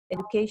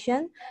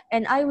Education,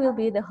 and I will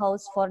be the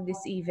host for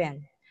this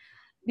event.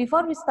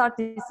 Before we start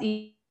this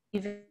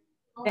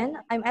event,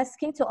 I'm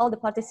asking to all the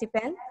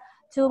participants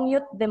to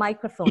mute the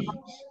microphone.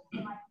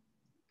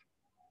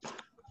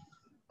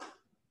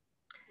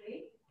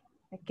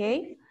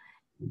 Okay.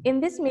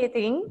 In this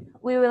meeting,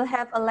 we will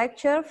have a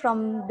lecture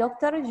from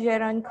Dr.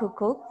 Jeroen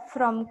Koekoek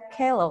from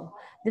Calo,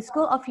 the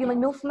School of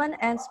Human Movement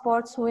and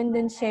Sports,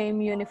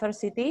 WINDESHEIM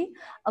University,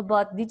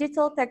 about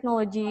digital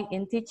technology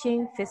in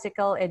teaching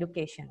physical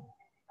education.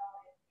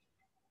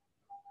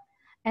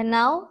 And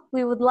now,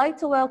 we would like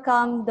to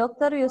welcome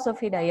Dr.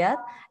 Yusuf Hidayat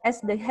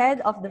as the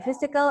head of the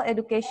Physical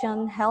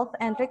Education, Health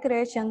and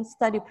Recreation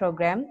Study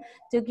Program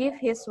to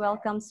give his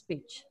welcome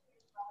speech.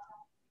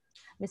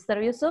 Mr.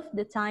 Yusuf,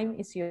 the time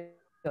is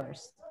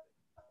yours.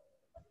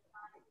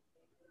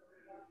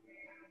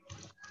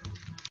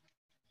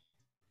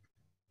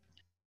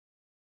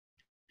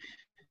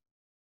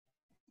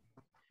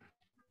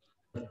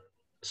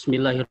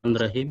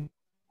 Bismillahirrahmanirrahim.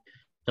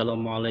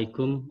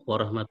 Assalamualaikum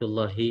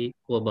warahmatullahi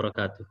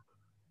wabarakatuh.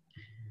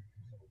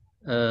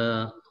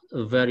 A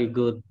very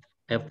good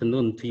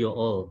afternoon to you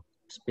all,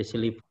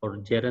 especially for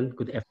Jeroen.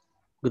 Good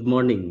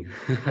morning.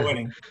 Good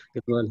morning.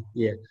 Good morning.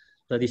 Yeah,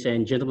 ladies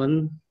and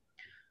gentlemen,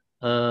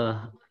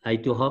 I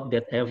do hope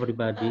that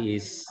everybody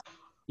is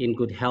in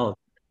good health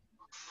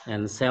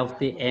and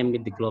safety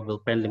amid the global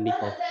pandemic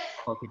of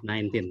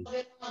COVID-19.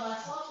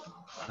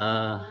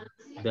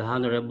 The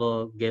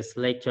honorable guest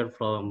lecturer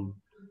from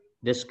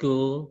the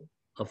School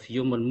of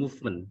Human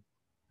Movement,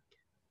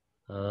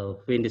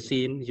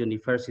 WINDESHEIM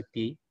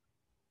University,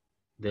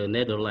 the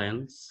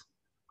Netherlands,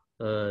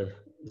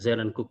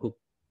 Jeroen Koekoek,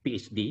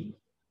 P.hD.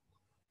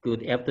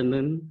 Good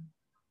afternoon,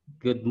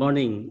 good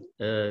morning,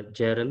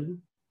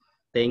 Jeroen.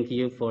 Thank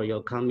you for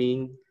your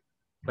coming.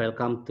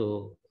 Welcome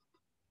to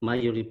my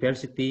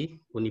university,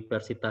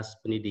 Universitas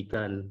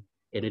Pendidikan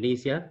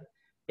Indonesia.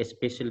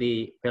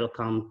 Especially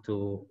welcome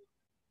to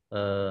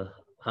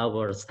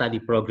our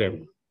study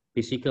program,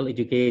 Physical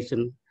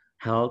Education,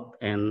 Health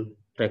and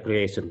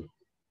Recreation.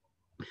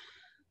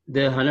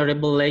 The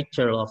Honorable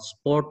Lecturer of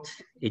Sport,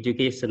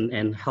 Education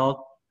and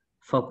Health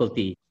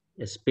Faculty,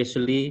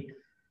 especially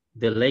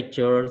the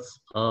lecturers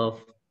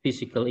of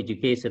Physical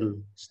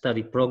Education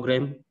Study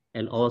Program,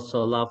 and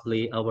also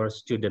lovely our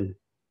student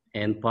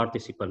and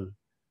participant.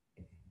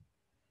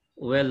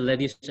 Well,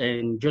 ladies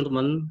and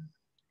gentlemen,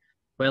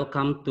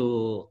 welcome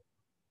to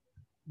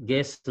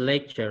guest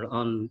lecture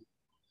on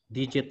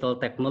digital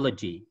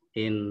technology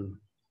in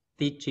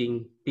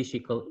teaching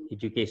physical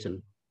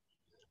education.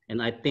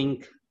 And I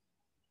think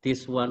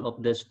this is one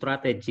of the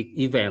strategic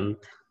event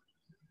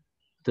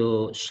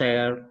to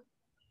share,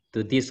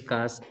 to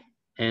discuss,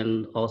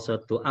 and also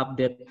to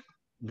update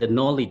the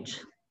knowledge,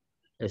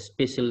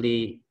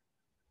 especially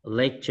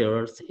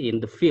lecturers in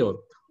the field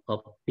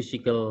of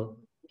physical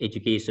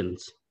education.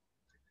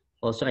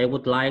 Also, I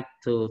would like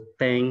to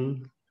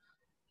thank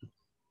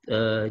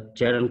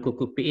Jeroen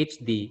Koekoek,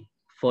 P.hD,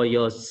 for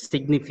your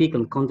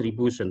significant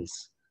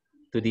contributions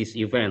to this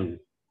event.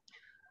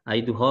 I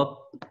do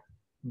hope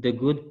the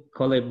good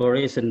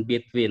collaboration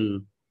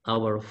between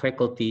our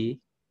faculty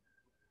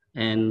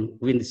and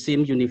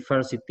WINDESHEIM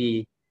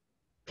University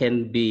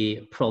can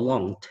be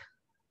prolonged,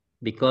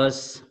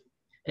 because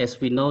as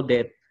we know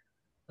that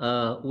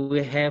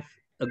we have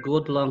a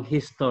good long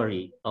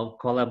history of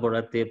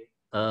collaborative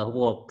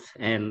work,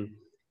 and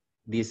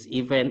this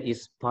event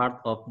is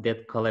part of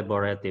that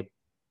collaborative.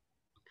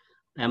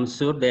 I'm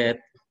sure that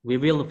we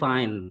will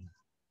find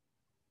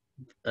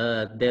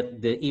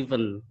that the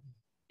event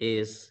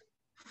is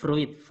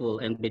fruitful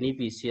and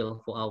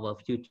beneficial for our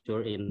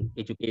future in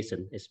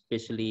education,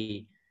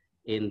 especially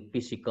in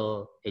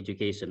physical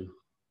education.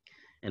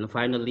 And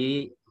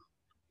finally,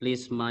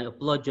 please my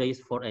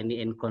apologies for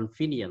any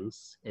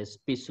inconvenience,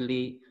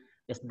 especially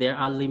as there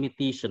are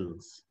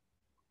limitations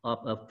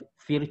of a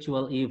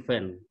virtual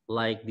event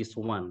like this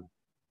one.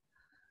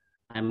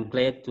 I'm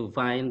glad to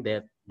find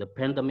that the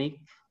pandemic,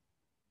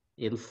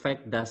 in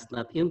fact, does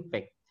not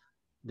impact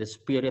the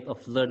spirit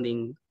of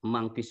learning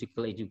among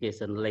physical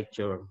education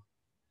lecturer.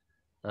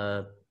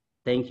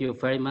 Thank you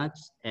very much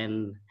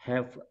and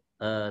have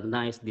a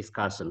nice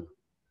discussion.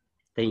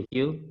 Thank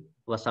you.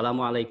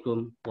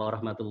 Wassalamualaikum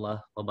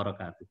warahmatullahi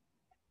wabarakatuh.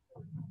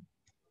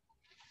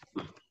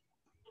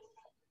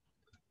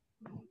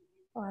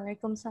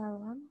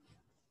 Waalaikumsalam.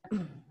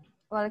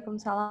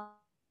 Waalaikumsalam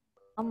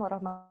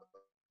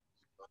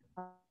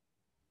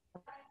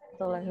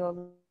warahmatullahi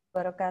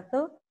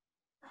wabarakatuh.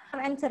 I'm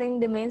entering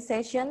the main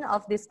session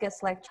of this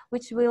guest lecture,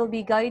 which will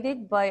be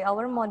guided by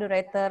our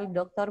moderator,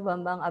 Dr.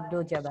 Bambang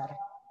Abdul Jabbar.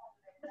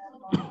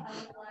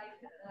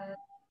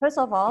 First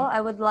of all, I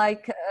would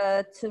like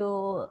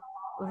to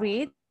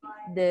read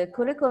the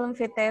curriculum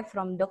vitae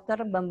from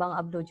Dr. Bambang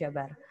Abdul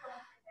Jabbar.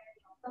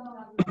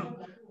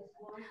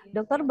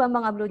 Dr.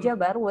 Bambang Abdul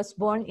Jabbar was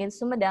born in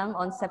Sumedang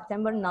on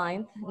September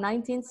 9,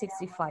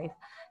 1965.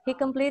 He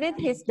completed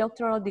his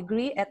doctoral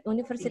degree at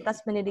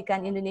Universitas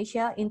Pendidikan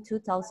Indonesia in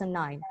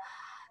 2009.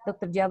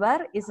 Dr.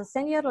 Jabbar is a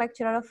senior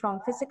lecturer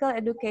from Physical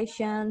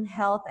Education,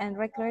 Health and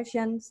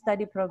Recreation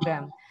Study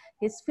Program.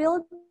 His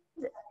field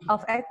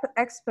of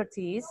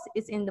expertise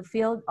is in the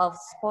field of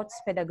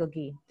sports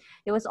pedagogy.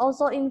 He was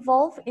also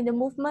involved in the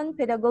movement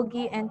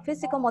pedagogy and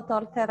physical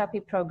motor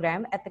therapy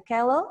program at the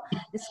Calo,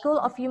 the School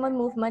of Human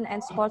Movement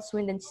and Sports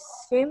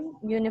WINDESHEIM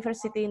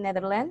University,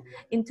 Netherlands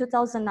in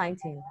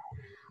 2019.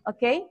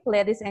 Okay,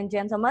 ladies and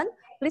gentlemen,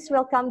 please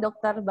welcome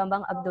Dr.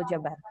 Bambang Abdul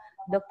Jabbar.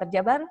 Dr.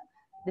 Jabbar,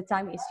 the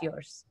time is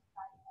yours.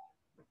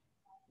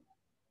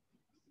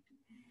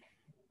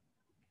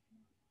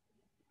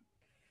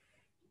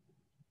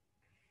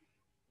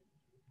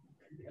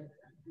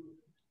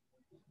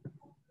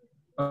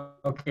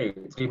 Okay,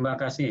 terima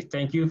kasih.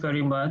 Thank you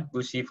very much,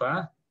 Bu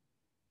Siva.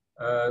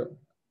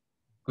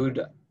 Good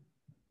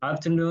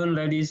afternoon,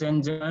 ladies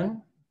and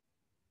gentlemen.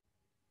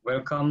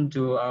 Welcome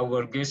to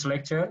our guest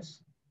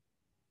lectures.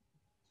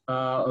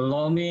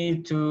 Allow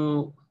me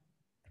to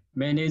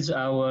manage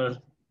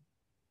our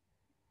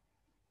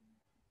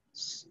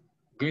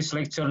guest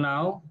lecture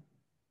now.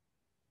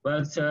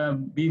 But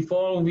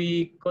before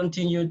we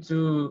continue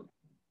to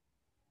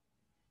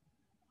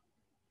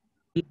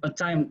give a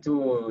time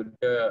to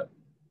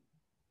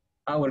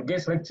our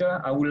guest lecture,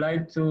 I would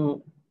like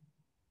to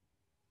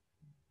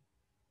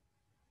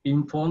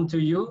inform to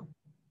you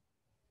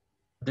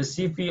the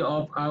CV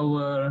of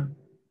our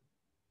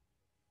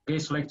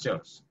guest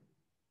lectures.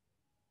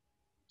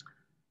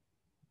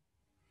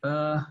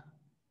 The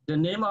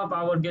name of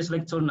our guest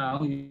lecture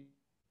now is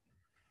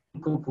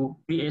Koekoek,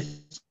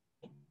 P.hD.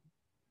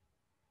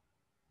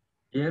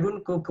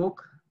 Jeroen Koekoek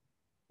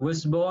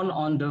was born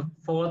on the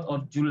 4th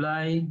of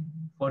July,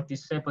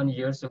 47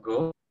 years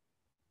ago.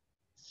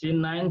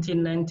 Since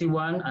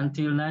 1991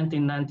 until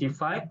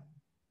 1995,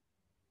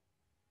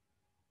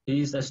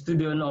 he is a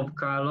student of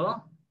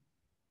Calo.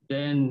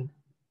 Then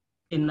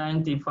in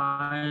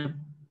 1995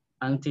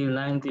 until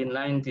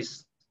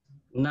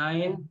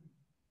 1999,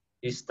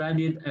 he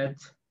studied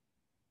at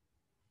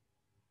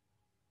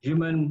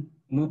Human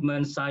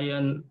Movement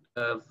Science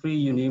Free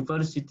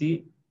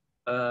University,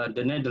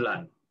 the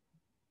Netherlands.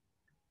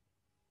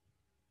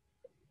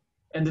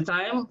 At the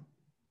time,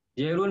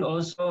 Jeroen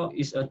also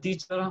is a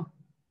teacher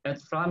at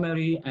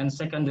primary and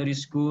secondary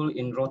school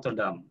in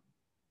Rotterdam.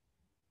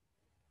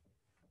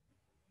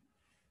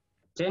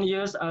 10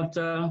 years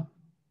after,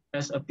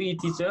 as a PE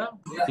teacher,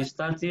 he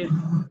started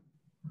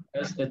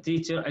as a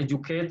teacher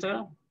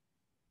educator,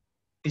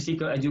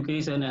 physical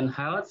education and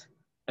health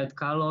at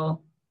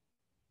Calo,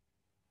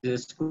 the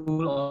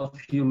School of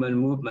Human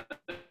Movement.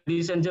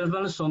 Ladies and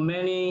gentlemen, so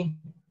many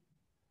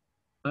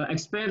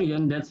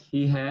experience that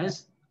he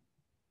has,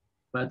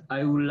 but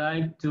I would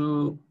like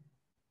to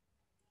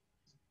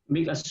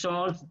make a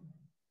short,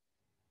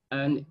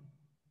 and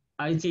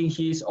I think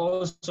he's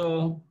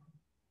also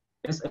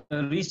as a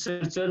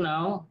researcher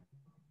now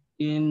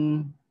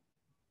in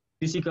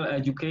physical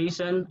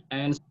education,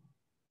 and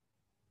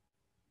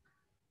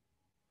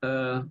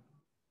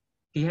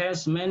he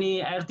has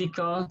many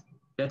articles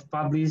that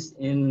published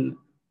in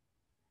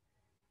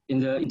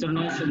the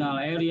international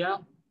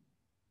area.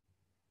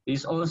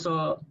 He's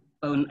also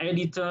an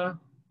editor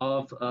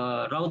of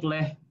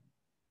Routledge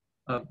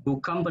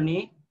book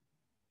company,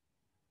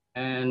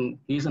 and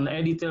he's an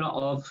editor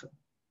of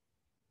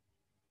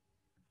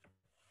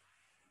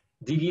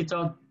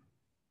digital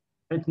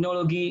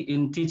technology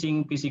in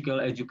teaching physical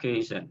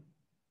education.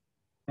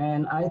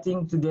 And I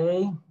think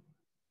today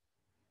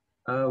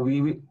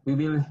we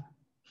will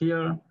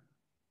hear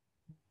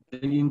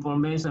the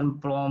information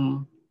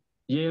from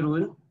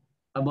Jeroen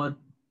about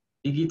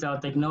digital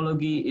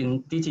technology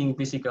in teaching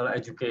physical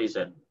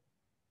education.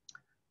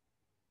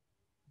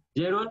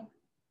 Jeroen,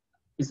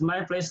 it's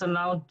my pleasure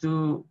now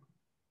to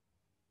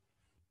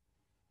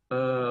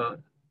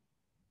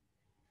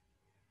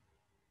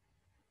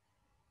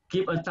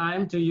give a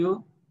time to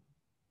you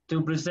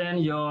to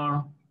present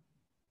your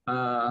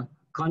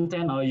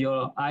content or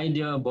your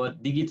idea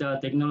about digital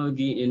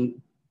technology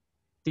in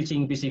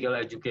teaching physical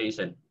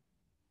education.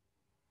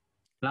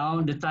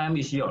 Now the time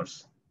is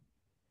yours.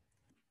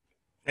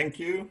 Thank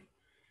you.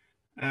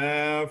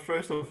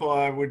 First of all,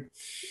 I would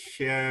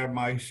share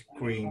my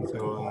screen,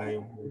 so I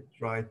will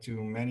try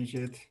to manage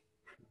it.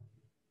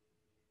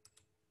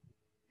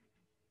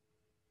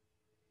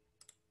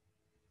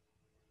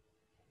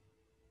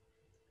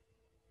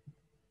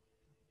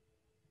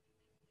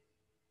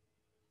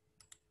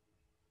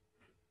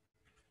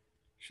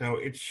 So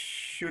it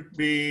should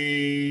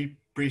be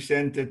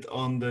presented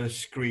on the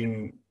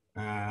screen,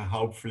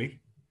 hopefully.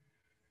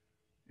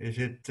 Is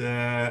it?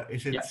 Yeah,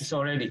 it's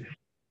already.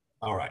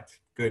 All right,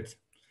 good.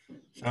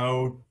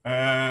 So,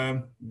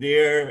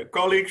 dear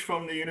colleagues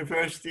from the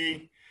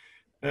university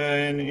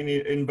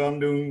in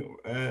Bandung,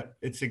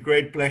 it's a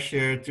great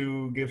pleasure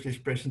to give this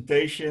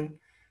presentation.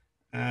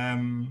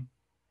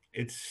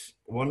 It's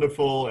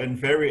wonderful and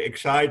very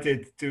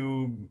excited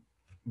to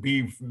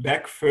be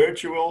back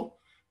virtual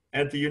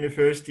at the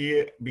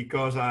university,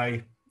 because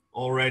I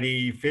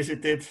already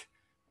visited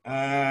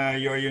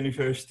your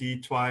university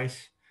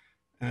twice.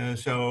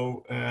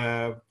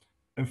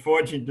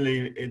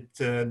 Unfortunately, it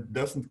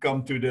doesn't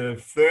come to the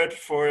third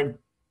forum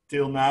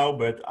till now,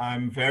 but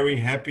I'm very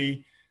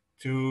happy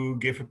to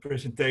give a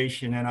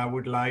presentation, and I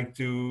would like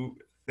to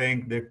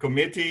thank the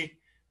committee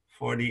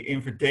for the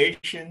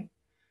invitation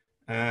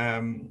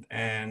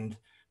and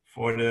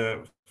for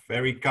the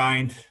very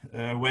kind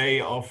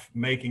way of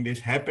making this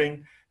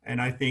happen.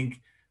 And I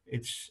think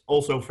it's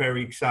also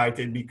very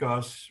excited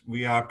because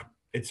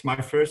it's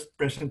my first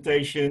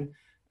presentation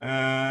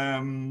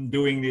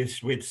doing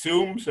this with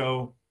Zoom,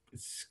 so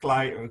it's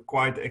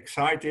quite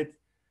excited.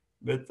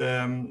 But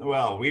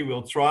well, we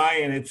will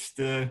try, and it's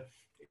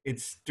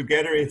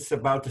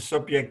about the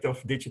subject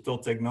of digital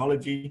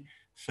technology.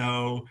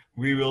 So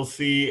we will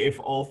see if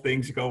all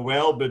things go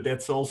well, but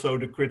that's also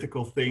the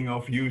critical thing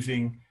of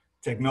using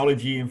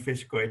technology in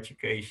physical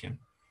education.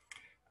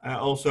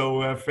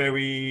 Also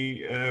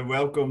very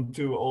welcome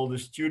to all the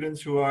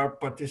students who are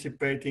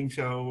participating.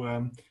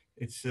 So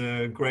it's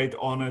a great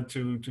honor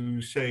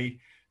to say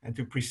and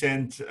to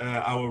present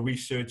our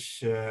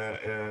research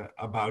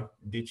about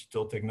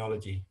digital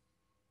technology.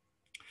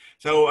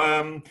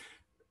 So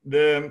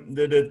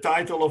the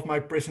title of my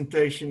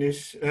presentation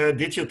is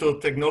Digital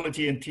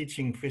Technology in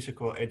Teaching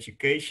Physical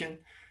Education.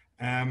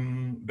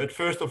 But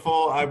first of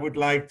all, I would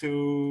like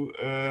to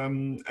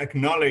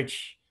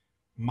acknowledge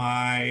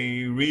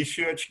my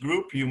research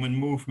group, Human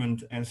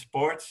Movement and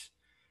Sports.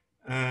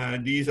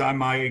 These are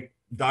my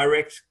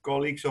direct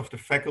colleagues of the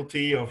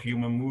Faculty of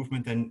Human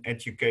Movement and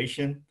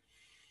Education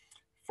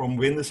from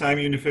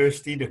WINDESHEIM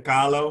University, the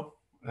Calo,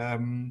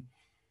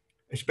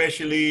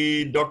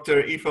 especially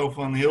Dr. Ivo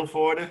van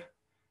Hilvoorde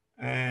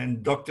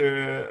and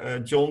Dr.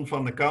 John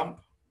van der Kamp,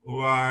 who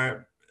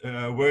are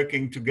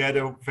working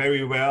together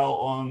very well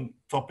on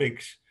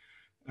topics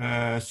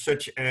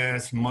such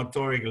as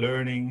motoric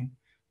learning,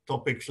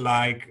 topics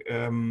like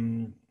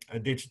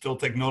digital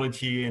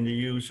technology and the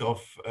use of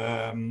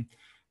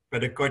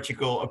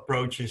pedagogical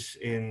approaches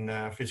in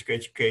physical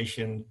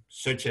education,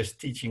 such as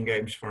teaching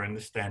games for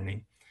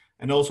understanding.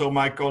 And also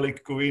my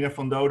colleague Corina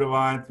van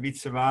Dodewaard,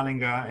 Wietse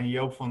Walinga and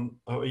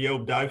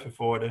Joop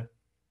Duivenvoorde,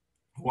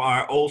 who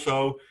are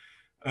also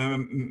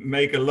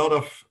make a lot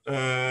of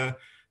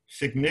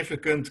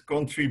significant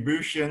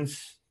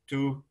contributions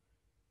to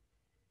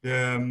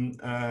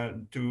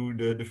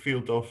the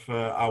field of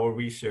our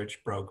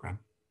research program.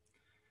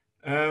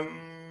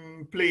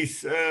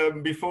 Please,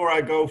 before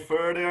I go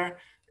further,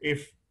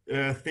 if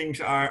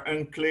things are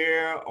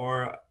unclear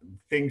or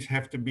things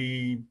have to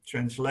be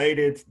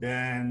translated,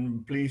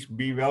 then please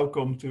be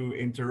welcome to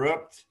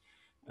interrupt.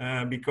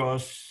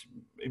 Because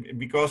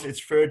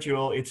it's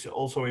virtual, it's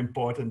also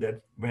important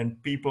that when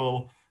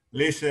people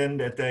listen,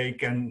 that they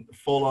can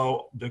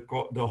follow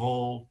the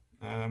whole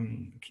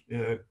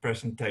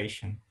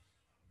presentation.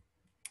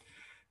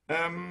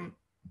 The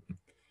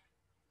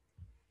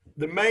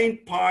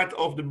main part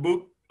of the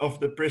book, of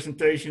the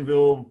presentation,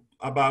 will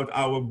about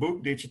our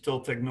book,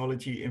 Digital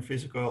Technology in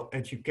Physical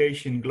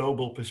Education,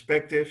 Global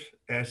Perspective.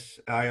 As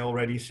I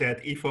already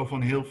said, Ivo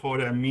van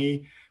Hilvoorde and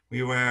me,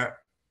 we were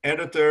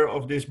editor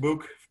of this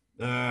book,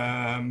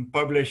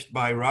 published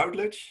by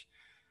Routledge.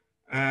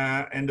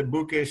 And the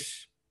book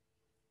is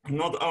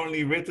not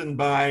only written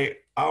by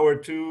our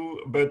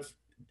two, but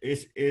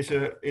it is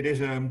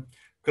a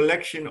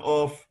collection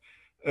of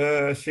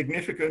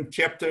significant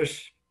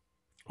chapters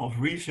of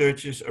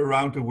researchers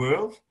around the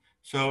world.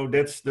 So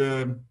that's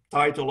the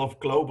title of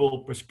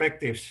Global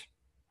Perspectives.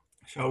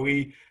 So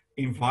we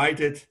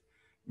invited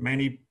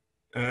many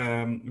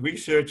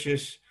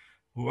researchers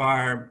who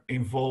are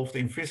involved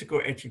in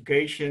physical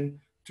education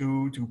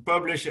to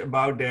publish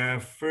about their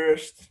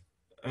first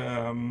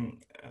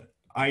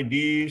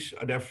ideas,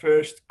 their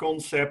first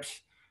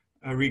concepts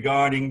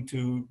regarding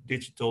to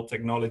digital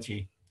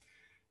technology.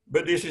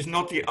 But this is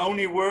not the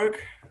only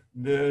work.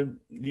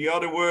 The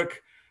other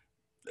work,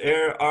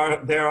 there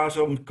are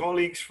some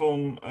colleagues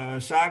from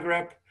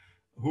Zagreb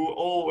who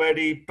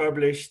already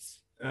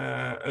published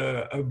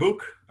a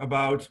book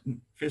about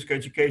physical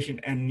education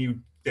and new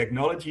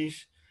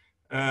technologies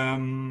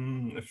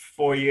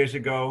 4 years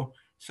ago.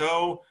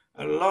 So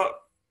a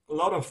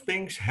lot of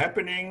things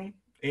happening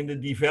in the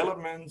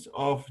development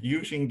of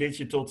using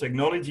digital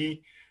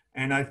technology.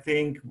 And I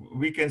think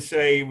we can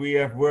say we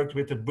have worked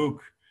with the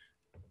book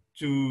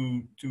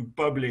to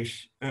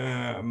publish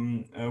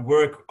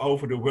work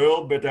over the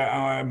world, but there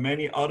are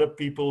many other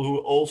people who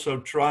also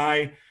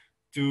try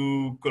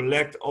to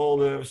collect all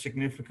the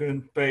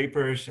significant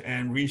papers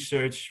and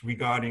research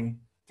regarding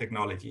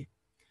technology.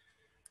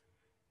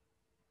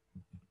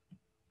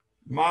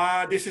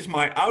 This is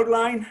my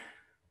outline.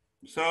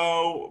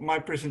 So my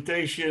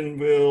presentation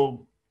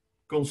will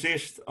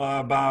consist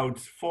about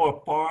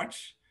 4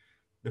 parts.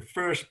 The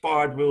first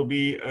part will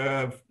be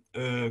a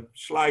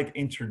slight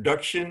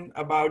introduction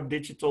about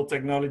digital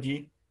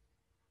technology.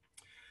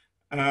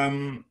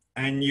 And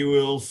you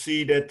will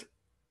see that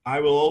I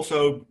will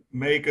also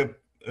make a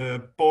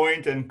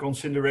point and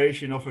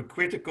consideration of a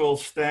critical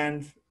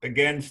stand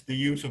against the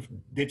use of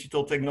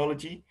digital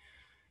technology.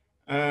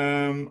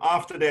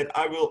 After that,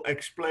 I will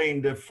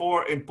explain the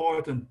 4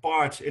 important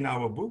parts in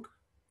our book.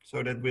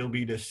 So that will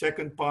be the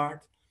second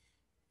part.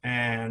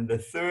 And the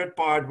third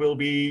part will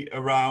be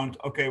around,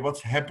 okay,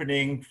 what's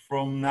happening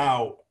from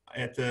now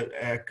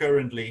at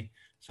currently.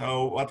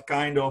 So what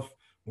kind of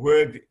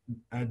work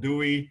do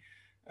we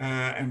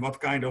and what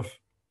kind of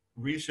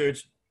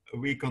research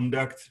we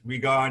conduct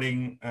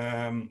regarding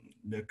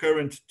the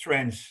current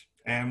trends.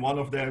 And one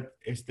of that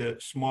is the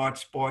smart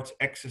sports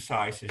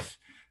exercises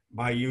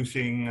by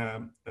using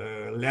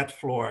LED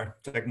floor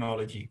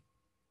technology.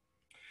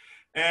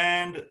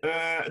 And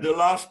the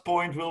last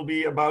point will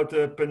be about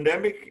the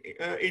pandemic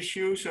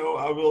issue. So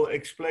I will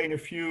explain a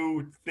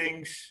few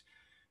things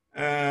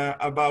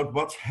about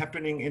what's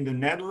happening in the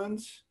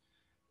Netherlands,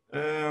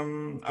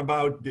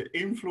 about the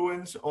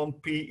influence on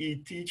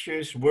PE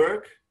teachers'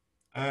 work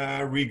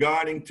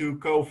regarding to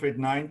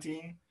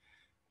COVID-19.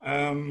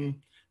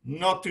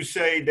 Not to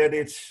say that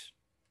it's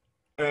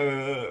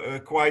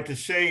quite the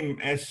same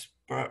as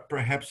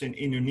perhaps in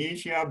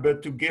Indonesia,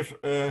 but to give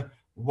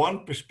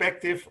one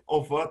perspective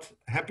of what's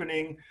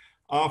happening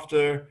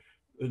after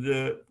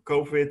the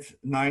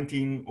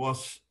COVID-19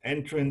 was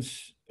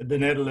entrance the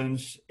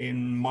Netherlands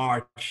in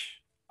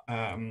March,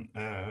 8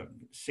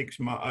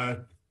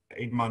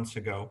 months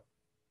ago.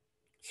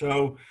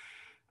 So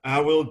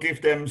I will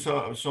give them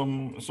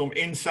some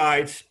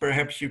insights.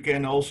 Perhaps you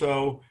can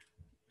also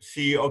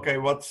see, okay,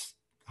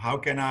 how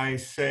can I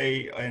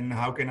say and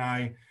how can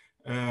I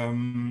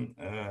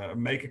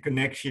make a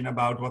connection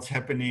about what's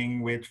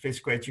happening with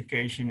physical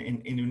education in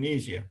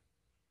Indonesia.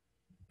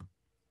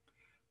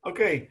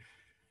 Okay,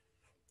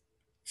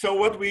 so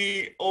what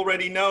we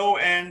already know,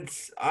 and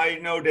I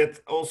know that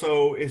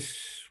also is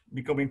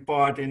becoming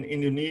part in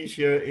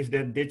Indonesia, is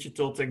that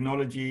digital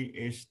technology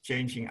is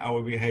changing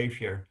our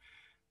behavior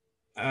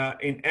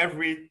in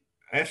every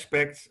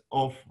aspect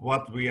of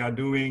what we are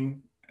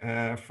doing,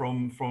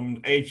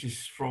 from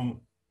ages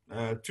from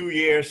 2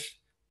 years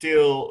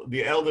till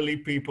the elderly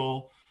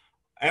people.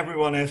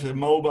 Everyone has a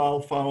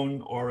mobile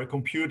phone or a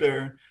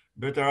computer,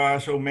 but there are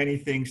so many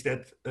things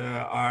that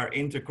are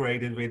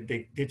integrated with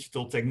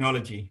digital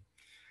technology.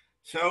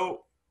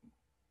 So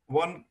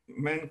one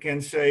man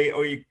can say,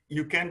 or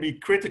you can be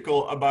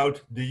critical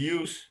about the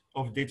use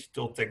of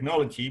digital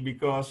technology,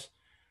 because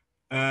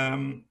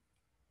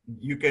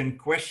you can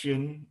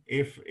question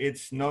if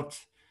it's not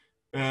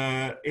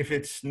the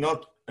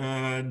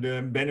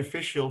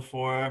beneficial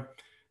for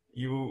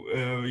you,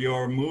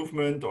 your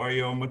movement or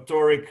your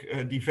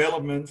motoric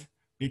development,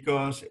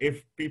 because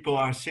if people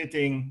are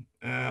sitting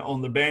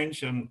on the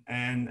bench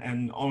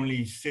and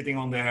only sitting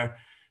on their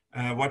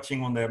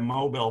watching on their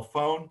mobile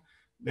phone,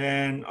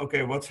 then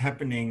okay, what's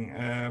happening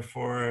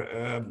for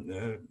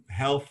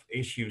health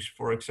issues,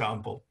 for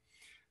example?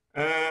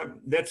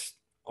 That's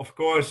of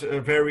course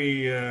a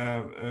very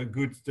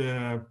good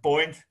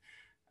point,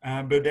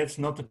 but that's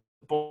not the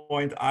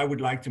point I would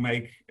like to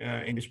make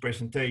in this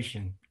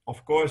presentation.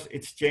 Of course,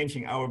 it's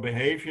changing our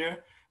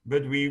behavior,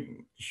 but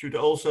we should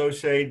also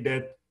say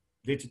that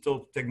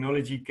digital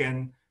technology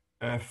can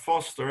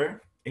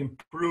foster,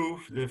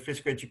 improve the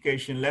physical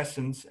education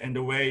lessons and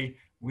the way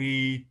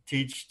we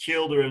teach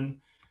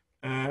children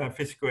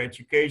physical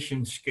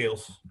education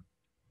skills.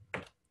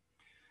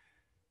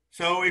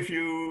 So if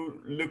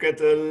you look at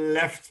the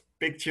left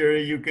picture,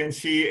 you can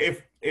see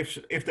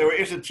if there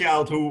is a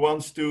child who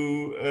wants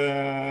to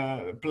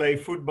play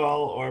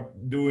football or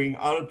doing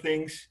other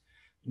things,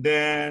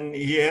 then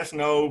he has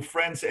no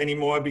friends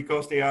anymore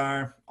because they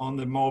are on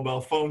the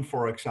mobile phone,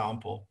 for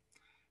example.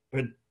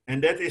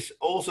 And that is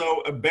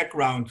also a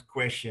background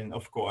question,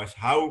 of course.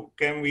 How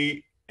can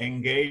we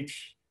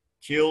engage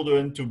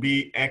children to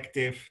be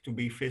active, to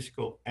be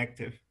physical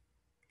active?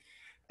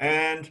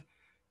 And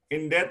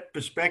in that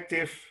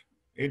perspective,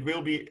 it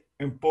will be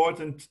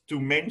important to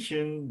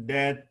mention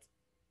that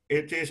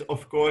it is,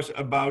 of course,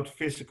 about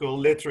physical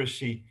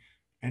literacy.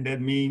 And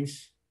that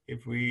means,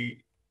 if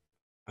we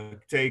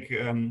take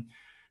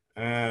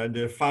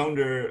the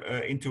founder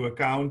into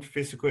account,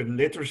 physical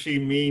literacy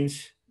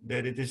means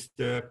that it is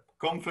the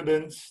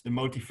confidence, the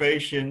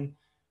motivation,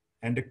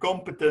 and the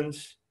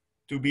competence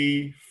to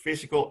be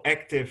physical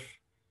active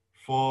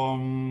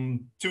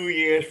from 2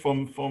 years,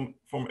 from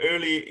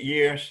early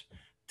years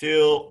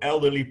till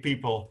elderly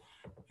people.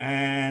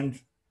 And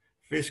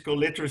physical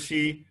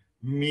literacy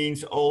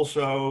means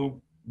also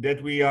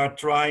that we are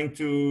trying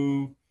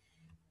to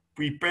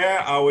prepare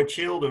our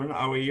children,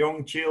 our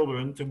young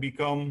children, to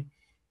become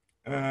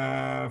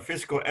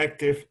physical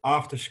active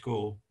after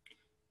school.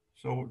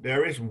 So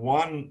there is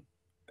one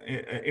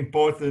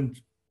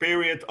important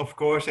period, of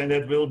course, and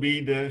that will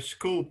be the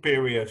school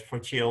period for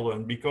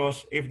children,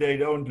 because if they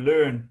don't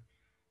learn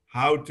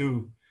how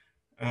to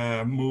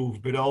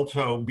move, but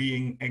also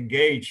being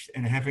engaged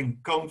and having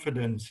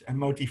confidence and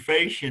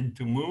motivation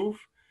to move,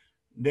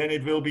 then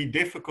it will be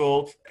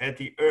difficult at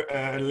the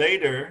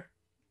later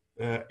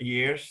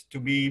years to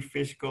be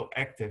physical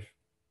active.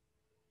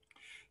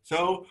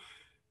 So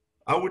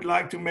I would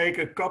like to make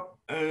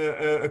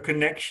a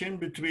connection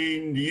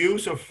between the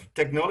use of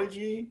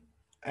technology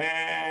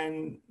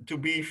and to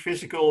be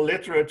physical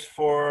literate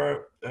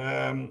for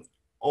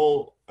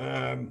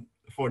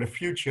for the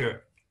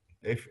future.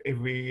 If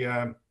we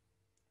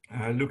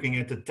looking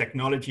at the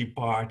technology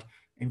part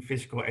in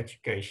physical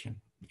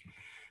education.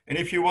 And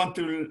if you want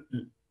to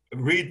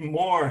read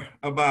more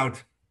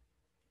about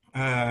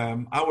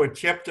our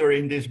chapter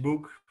in this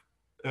book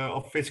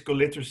of physical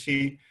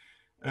literacy,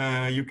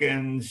 you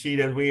can see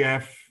that we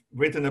have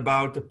written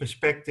about the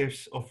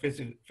perspectives of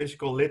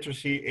physical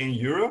literacy in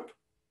Europe.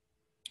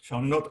 So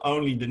not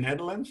only the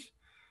Netherlands.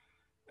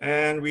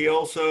 And we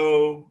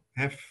also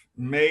have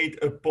made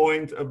a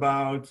point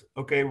about,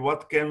 okay,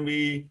 what can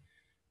we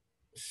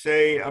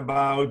say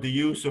about the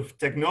use of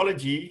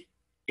technology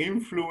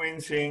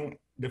influencing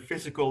the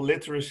physical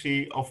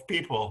literacy of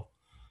people?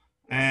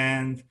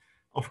 And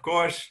of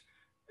course,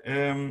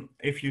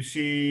 if you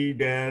see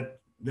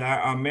that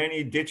there are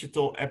many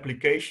digital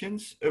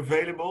applications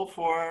available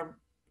for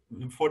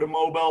the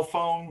mobile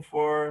phone,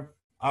 for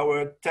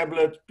our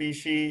tablet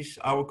PCs,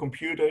 our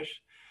computers,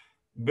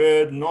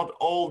 but not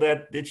all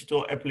that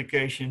digital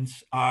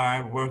applications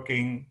are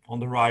working on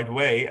the right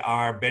way,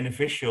 are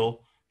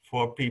beneficial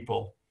for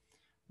people.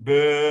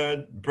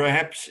 But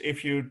perhaps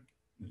if you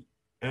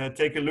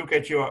take a look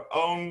at your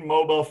own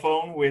mobile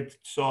phone with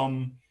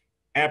some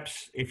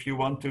apps, if you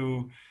want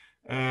to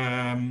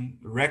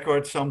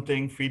record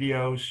something,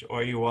 videos,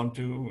 or you want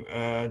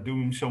to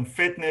do some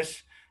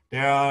fitness,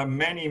 there are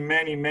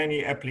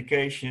many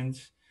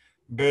applications,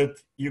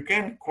 but you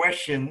can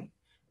question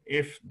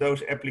if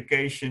those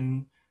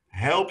applications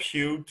helps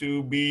you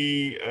to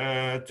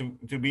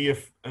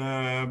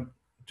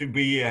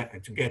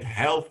get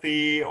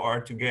healthy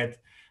or to get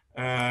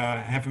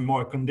have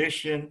more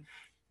condition.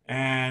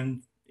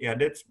 And yeah,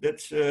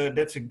 that's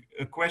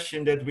a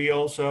question that we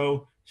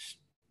also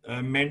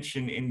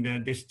mention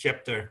in this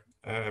chapter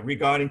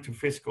regarding to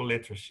physical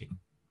literacy.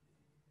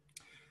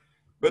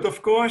 But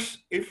of course,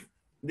 if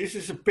this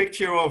is a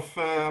picture of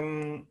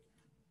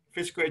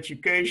physical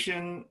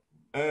education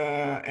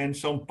and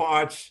some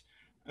parts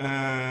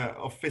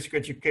of physical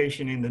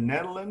education in the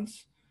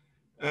Netherlands,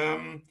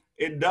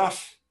 it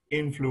does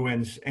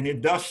influence and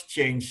it does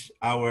change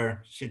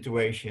our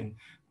situation.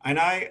 And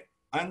I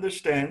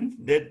understand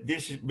that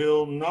this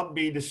will not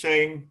be the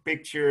same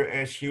picture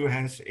as you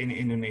have in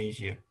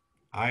Indonesia.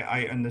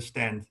 I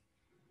understand.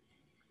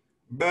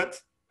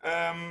 But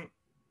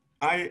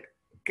I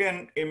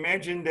can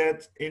imagine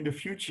that in the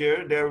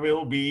future there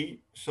will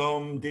be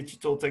some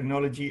digital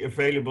technology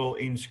available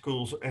in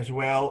schools as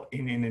well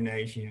in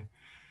Indonesia.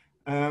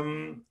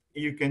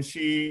 You can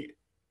see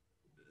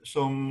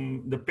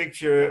the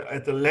picture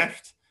at the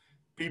left.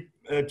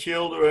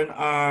 Children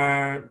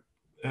are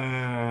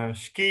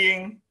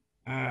skiing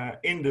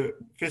in the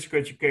physical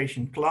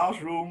education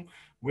classroom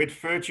with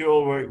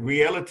virtual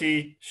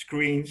reality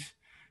screens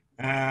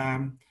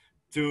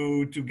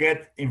to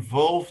get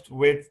involved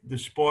with the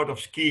sport of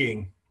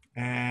skiing.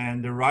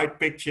 And the right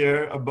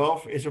picture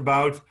above is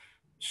about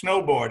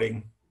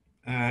snowboarding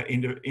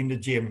in the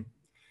gym.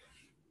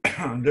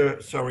 And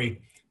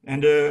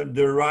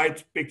the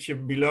right picture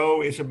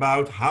below is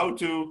about how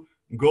to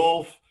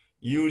golf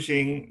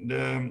using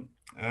the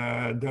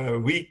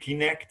Wii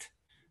Kinect.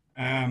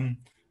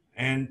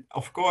 And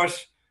of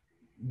course,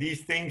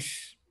 these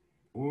things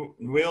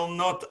will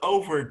not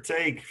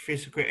overtake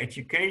physical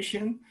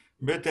education,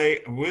 but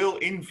they will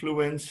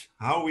influence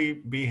how we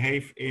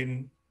behave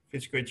in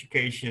physical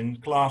education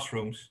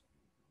classrooms.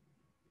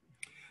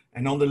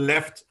 And on the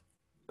left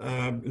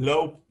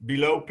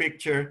below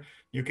picture,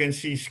 you can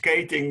see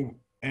skating,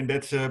 and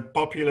that's a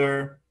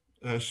popular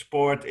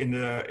sport in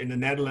the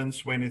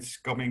Netherlands when it's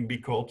coming be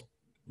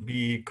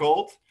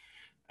cold,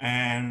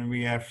 and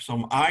we have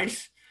some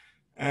ice.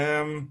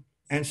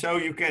 And so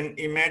you can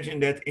imagine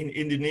that in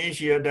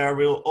Indonesia, there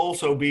will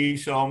also be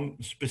some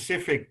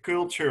specific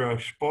cultural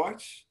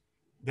sports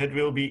that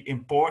will be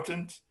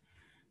important.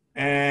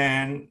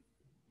 And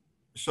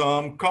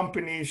some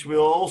companies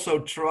will also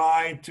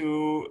try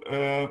to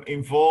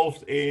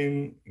involve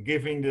in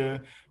giving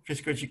the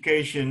physical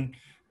education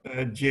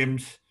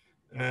gyms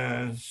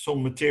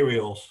some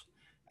materials.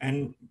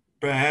 And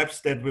perhaps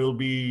that will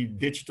be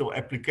digital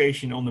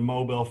application on the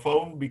mobile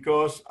phone,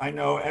 because I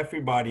know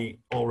everybody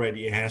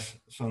already has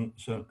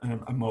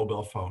a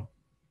mobile phone.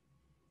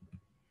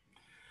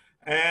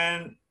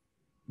 And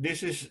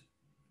this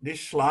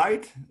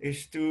slide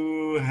is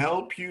to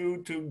help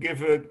you to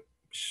give a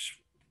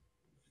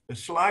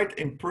slight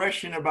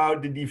impression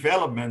about the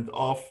development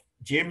of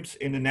gyms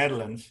in the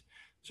Netherlands.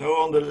 So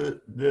on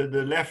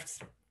the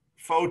left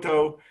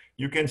photo,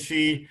 you can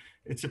see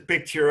it's a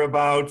picture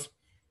about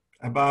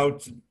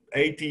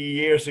 80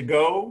 years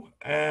ago,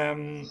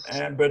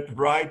 but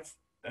right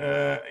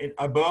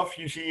above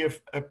you see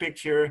a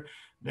picture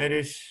that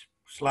is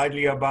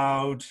slightly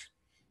about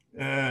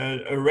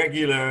a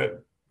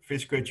regular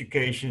physical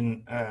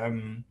education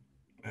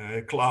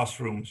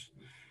classrooms.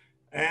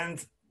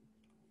 And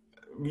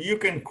you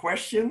can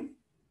question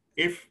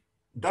if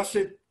does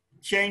it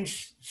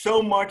change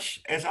so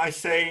much as I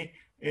say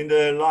in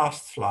the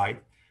last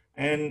slide.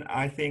 And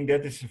I think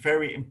that is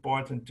very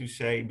important to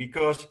say,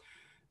 because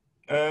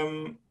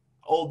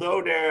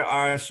although there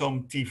are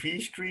some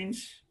TV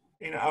screens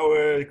in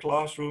our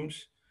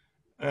classrooms,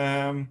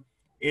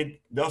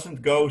 it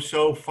doesn't go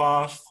so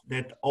fast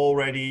that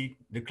already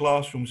the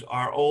classrooms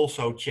are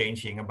also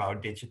changing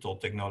about digital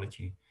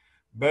technology.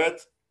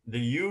 but the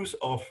use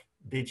of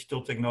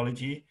digital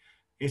technology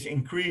is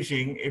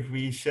increasing if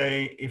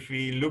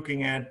we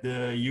looking at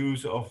the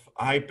use of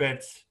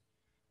iPads,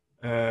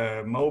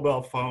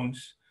 mobile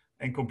phones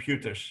and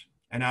computers.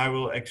 And I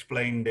will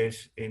explain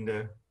this in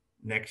the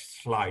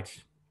next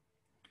slides.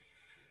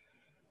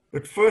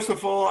 But first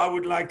of all, I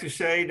would like to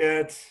say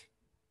that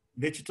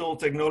digital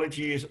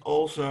technology is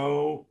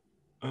also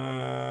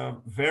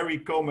very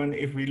common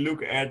if we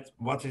look at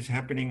what is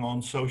happening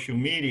on social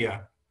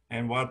media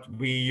and what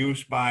we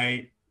use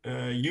by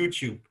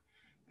YouTube.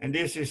 And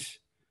this is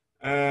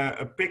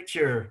a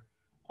picture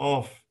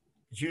of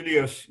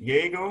Julius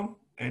Diego,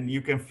 and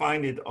you can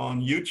find it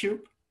on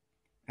YouTube.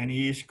 And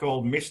he is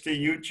called Mr.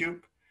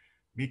 YouTube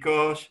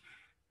because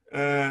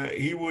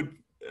he would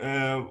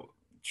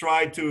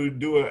try to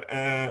do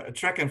a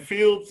track and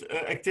field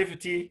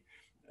activity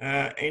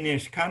in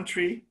his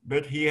country,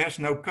 but he has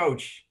no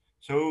coach.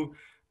 So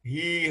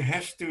he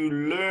has to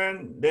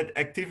learn that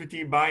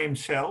activity by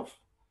himself.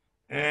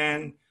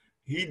 And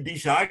he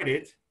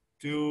decided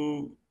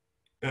to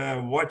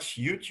watch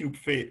YouTube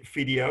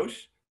videos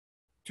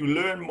to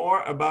learn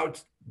more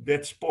about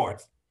that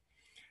sport.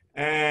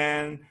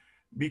 And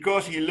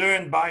because he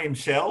learned by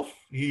himself,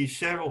 he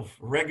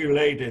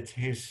self-regulated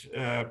his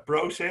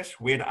process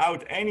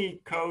without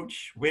any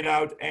coach,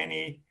 without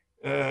any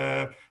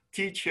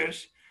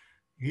teachers.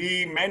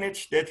 He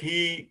managed that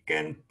he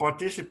can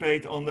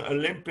participate on the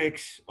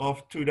Olympics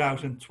of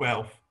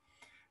 2012.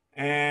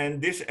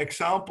 And this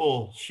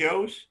example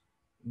shows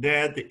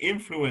that the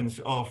influence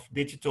of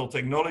digital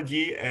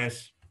technology,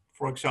 as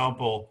for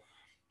example,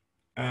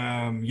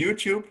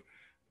 YouTube,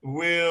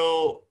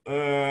 will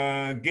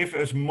give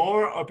us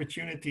more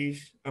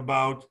opportunities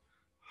about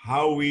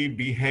how we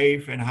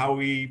behave and how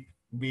we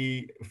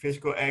be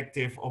physical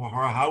active, or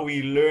how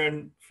we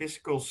learn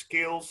physical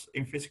skills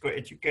in physical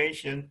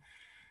education.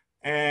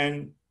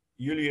 And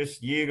Julius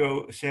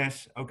Diego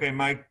says, okay,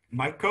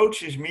 my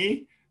coach is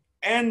me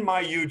and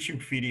my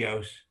YouTube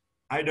videos.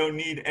 I don't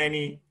need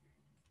any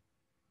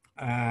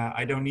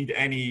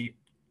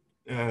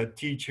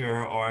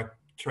teacher or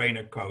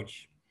trainer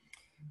coach.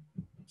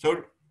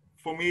 So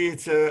for me,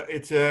 it's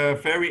a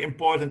very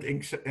important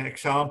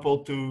example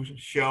to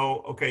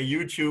show, okay,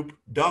 YouTube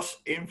does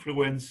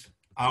influence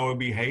our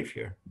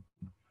behavior.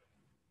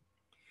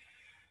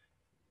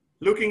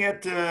 Looking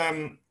at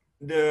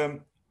the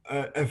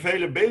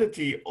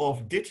availability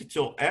of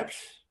digital apps,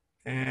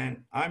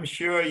 and I'm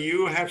sure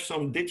you have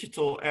some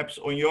digital apps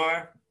on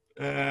your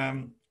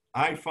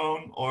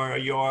iPhone or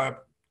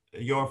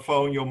your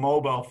phone, your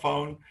mobile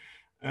phone,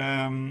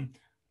 and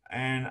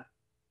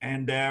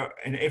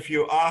if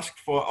you ask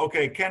for,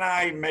 okay, can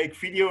I make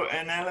video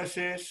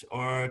analysis,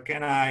 or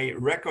can I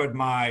record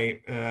my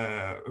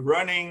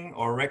running,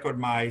 or record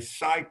my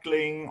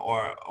cycling,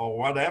 or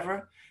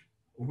whatever,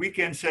 we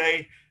can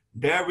say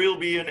there will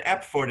be an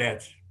app for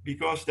that,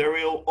 because there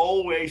will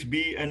always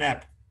be an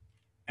app.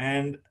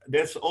 And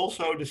that's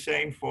also the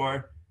same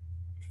for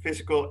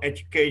physical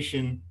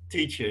education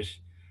teachers.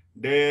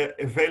 The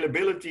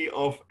availability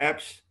of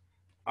apps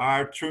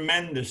are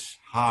tremendous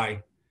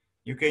high.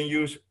 You can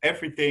use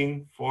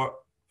everything for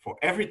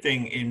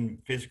everything in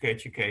physical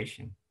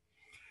education.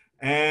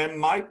 And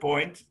my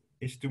point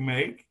is to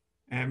make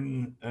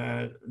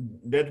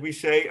that we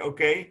say,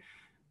 okay,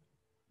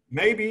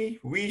 maybe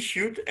we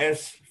should,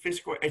 as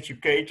physical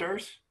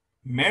educators,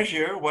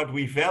 measure what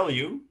we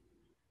value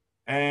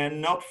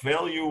and not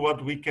value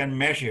what we can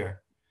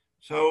measure.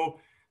 So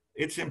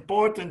it's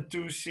important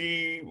to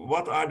see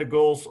what are the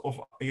goals of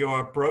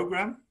your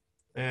program,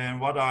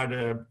 and what are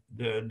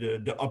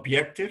the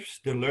objectives,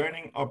 the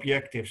learning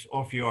objectives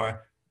of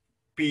your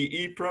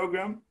PE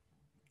program.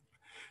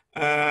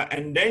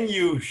 And then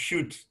you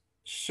should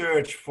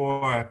search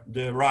for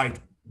the right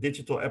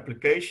digital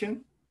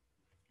application,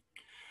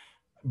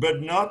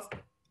 but not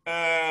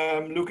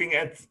looking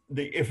at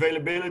the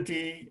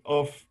availability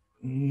of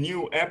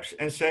new apps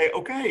and say,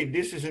 okay,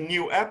 this is a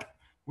new app,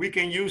 we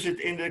can use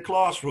it in the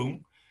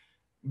classroom,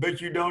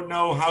 but you don't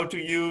know how to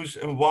use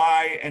and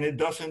why, and it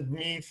doesn't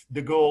meet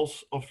the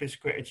goals of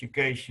physical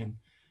education.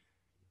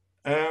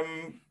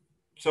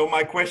 So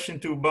my question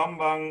to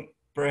Bambang,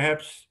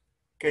 perhaps,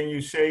 can you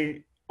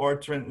say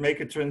or make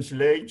a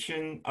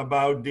translation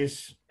about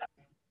this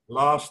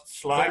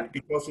last slide,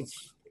 because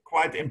it's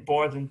quite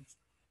important.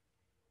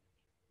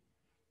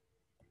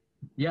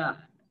 Yeah,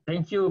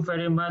 thank you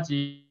very much.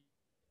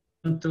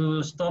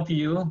 To stop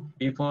you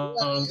before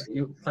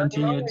you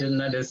continue to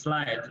another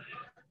slide.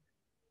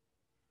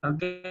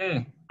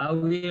 Okay, I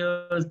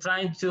will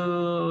try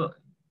to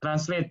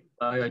translate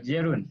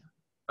Jeroen,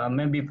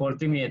 maybe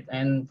 40 minutes.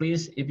 And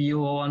please, if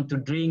you want to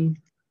drink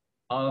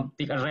or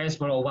take a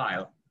rest for a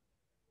while.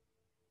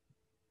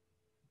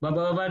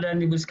 Bapak-bapak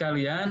dan Ibu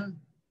sekalian,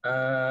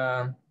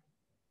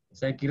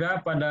 saya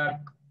kira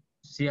pada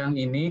siang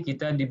ini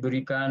kita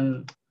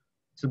diberikan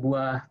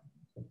sebuah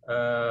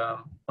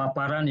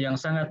paparan yang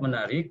sangat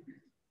menarik.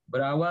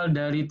 Berawal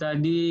dari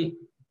tadi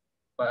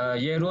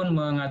Pak Jeroen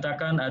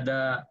mengatakan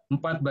ada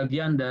 4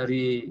 bagian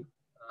dari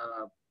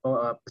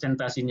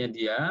presentasinya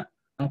dia.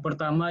 Yang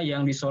pertama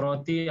yang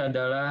disoroti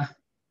adalah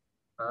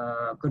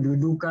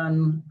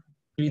kedudukan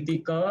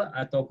kritikal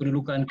atau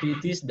kedudukan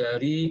kritis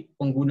dari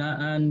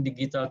penggunaan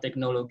digital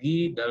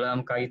teknologi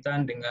dalam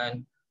kaitan dengan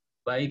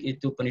baik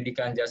itu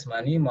pendidikan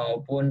jasmani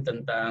maupun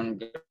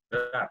tentang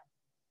gerak.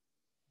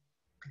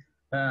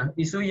 Nah,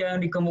 isu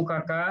yang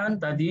dikemukakan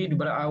tadi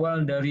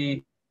berawal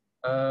dari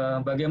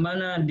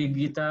bagaimana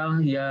digital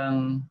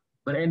yang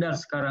beredar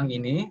sekarang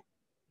ini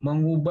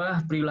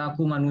mengubah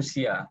perilaku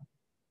manusia,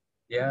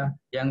 ya,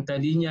 yang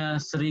tadinya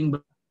sering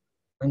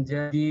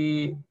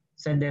menjadi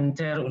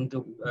sedenter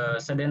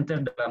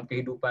dalam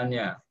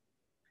kehidupannya.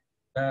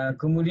 Nah,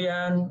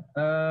 kemudian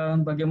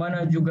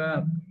bagaimana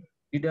juga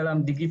di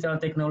dalam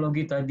digital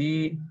teknologi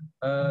tadi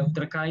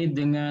terkait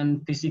dengan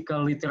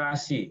physical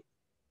literasi,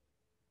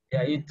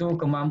 yaitu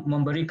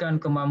memberikan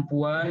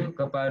kemampuan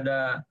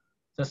kepada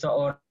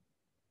seseorang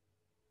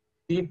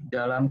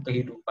dalam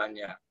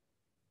kehidupannya,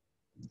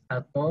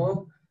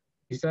 atau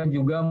bisa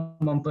juga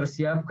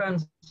mempersiapkan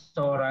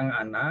seorang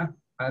anak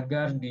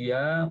agar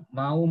dia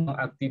mau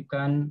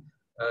mengaktifkan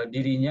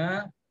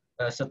dirinya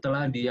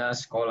setelah dia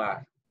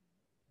sekolah.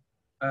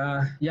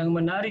 Yang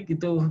menarik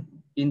itu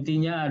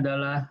intinya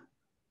adalah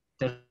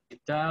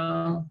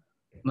digital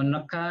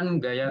menekan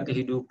gaya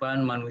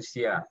kehidupan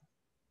manusia.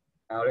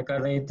 Nah, oleh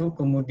karena itu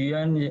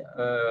kemudian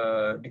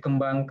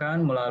dikembangkan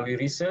melalui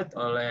riset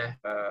oleh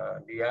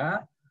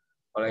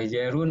oleh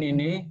Jeroen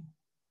ini,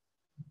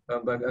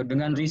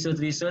 dengan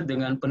riset-riset,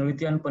 dengan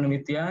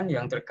penelitian-penelitian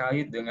yang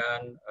terkait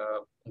dengan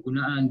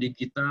penggunaan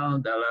digital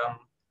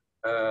dalam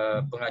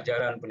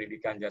pengajaran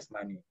pendidikan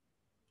jasmani.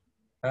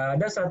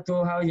 Ada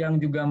satu hal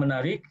yang juga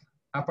menarik,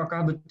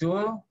 apakah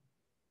betul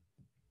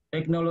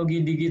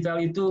teknologi digital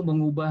itu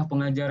mengubah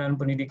pengajaran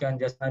pendidikan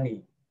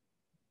jasmani?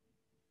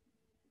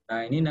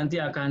 Nah, ini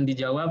nanti akan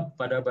dijawab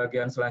pada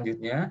bagian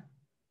selanjutnya.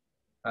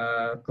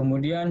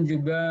 Kemudian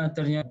juga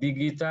ternyata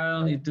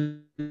digital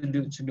itu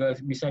sudah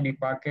bisa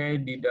dipakai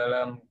di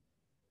dalam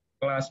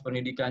kelas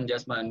pendidikan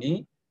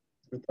jasmani.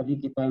 Tadi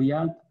kita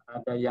lihat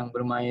ada yang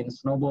bermain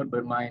snowboard,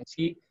 bermain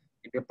ski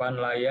di depan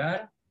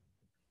layar.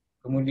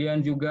 Kemudian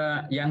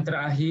juga yang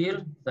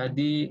terakhir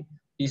tadi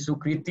isu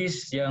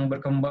kritis yang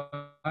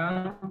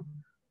berkembang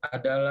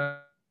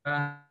adalah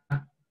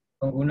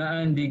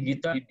penggunaan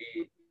digital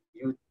di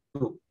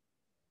YouTube.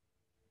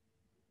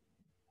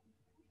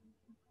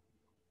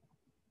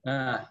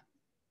 Nah,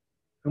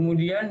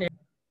 kemudian ya,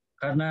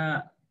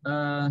 karena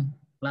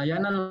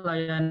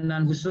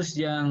layanan-layanan khusus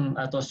yang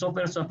atau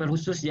software-software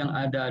khusus yang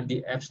ada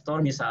di App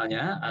Store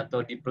misalnya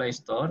atau di Play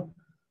Store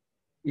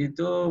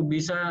itu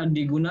bisa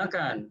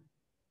digunakan.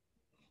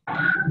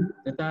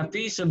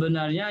 Tetapi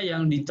sebenarnya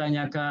yang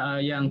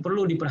ditanyakan, yang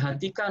perlu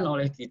diperhatikan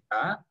oleh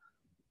kita,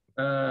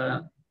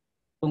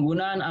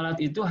 penggunaan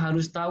alat itu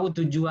harus tahu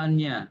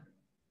tujuannya.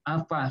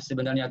 Apa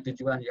sebenarnya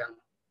tujuan yang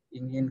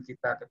ingin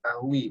kita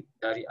ketahui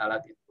dari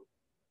alat itu.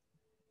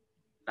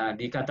 Nah,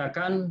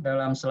 dikatakan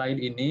dalam slide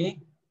ini,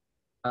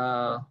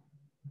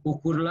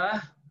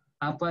 ukurlah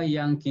apa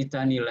yang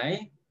kita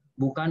nilai,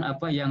 bukan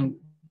apa yang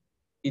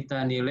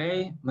kita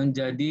nilai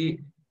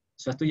menjadi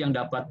sesuatu yang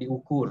dapat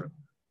diukur.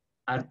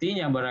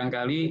 Artinya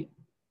barangkali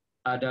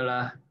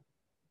adalah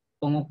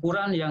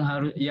pengukuran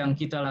yang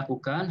kita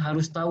lakukan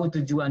harus tahu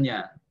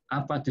tujuannya.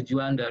 Apa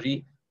tujuan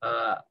dari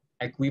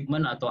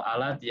equipment atau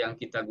alat yang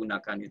kita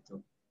gunakan itu.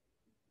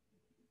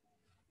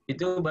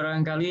 Itu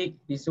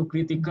barangkali isu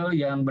kritikal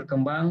yang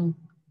berkembang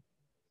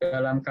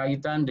dalam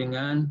kaitan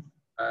dengan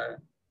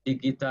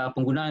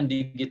penggunaan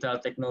digital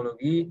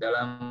teknologi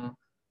dalam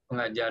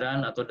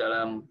pengajaran atau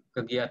dalam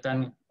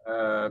kegiatan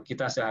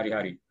kita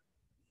sehari-hari.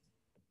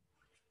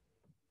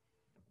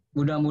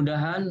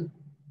 Mudah-mudahan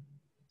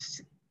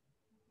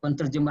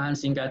penerjemahan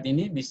singkat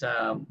ini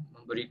bisa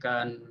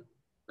memberikan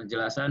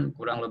penjelasan,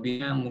 kurang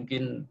lebihnya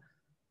mungkin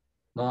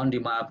mohon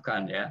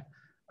dimaafkan ya.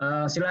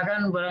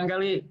 Silakan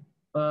barangkali.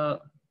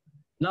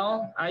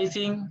 Now, I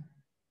think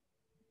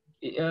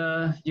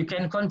you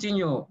can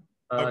continue,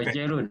 Okay.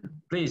 Jeroen,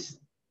 please.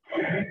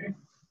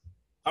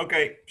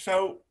 Okay,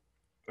 so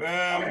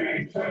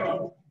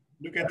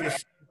look at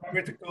this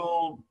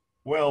critical,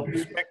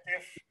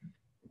 perspective.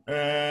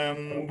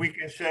 We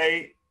can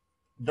say,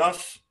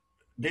 does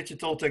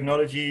digital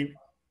technology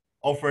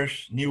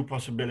offers new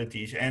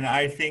possibilities? And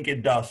I think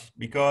it does,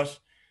 because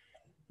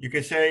you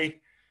can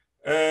say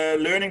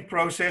learning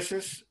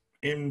processes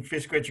in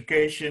physical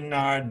education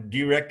are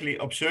directly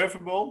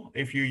observable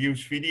if you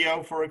use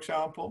video, for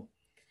example.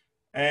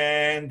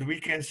 And we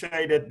can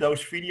say that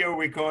those video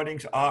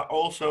recordings are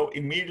also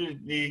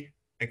immediately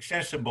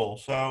accessible.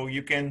 So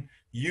you can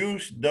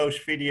use those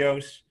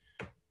videos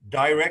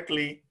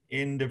directly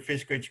in the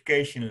physical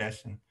education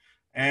lesson.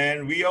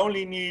 And we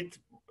only need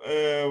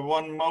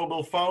one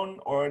mobile phone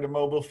or the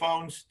mobile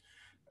phones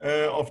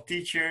of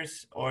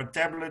teachers or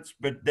tablets,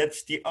 but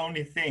that's the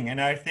only thing.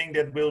 And I think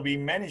that will be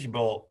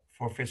manageable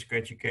for physical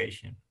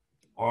education,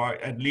 or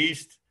at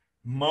least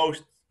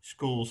most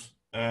schools,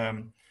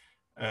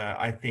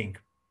 I think.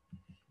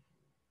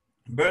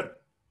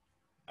 But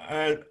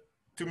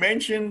to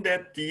mention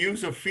that the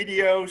use of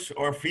videos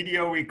or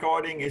video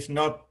recording is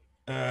not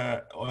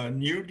a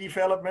new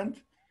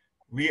development.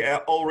 We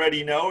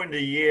already know in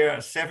the year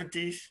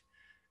 70s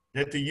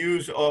that the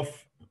use of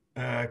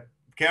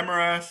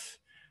cameras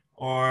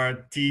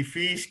or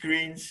TV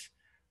screens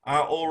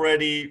are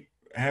already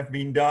have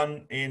been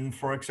done in,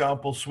 for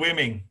example,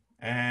 swimming.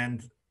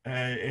 And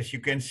as you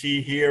can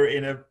see here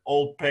in an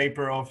old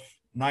paper of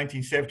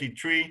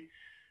 1973,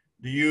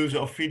 the use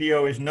of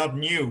video is not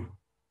new.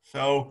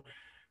 So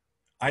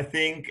I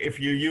think if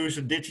you use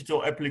a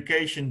digital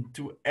application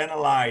to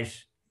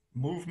analyze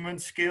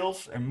movement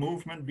skills and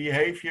movement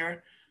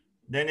behavior,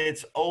 then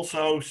it's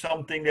also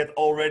something that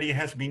already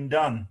has been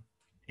done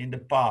in the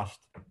past.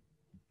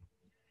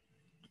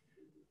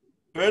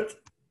 But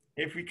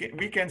if we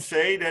can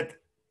say that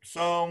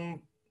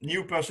some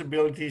new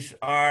possibilities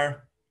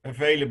are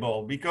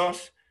available,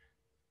 because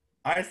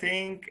I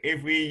think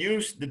if we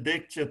use the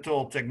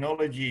digital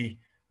technology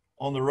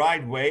on the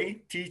right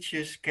way,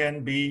 teachers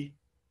can be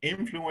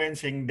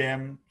influencing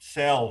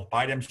themselves,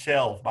 by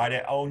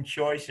their own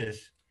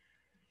choices.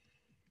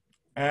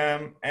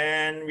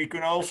 And we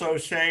can also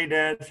say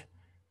that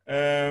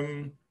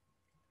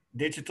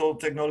digital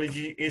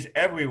technology is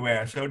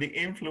everywhere, so the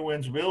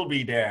influence will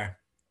be there.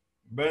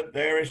 But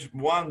there is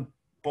one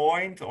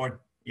point, or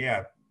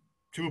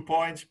 2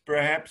 points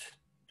perhaps,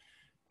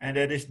 and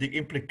that is the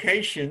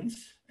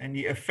implications and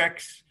the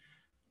effects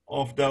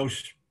of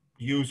those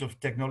use of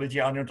technology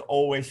are not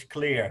always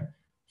clear.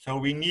 So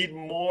we need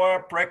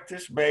more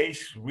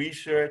practice-based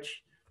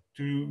research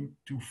to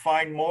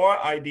find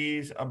more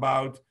ideas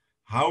about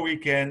how we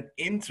can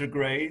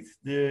integrate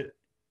the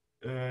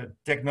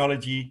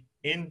technology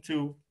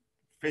into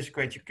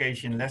physical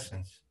education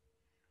lessons.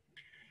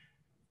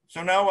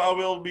 So now I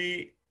will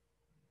be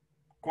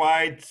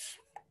quite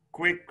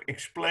quick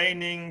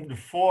explaining the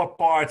 4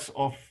 parts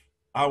of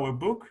our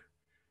book.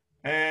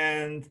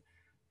 And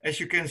as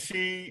you can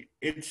see,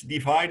 it's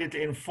divided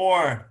in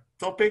 4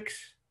 topics.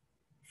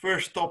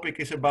 First topic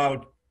is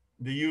about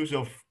the use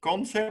of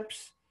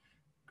concepts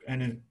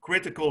and a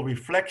critical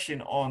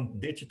reflection on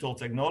digital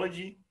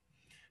technology.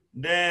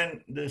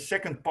 Then the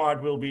second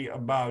part will be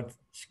about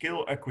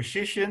skill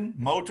acquisition,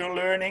 motor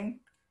learning,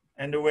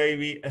 and the way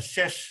we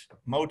assess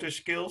motor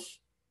skills.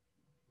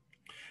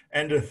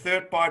 And the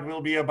third part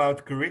will be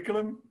about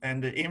curriculum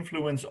and the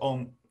influence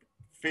on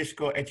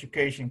physical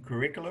education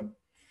curriculum.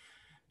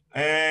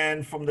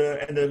 And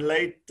the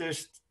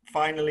latest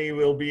finally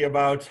will be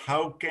about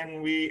how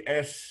can we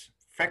as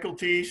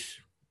faculties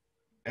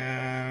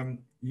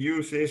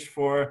use this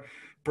for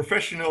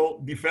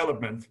professional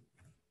development.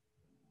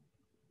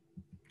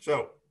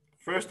 So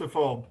first of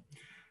all,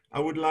 I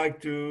would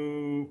like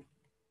to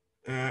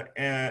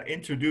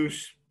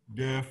introduce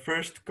the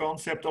first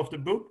concept of the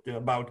book,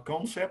 about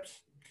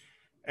concepts.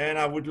 And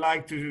I would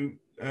like to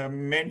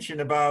mention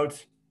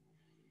about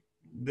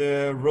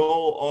the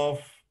role of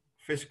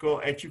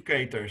physical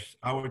educators,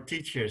 our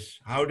teachers,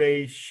 how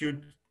they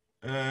should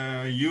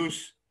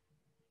use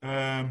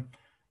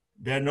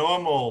their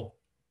normal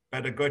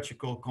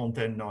pedagogical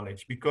content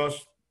knowledge,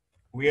 because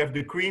we have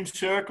the green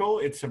circle,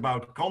 it's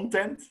about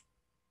content.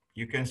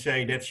 You can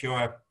say that's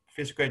your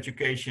physical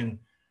education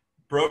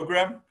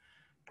program,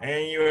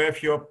 and you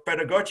have your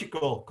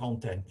pedagogical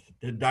content,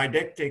 the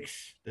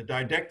didactics, the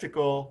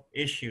didactical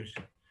issues.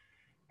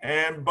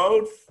 And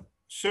both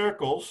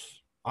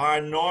circles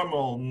are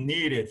normal,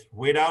 needed,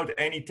 without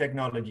any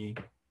technology.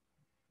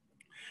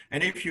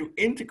 And if you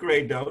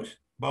integrate those,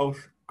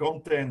 both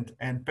content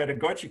and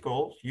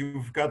pedagogical,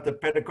 you've got the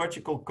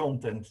pedagogical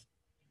content.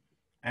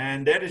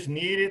 And that is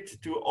needed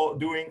to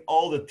doing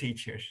all the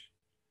teachers.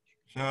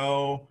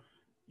 So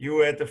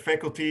you at the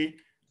faculty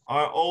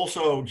are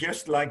also,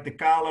 just like the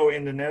Calo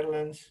in the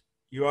Netherlands,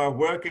 you are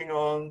working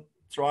on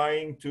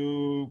trying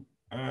to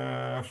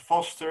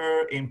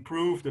foster,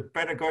 improve the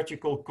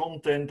pedagogical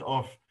content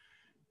of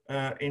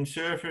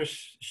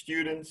in-service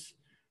students,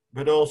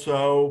 but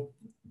also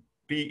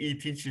PE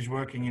teachers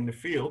working in the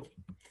field.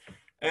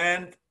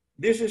 And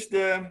this is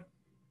the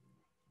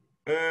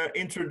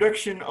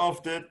introduction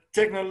of the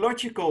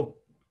technological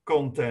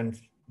content,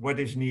 what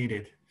is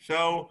needed.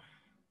 So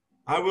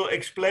I will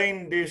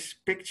explain this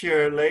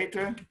picture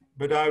later,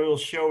 but I will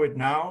show it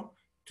now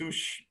to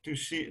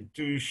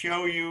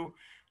show you,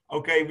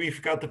 okay,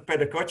 we've got the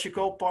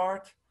pedagogical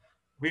part,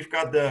 we've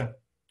got the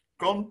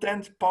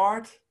content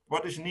part,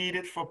 what is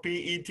needed for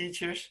PE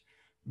teachers,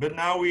 but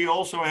now we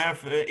also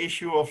have an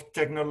issue of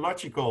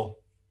technological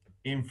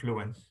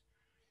influence.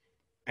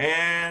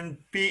 And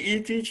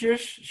PE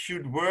teachers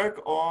should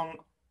work on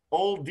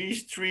all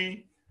these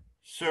 3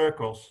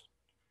 circles.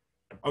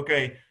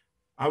 Okay,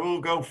 I will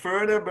go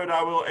further, but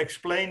I will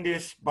explain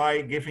this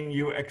by giving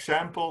you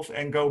examples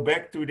and go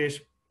back to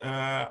this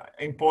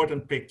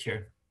important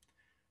picture.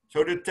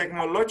 So the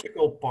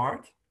technological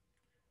part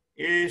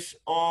is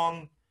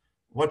on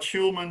what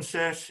Schulman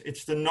says,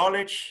 it's the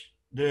knowledge,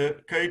 the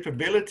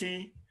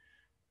capability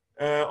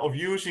of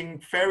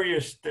using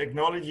various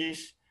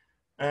technologies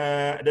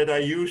that are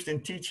used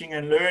in teaching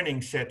and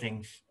learning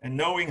settings, and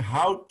knowing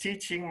how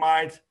teaching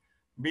might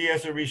be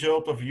as a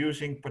result of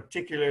using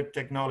particular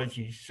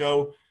technologies.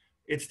 So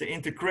it's the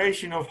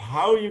integration of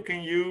how you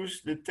can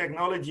use the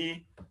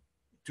technology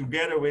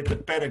together with the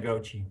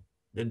pedagogy,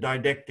 the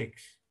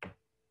didactics.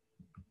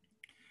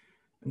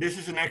 And this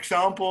is an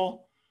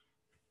example.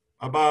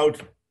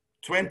 About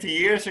 20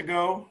 years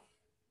ago,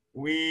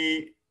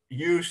 we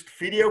used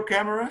video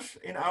cameras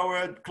in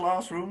our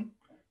classroom,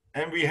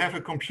 and we have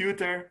a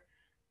computer.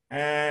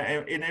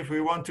 And if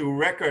we want to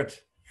record,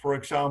 for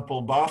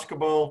example,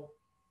 basketball,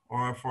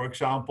 or for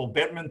example,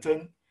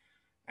 badminton,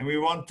 and we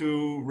want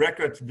to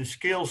record the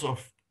skills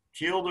of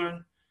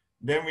children,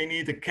 then we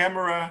need a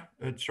camera,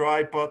 a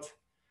tripod,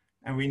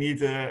 and we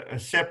need a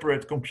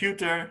separate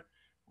computer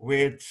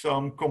with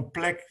some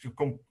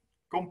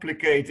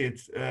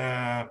complicated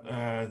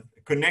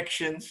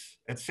connections,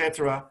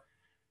 etc.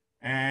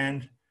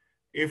 And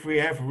if we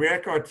have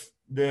record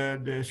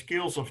the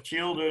skills of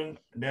children,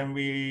 then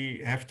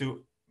we have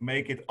to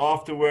make it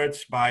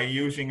afterwards by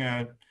using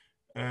a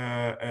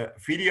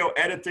video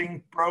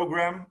editing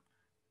program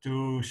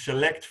to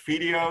select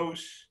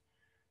videos,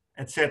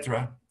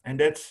 etc. And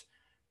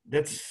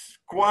that's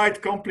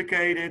quite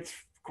complicated,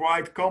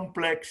 quite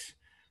complex,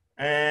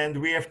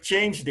 and we have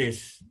changed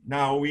this.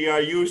 Now we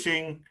are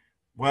using,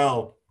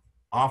 well,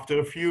 after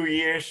a few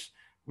years,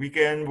 we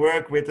can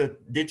work with a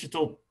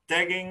digital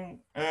tagging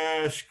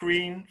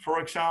screen, for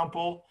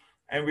example,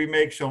 and we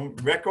make some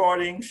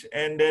recordings,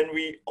 and then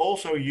we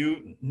also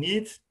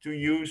need to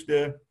use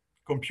the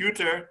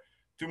computer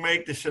to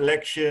make the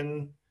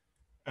selection,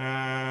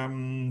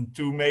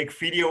 to make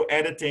video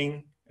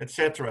editing,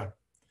 etc.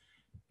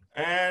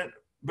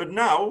 But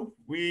now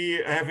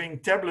we having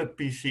tablet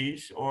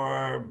PCs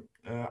or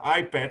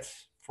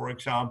iPads, for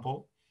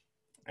example,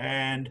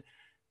 and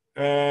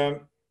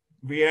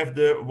we have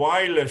the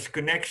wireless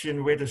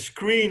connection with a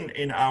screen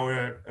in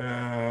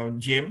our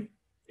gym.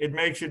 It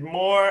makes it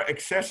more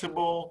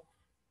accessible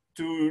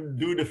to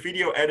do the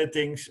video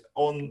editings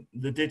on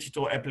the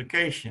digital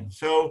application.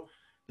 So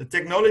the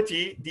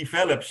technology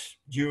develops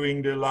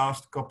during the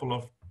last couple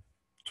of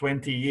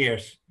 20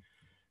 years.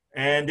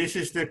 And this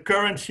is the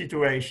current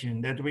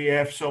situation, that we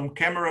have some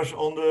cameras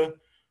on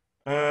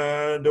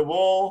the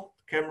wall,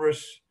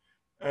 cameras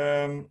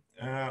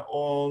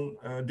on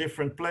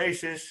different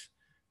places,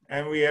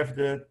 and we have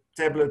the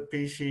tablet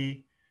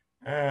PC,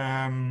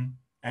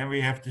 and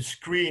we have the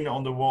screen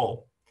on the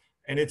wall,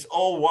 and it's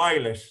all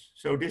wireless.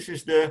 So this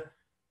is the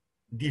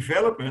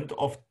development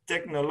of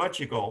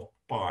technological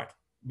part,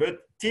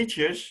 but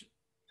teachers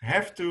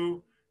have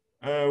to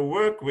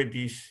work with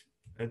these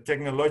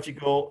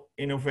technological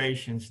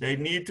innovations. They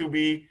need to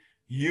be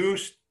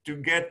used to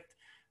get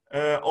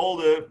all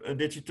the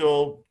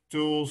digital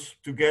tools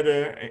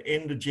together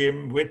in the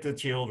gym with the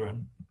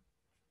children.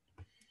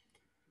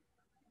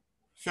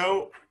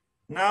 So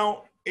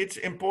now it's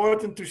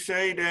important to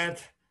say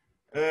that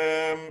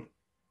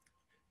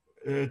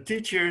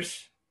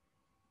teachers,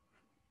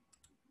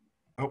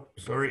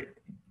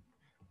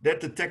 that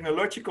the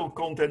technological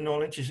content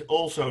knowledge is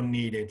also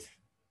needed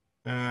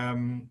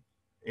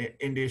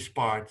in this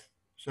part.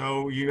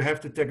 So you have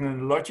the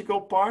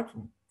technological part,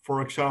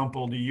 for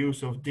example, the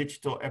use of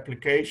digital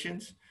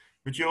applications,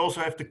 but you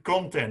also have the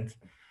content,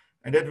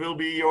 and that will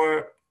be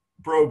your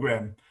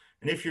program.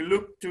 And if you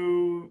look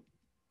to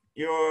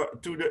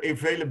the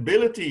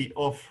availability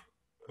of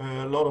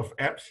a lot of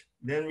apps,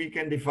 then we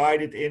can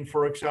divide it in,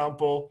 for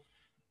example,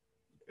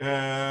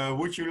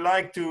 would you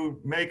like to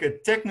make a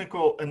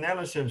technical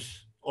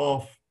analysis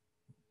of,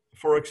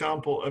 for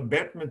example, a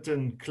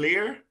badminton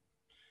clear?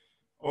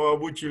 Or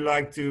would you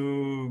like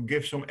to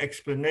give some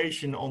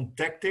explanation on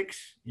tactics?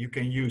 You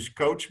can use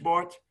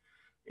Coachboard.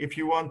 If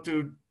you want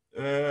to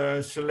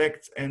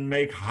select and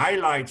make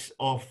highlights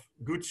of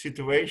good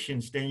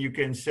situations, then you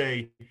can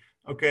say,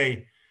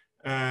 okay,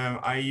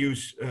 I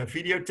use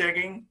video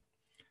tagging.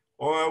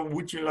 Or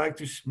would you like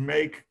to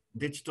make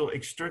digital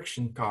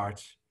instruction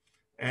cards?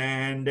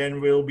 And then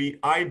will be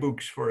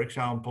iBooks, for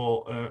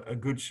example, a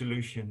good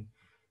solution.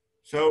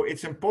 So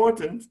it's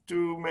important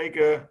to make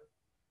a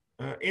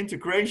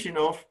integration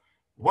of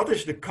what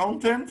is the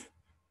content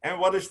and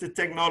what is the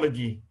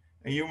technology.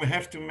 And you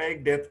have to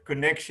make that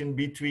connection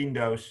between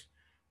those.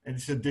 And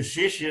it's a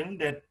decision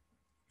that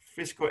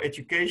physical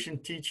education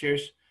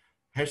teachers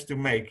has to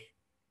make.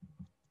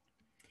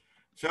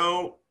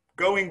 So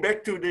going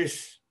back to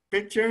this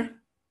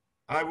picture,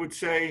 I would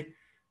say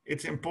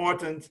it's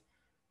important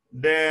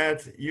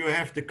that you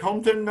have the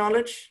content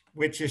knowledge,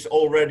 which is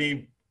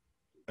already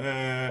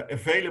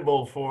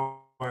available for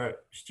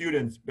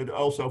students, but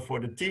also for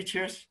the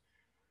teachers,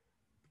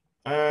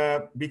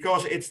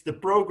 because it's the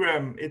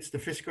program, it's the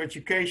physical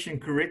education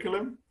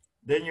curriculum.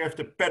 Then you have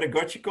the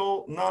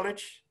pedagogical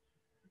knowledge,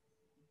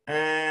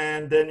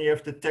 and then you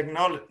have the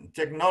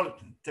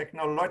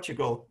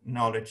technological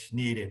knowledge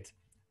needed.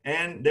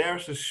 And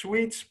there's a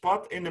sweet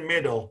spot in the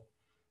middle.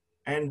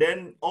 And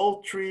then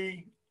all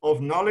three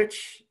of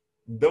knowledge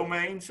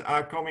domains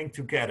are coming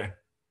together.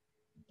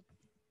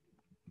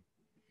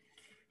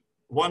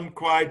 One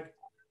quite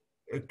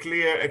a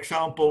clear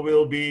example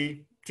will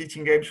be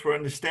teaching games for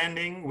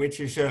understanding, which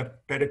is a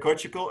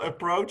pedagogical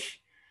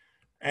approach.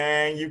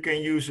 and you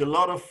can use a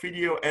lot of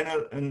video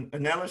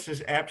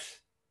analysis apps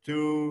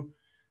to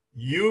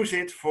use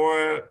it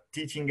for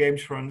teaching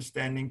games for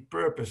understanding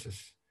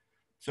purposes.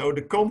 So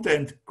the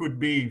content could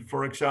be,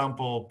 for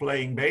example,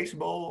 playing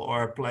baseball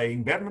or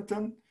playing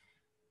badminton.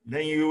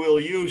 Then you will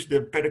use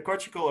the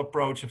pedagogical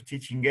approach of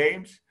teaching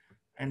games,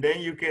 and then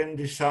you can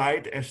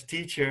decide as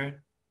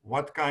teacher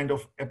what kind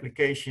of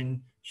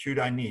application should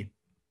I need.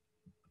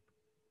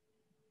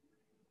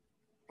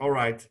 All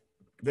right,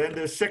 then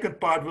the second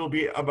part will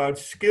be about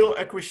skill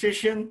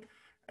acquisition,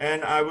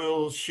 and I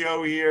will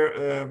show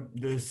here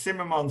the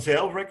Zimmerman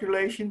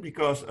self-regulation,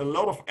 because a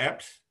lot of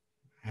apps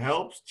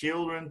helps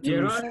children to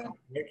Jeroen,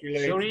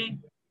 regulate.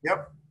 sorry. Yep.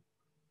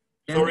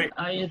 Can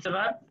I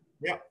interrupt?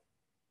 Yeah.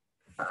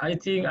 I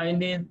think I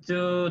need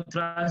to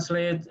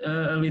translate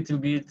a little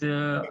bit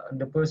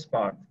the first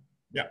part.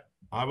 Yeah,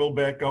 I will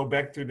go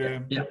back to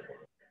the. Yeah.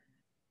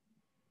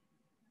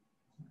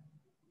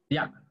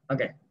 Ya,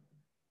 oke.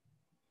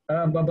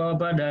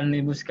 Bapak-bapak dan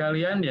Ibu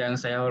sekalian yang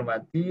saya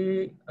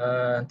hormati,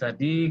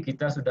 tadi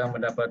kita sudah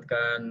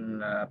mendapatkan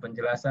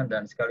penjelasan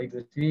dan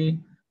sekaligus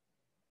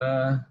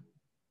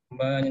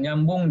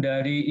menyambung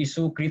dari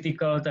isu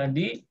kritikal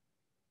tadi,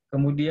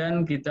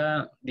 kemudian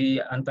kita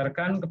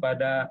diantarkan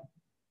kepada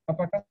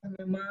apakah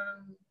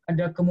memang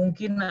ada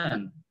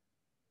kemungkinan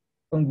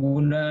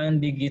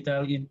penggunaan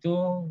digital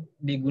itu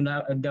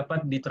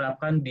dapat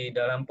diterapkan di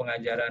dalam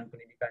pengajaran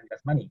pendidikan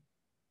jasmani.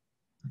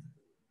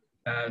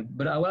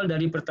 Berawal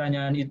dari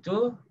pertanyaan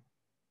itu,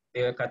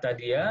 kata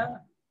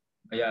dia,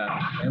 ya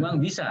memang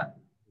bisa,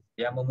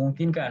 ya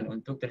memungkinkan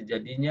untuk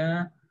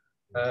terjadinya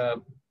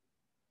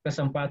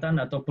kesempatan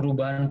atau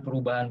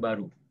perubahan-perubahan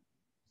baru.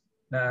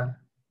 Nah,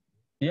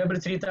 dia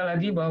bercerita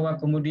lagi bahwa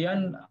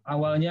kemudian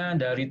awalnya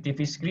dari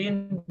TV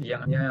screen,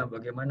 yang hanya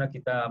bagaimana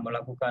kita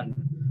melakukan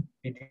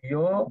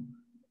video,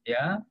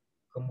 ya,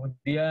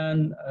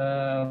 kemudian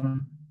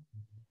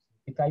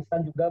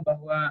dikaitkan juga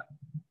bahwa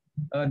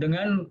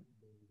dengan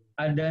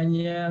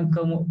adanya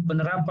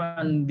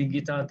penerapan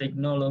digital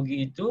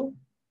teknologi itu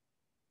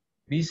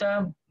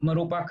bisa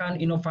merupakan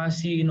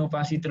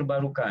inovasi-inovasi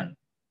terbarukan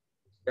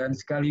dan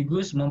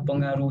sekaligus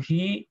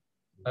mempengaruhi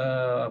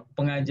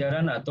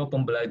pengajaran atau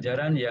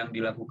pembelajaran yang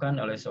dilakukan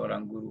oleh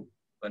seorang guru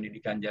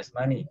pendidikan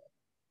jasmani.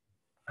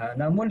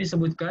 Namun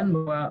disebutkan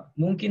bahwa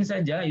mungkin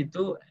saja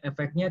itu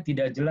efeknya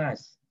tidak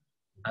jelas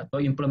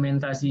atau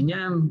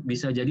implementasinya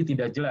bisa jadi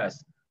tidak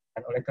jelas.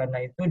 Dan oleh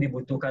karena itu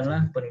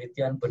dibutuhkanlah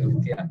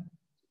penelitian-penelitian.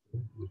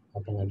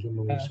 Apalagi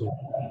mengusung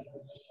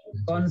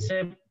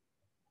konsep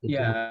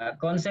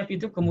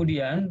itu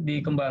kemudian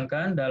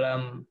dikembangkan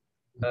dalam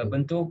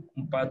bentuk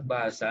 4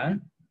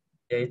 bahasan,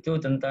 yaitu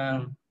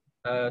tentang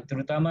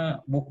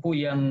terutama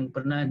buku yang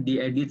pernah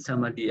diedit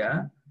sama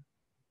dia,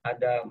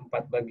 ada 4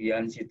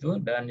 bagian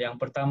situ, dan yang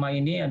pertama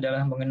ini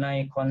adalah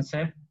mengenai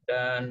konsep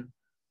dan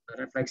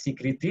refleksi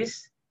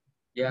kritis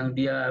yang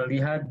dia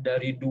lihat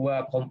dari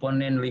 2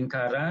 komponen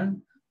lingkaran.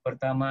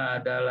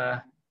 Pertama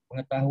adalah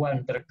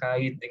pengetahuan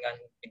terkait dengan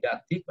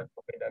didaktik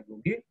atau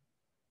pedagogik.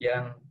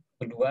 Yang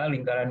kedua,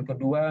 lingkaran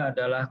kedua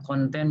adalah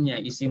kontennya,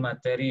 isi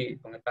materi,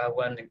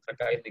 pengetahuan yang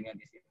terkait dengan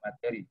isi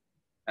materi.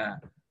 Nah,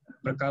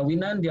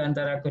 perkawinan di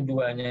antara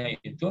keduanya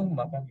itu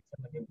maka bisa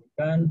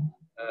menyebutkan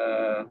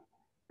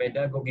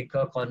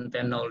pedagogical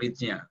content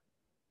knowledge-nya.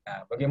 Nah,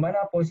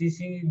 bagaimana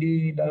posisi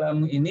di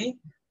dalam ini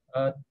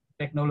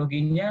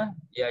teknologinya,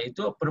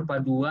 yaitu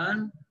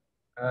perpaduan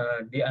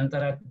di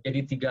antara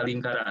jadi 3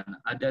 lingkaran.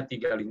 Ada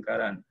 3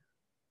 lingkaran.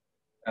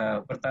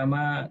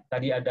 Pertama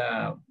tadi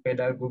ada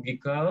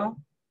pedagogical,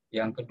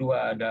 yang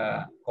kedua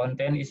ada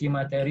konten isi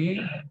materi,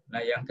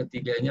 nah yang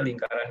ketiganya,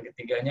 lingkaran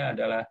ketiganya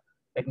adalah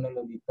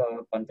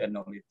technological content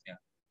knowledge-nya.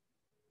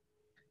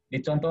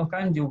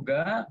 Dicontohkan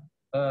juga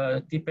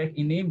TPEK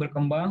ini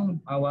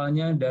berkembang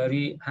awalnya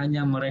dari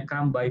hanya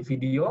merekam by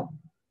video,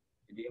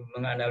 jadi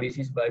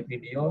menganalisis by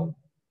video,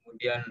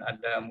 kemudian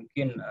ada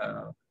mungkin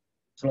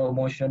slow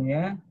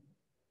motion-nya,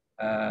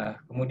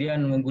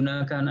 kemudian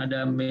menggunakan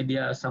ada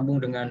media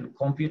sambung dengan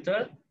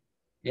komputer,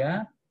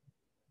 ya,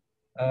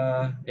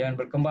 yang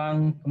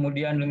berkembang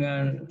kemudian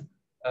dengan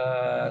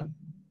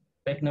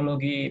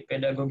teknologi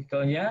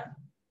pedagogikalnya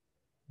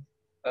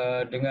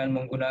dengan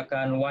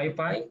menggunakan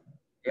Wi-Fi,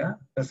 ya,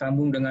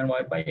 tersambung dengan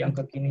Wi-Fi yang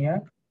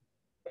kekinian,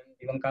 dan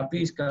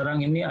dilengkapi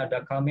sekarang ini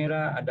ada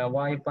kamera, ada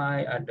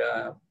Wi-Fi,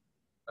 ada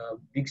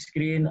big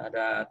screen,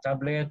 ada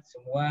tablet,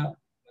 semua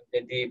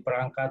menjadi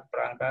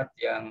perangkat-perangkat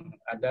yang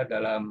ada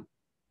dalam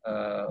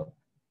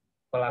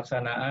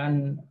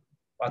pelaksanaan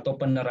atau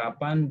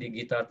penerapan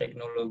digital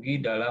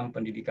teknologi dalam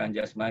pendidikan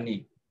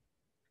jasmani.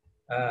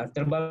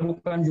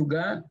 Terbarukan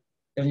juga,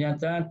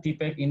 ternyata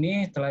TPEK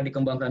ini telah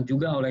dikembangkan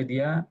juga oleh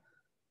dia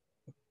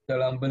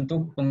dalam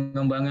bentuk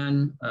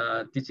pengembangan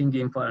teaching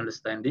game for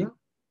understanding,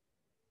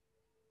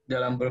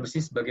 dalam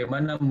berbasis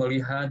bagaimana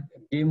melihat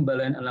game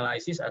balance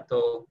analysis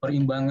atau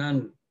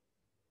perimbangan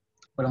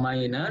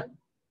permainan,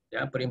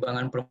 ya,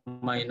 perimbangan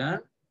permainan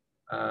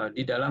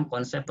di dalam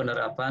konsep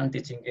penerapan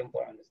teaching game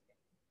for understanding.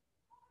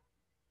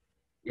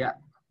 Ya,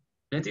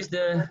 that is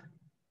the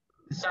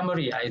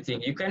summary, I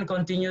think. You can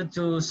continue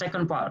to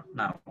second part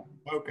now.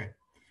 Okay.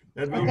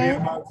 That will be Okay.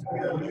 about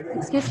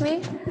Excuse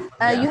me.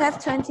 Yeah. You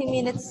have 20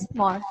 minutes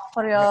more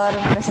for your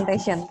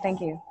presentation.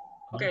 Thank you.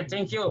 Okay,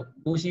 thank you,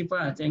 Bu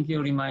Sipa. Thank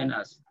you, remind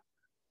us.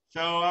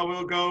 So I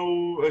will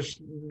go a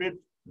bit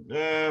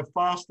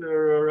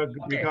faster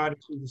regarding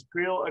to the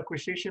skill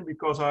acquisition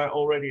because I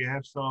already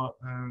have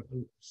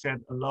said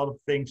a lot of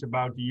things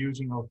about the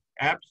using of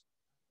apps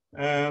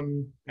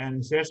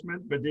and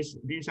assessment. But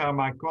these are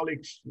my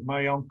colleagues,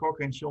 Marjan Kok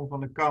and John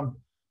van der Kamp,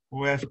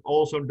 who has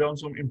also done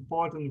some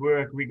important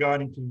work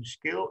regarding to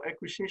skill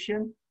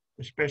acquisition,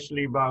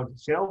 especially about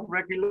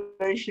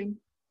self-regulation.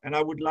 And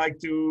I would like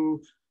to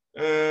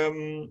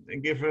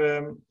give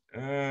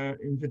an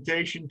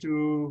invitation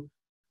to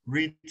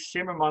read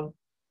Zimmerman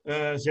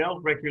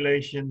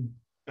self-regulation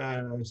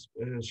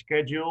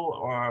schedule,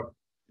 or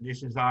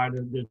this is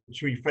the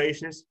three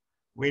phases,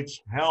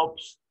 which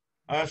helps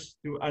us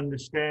to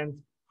understand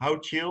how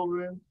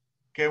children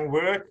can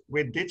work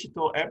with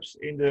digital apps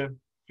in the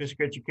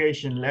physical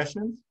education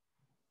lessons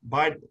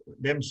by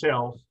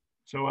themselves.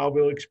 So I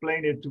will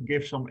explain it to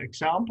give some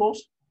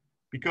examples,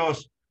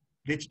 because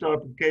digital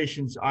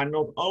applications are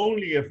not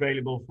only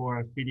available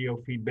for video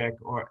feedback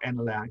or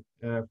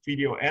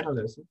video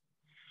analysis,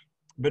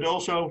 but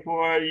also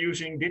for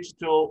using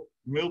digital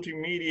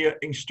multimedia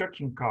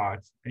instruction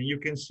cards. And you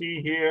can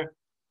see here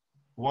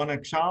one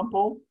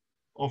example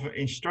of an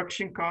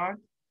instruction card,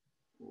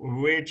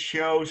 which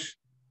shows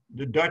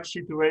the Dutch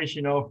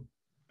situation of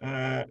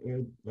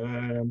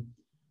an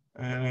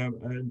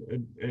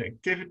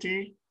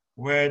activity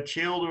where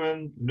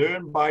children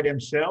learn by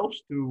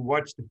themselves to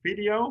watch the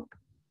video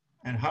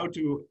and how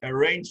to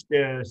arrange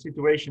the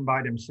situation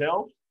by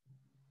themselves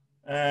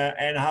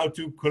and how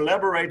to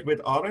collaborate with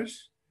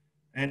others.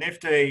 And if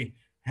they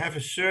have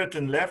a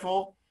certain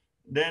level,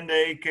 then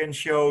they can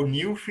show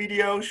new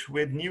videos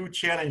with new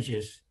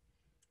challenges.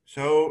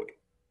 So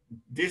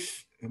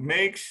this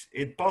makes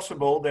it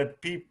possible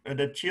that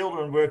that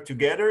children work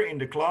together in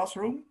the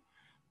classroom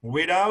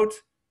without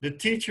the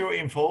teacher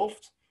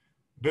involved,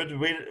 but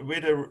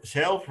with a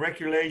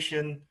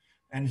self-regulation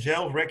and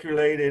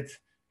self-regulated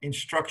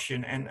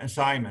instruction and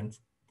assignment.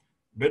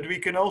 But we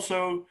can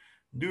also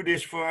do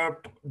this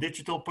for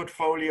digital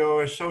portfolio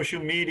or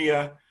social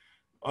media,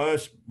 or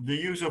the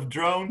use of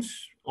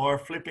drones, or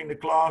flipping the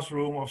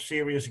classroom, of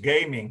serious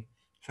gaming.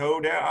 So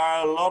there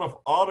are a lot of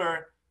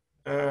other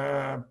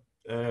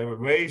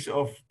ways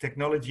of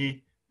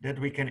technology that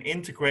we can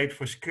integrate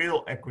for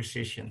skill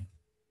acquisition.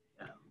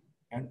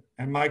 Yeah.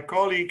 And my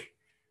colleague,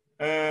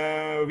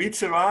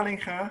 Wietse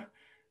Walinga,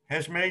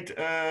 has made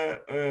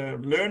a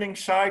learning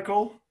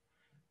cycle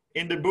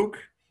in the book,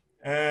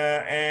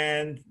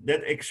 and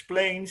that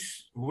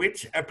explains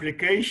which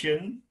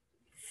application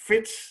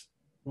fits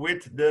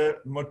with the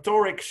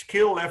motoric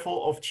skill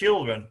level of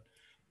children.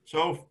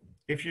 So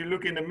if you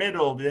look in the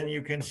middle, then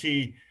you can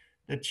see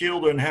the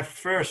children have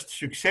first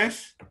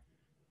success,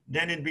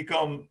 then it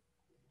become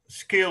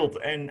skilled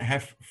and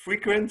have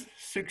frequent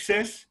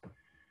success.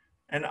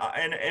 And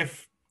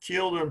if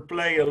children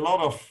play a lot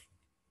of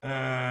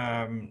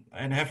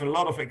and have a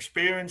lot of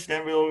experience,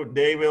 then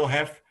they will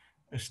have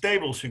a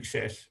stable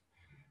success.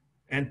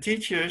 And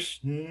teachers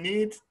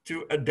need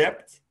to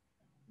adapt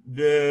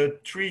the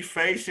three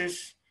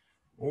phases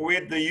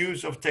with the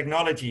use of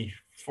technology.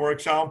 For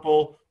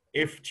example,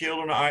 if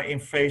children are in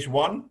phase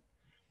 1,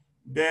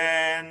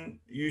 then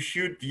you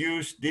should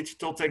use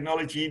digital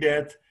technology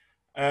that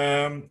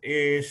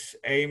is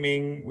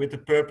aiming with the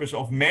purpose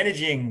of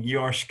managing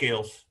your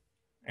skills.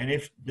 And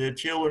if the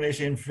children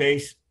is in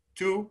phase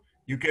 2,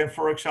 you can,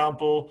 for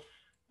example,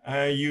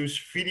 use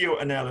video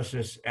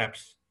analysis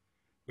apps.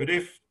 But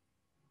if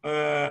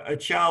a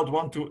child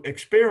wants to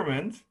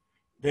experiment,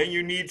 then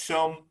you need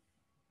some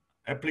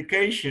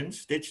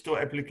applications, digital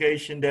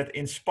application that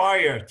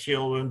inspire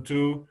children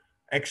to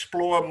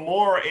explore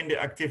more in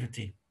the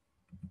activity.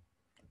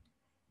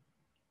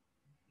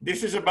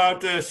 This is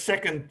about the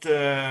second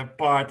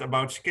part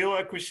about skill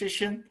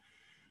acquisition.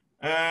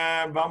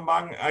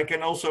 Bambang, I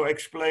can also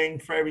explain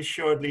very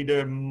shortly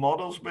the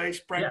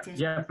models-based practice.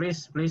 Yeah,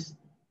 please.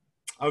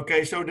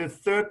 Okay, so the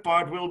third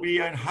part will be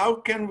on how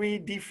can we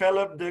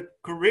develop the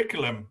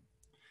curriculum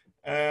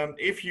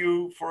if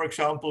you, for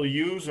example,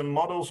 use a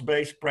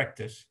models-based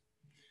practice.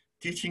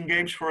 Teaching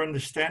games for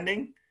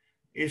understanding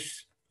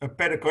is a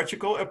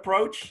pedagogical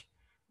approach,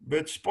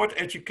 but sport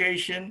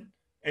education,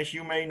 as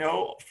you may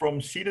know from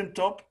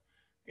Siedentop,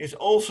 is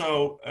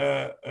also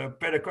a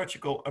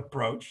pedagogical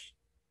approach.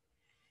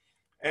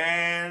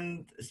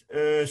 And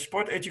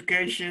sport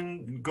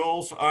education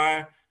goals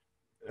are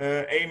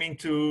aiming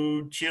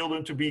to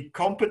children to be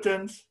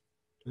competent,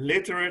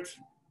 literate,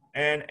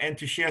 and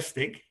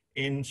enthusiastic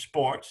in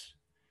sports.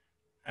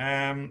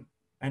 And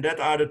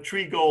that are the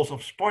three goals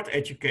of sport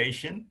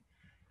education.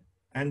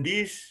 And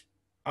these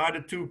are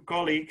the two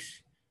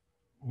colleagues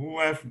who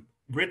have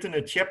written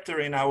a chapter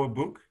in our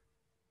book.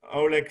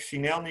 Oleg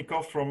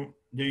Sinelnikov from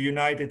the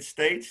United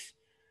States.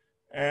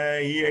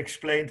 He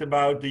explained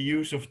about the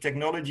use of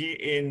technology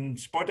in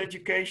sport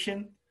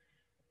education.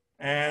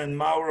 And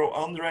Mauro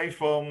Andre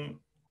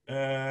from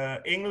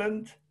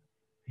England,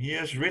 he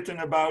has written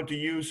about the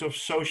use of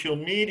social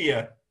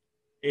media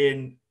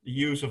in the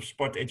use of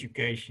sport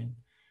education.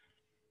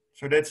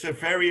 So that's a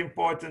very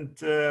important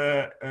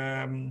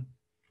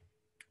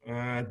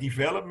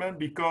development,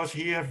 because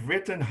he has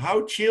written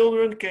how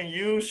children can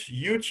use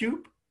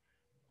YouTube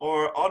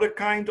or other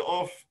kind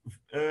of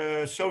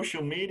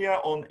social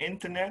media on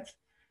internet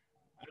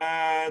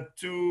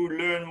to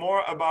learn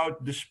more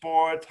about the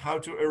sport, how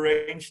to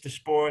arrange the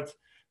sport,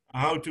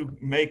 how to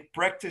make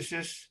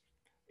practices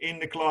in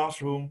the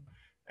classroom.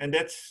 And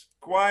that's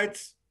quite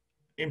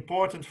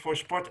important for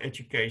sport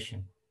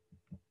education.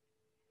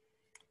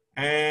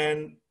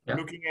 And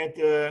looking at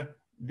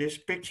this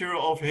picture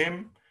of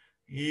him,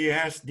 he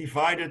has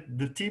divided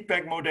the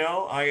TPAC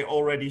model I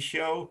already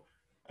show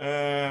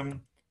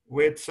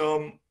with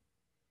some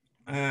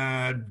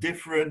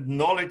different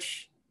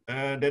knowledge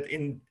that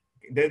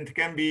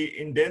can be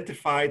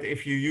identified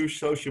if you use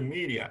social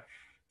media.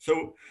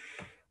 So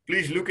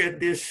please look at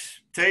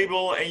this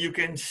table and you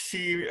can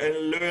see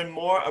and learn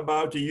more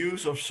about the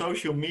use of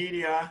social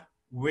media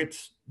with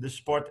the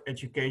sport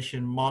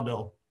education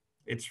model.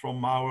 It's from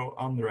Mauro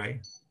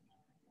Andre.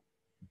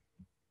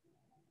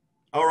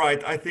 All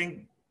right, I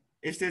think,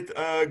 is it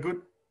a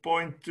good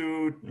point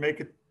to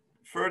make a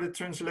further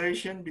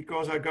translation,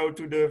 because I go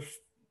to the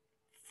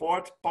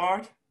fourth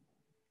part?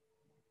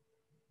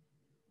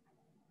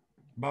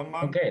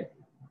 Bambang? Okay,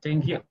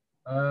 thank you.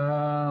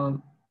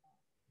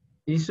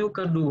 Isu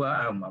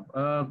kedua,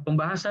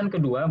 pembahasan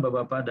kedua,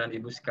 Bapak-Bapak dan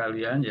Ibu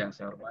sekalian yang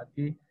saya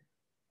hormati,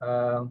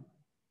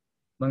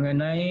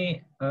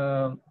 mengenai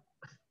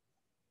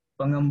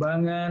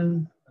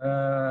pengembangan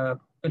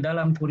ke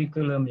dalam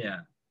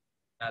kurikulumnya.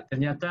 Nah,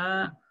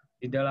 ternyata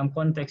di dalam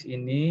konteks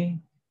ini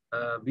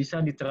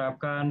bisa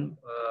diterapkan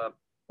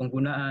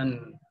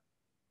penggunaan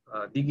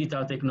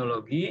digital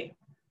teknologi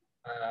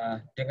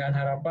dengan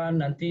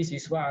harapan nanti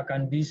siswa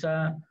akan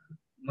bisa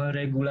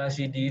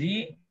meregulasi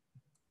diri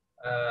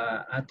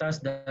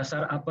atas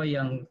dasar apa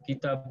yang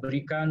kita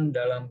berikan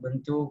dalam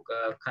bentuk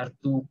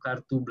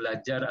kartu-kartu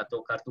belajar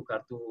atau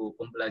kartu-kartu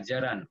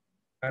pembelajaran.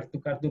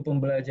 Kartu-kartu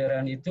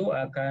pembelajaran itu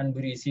akan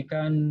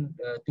berisikan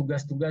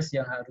tugas-tugas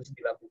yang harus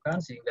dilakukan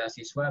sehingga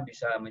siswa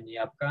bisa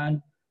menyiapkan,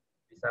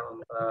 bisa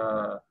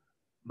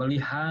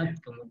melihat,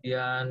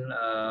 kemudian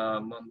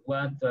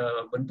membuat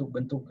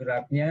bentuk-bentuk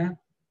geraknya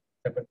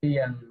seperti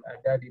yang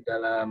ada di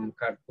dalam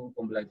kartu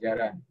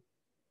pembelajaran.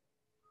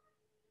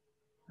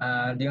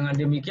 Dengan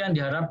demikian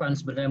diharapkan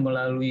sebenarnya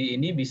melalui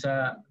ini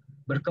bisa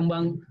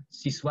berkembang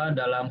siswa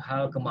dalam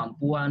hal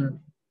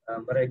kemampuan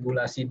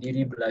meregulasi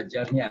diri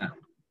belajarnya.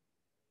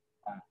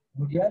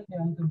 Kemudian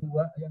yang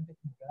ketiga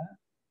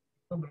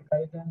itu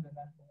berkaitan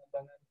dengan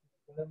pengembangan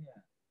kurikulumnya.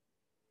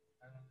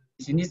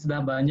 Di sini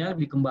sudah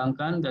banyak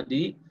dikembangkan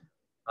tadi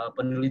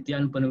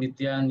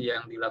penelitian-penelitian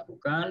yang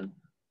dilakukan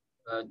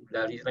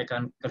dari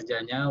rekan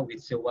kerjanya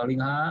Witse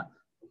Walingha,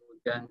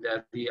 kemudian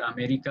dari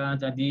Amerika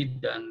tadi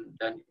dan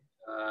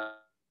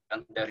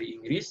dari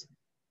Inggris,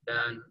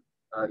 dan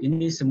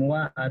ini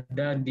semua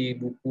ada di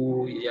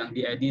buku yang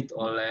diedit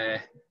oleh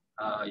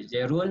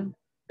Jeroen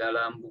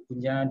dalam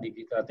bukunya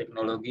Digital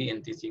Technology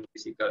in Teaching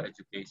Physical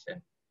Education.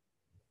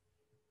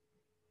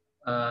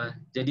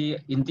 Jadi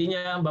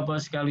intinya Bapak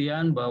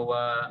sekalian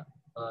bahwa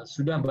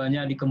sudah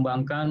banyak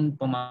dikembangkan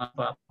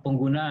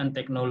penggunaan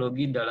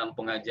teknologi dalam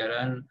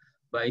pengajaran,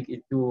 baik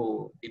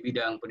itu di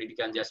bidang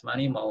pendidikan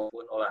jasmani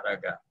maupun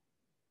olahraga.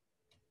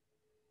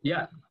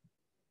 Ya,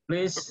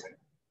 please.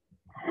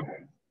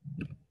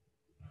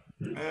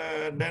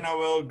 Then I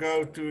will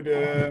go to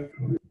the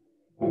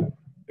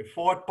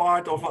fourth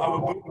part of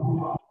our book.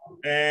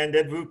 And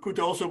that could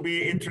also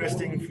be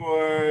interesting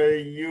for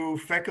you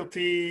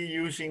faculty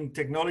using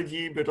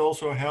technology, but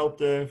also help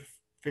the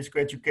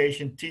physical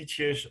education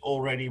teachers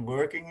already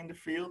working in the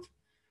field.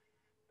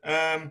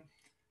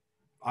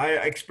 I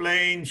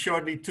explain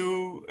shortly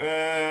two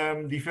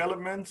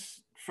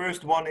developments.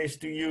 First one is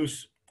to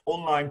use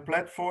online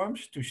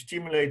platforms to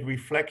stimulate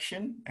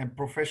reflection and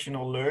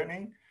professional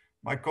learning.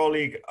 My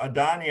colleague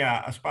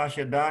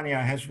Aspasia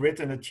Adania has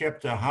written a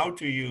chapter how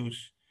to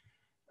use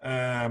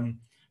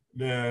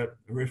the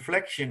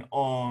reflection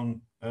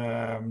on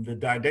the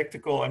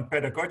didactical and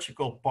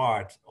pedagogical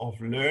part of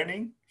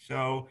learning.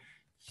 So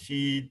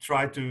she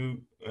tried to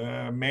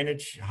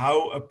manage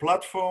how a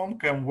platform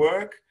can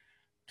work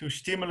to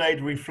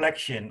stimulate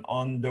reflection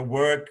on the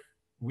work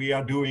we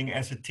are doing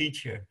as a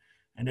teacher.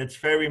 And that's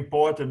very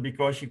important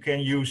because you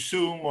can use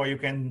Zoom or you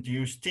can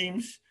use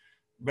Teams,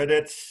 but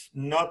it's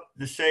not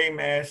the same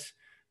as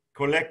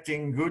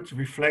collecting good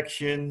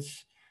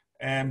reflections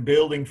and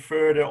building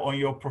further on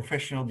your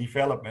professional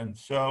development.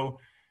 So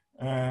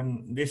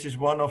this is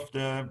one of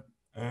the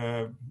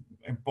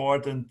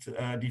important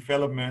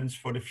developments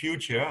for the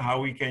future,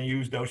 how we can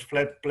use those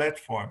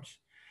platforms.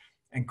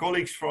 And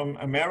colleagues from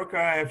America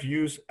have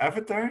used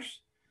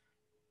avatars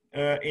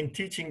in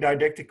teaching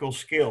didactical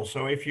skills.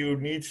 So if you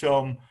need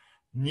some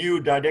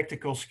new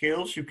didactical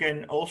skills, you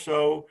can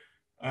also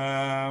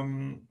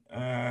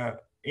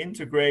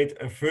integrate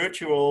a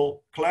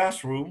virtual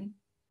classroom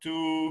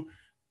to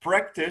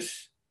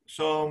practice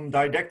some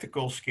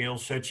didactical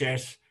skills, such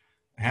as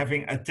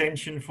having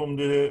attention from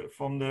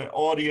the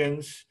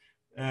audience,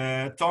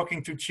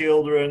 talking to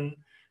children,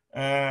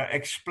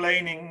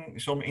 explaining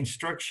some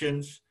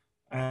instructions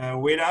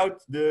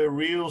without the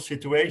real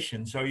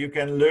situation. So you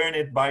can learn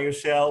it by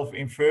yourself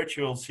in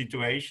virtual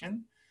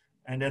situation,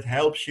 and that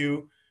helps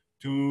you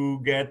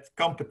to get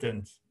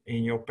competent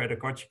in your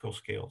pedagogical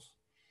skills.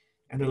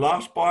 And the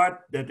last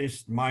part, that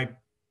is my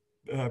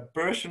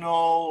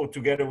personal,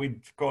 together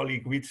with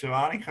colleague Wietse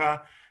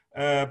Waninga,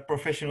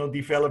 professional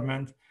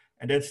development,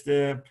 and that's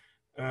the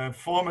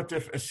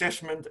formative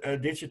assessment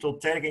digital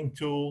tagging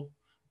tool.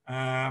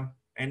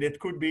 And it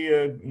could be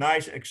a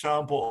nice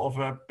example of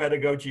a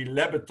pedagogy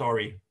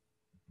laboratory.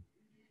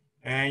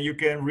 And you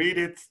can read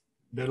it,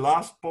 the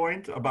last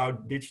point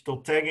about digital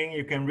tagging,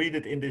 you can read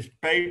it in this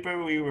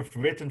paper we have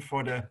written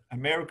for the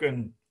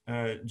American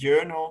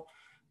journal.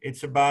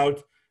 It's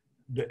about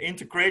the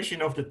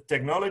integration of the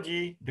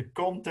technology, the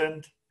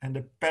content, and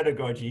the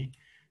pedagogy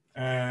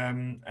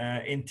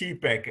in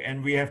TPEC.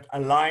 And we have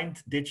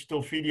aligned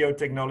digital video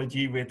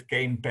technology with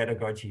game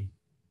pedagogy.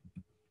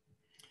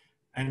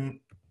 And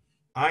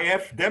I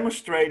have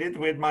demonstrated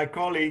with my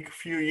colleague a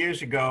few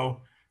years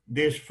ago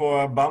this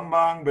for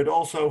Bambang, but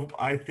also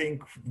I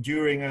think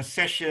during a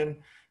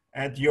session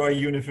at your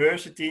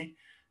university.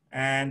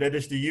 And that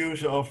is the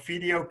use of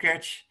video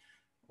catch,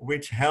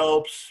 which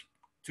helps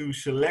to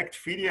select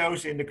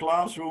videos in the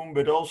classroom,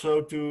 but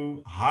also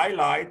to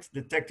highlight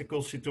the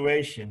tactical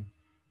situation.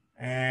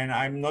 And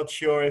I'm not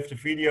sure if the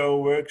video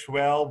works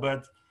well,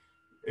 but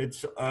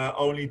it's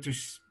only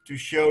to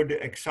show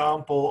the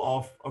example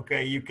of,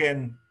 okay, you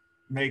can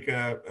make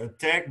a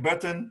tag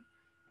button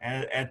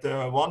at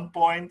one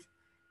point.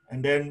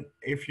 And then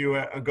if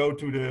you go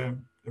to the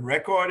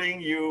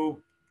recording,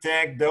 you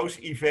tag those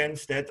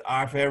events that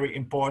are very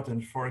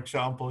important. For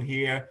example,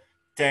 here,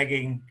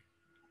 tagging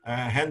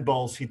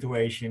handball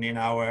situation in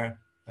our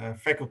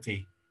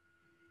faculty.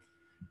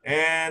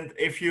 And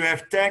if you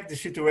have tagged the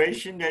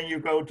situation, then you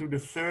go to the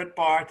third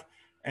part,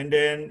 and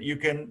then you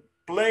can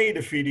play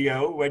the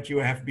video what you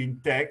have been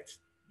tagged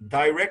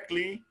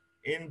directly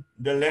in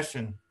the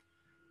lesson.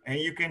 And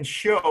you can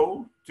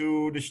show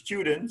to the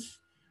students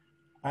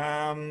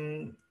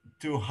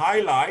to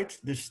highlight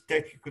this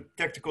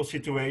tactical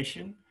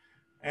situation.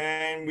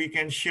 And we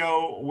can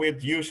show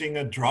with using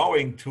a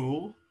drawing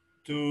tool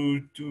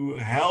to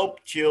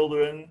help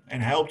children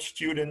and help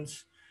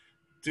students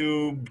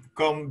to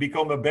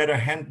become a better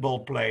handball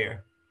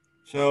player.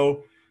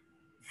 So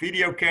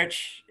video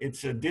catch,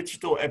 it's a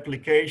digital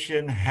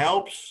application,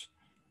 helps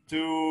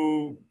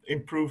to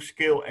improve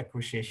skill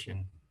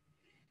acquisition.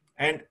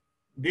 And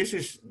this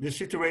is the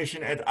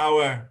situation at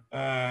our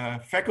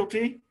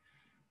faculty.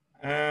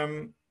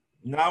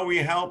 Now we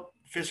help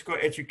physical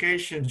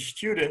education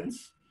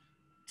students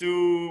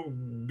to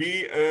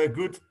be a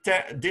good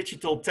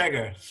digital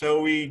tagger.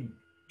 So we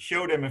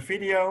show them a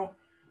video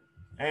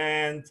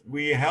and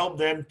we help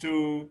them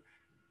to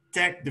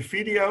tag the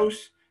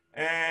videos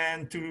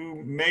and to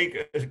make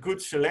a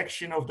good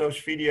selection of those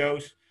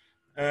videos,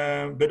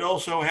 but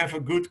also have a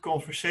good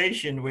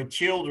conversation with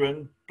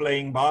children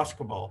playing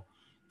basketball.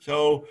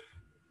 So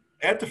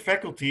at the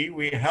faculty,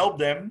 we help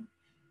them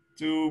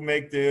to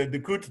make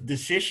the good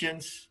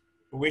decisions,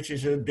 which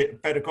is a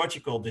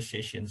pedagogical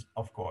decisions,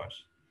 of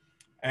course.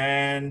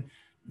 And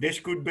this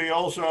could be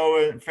also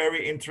a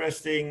very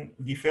interesting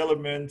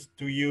development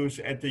to use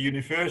at the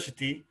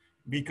university,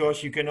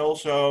 because you can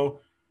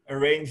also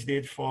arrange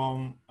it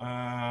from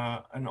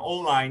an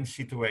online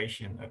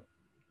situation.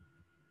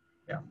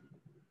 Yeah.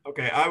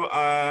 Okay.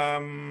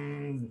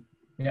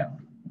 Yeah.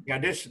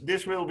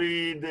 This will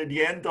be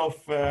the end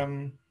of,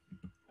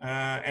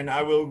 and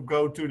I will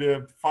go to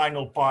the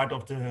final part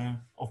of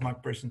my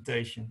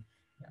presentation.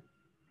 Yeah.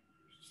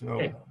 So.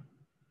 Okay.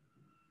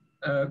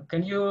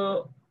 Can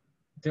you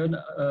turn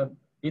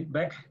it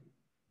back?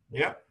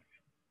 Yeah.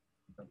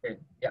 Okay.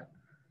 Ya.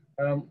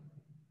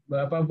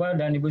 Bapak-bapak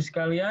dan Ibu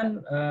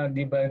sekalian,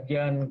 di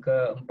bagian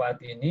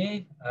keempat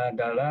ini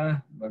adalah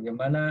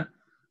bagaimana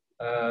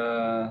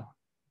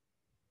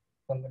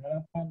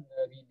penerapan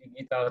dari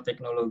digital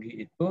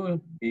teknologi itu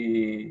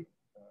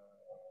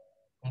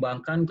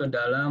dikembangkan ke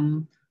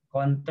dalam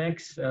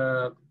konteks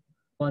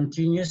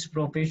continuous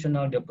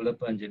professional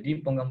development.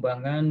 Jadi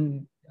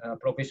pengembangan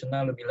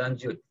profesional lebih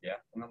lanjut, ya,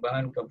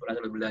 pengembangan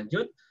keprofesionalan lebih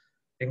lanjut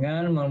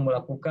dengan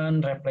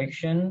melakukan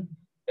reflection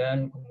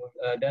dan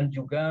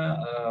juga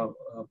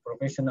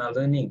professional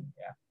learning.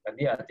 Ya.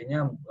 Tadi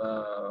artinya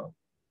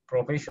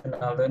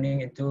professional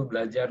learning itu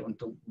belajar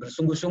untuk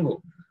bersungguh-sungguh,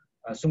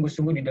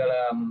 sungguh-sungguh di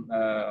dalam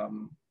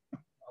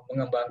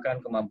mengembangkan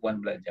kemampuan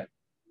belajar.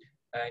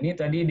 Nah, ini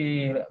tadi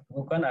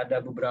dilakukan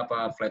ada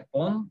beberapa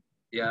platform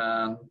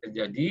yang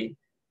terjadi.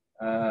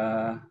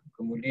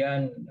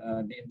 Kemudian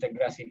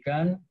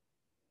diintegrasikan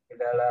ke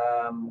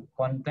dalam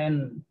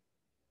konten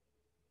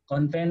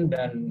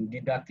dan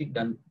didaktik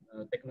dan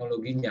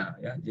teknologinya,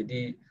 ya.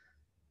 Jadi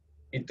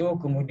itu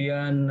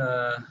kemudian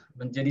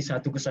menjadi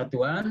satu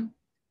kesatuan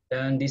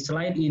Dan di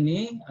slide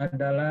ini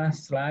adalah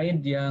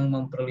slide yang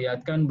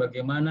memperlihatkan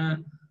bagaimana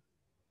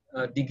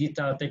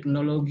digital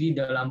teknologi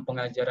dalam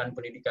pengajaran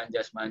pendidikan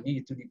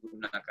jasmani itu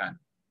digunakan.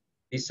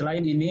 Di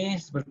slide ini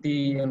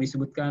seperti yang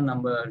disebutkan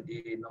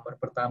di nomor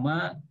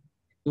pertama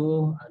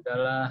itu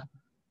adalah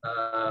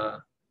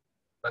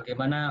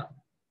bagaimana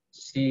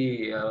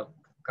si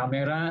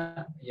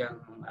kamera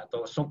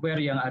atau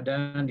software yang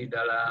ada di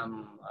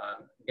dalam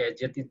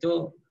gadget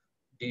itu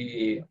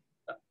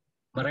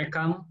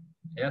merekam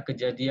ya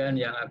kejadian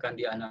yang akan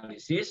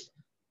dianalisis,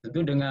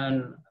 tentu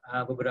dengan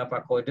beberapa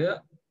kode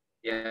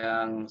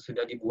yang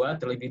sudah dibuat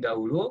terlebih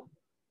dahulu.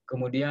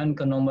 Kemudian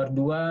ke nomor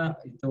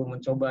 2 itu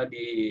mencoba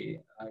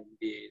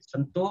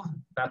disentuh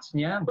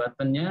touch-nya,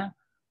 button-nya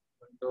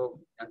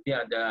untuk nanti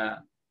ada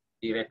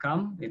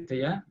direkam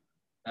gitu ya.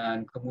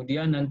 Dan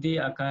kemudian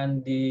nanti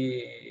akan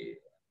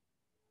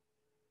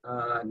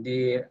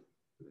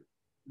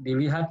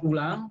dilihat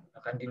ulang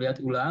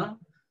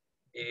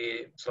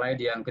di slide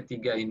yang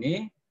ketiga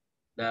ini,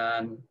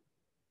 dan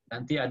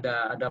nanti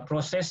ada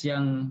proses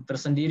yang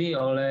tersendiri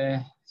oleh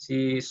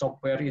si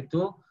software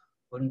itu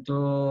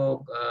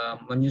untuk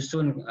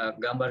menyusun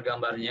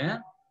gambar-gambarnya.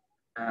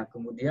 Nah,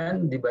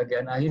 kemudian di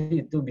bagian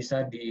akhir itu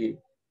bisa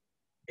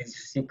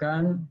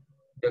didiskusikan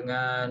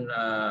dengan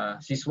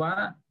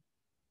siswa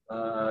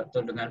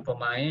atau dengan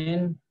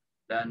pemain,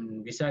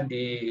 dan bisa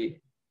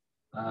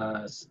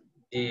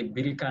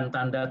diberikan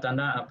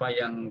tanda-tanda apa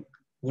yang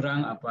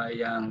kurang, apa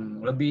yang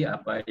lebih,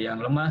 apa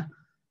yang lemah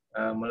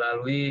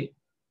melalui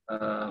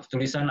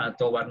tulisan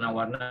atau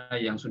warna-warna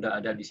yang sudah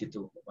ada di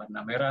situ,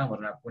 warna merah,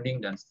 warna kuning,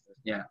 dan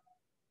seterusnya.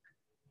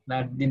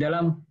 Nah, di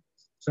dalam,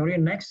 sorry,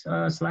 next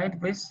slide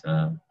please.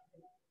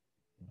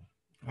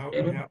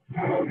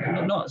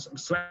 No,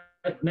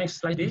 next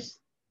slide please.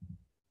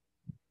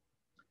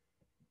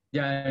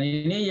 Ya,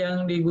 ini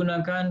yang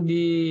digunakan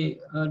di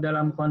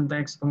dalam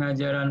konteks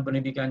pengajaran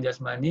pendidikan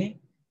jasmani.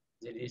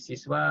 Jadi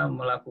siswa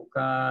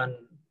melakukan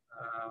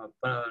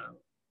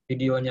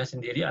videonya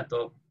sendiri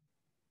atau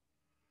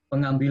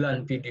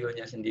pengambilan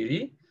videonya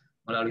sendiri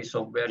melalui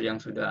software yang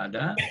sudah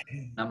ada.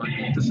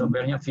 Namanya itu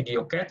softwarenya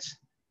Video Catch.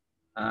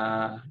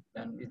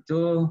 Dan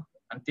itu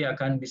nanti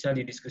akan bisa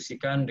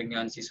didiskusikan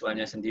dengan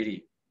siswanya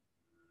sendiri.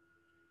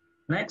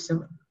 Next,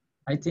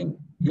 I think,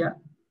 yeah.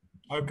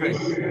 Okay.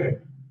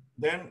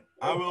 Then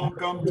I will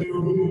come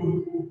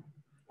to,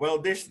 well,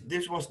 this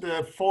was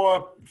the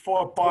four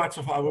parts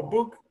of our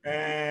book,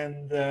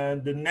 and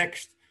the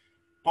next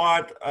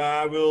part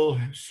I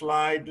will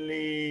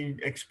slightly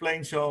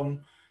explain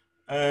some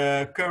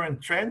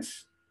current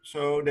trends.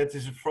 So that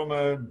is from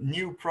a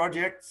new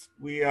project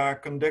we are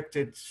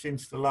conducted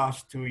since the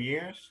last 2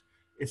 years.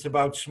 It's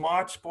about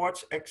smart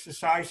sports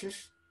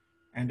exercises,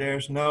 and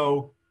there's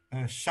no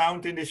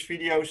sound in this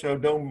video, so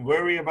don't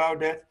worry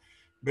about that.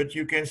 But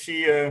you can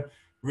see a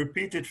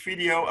repeated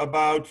video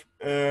about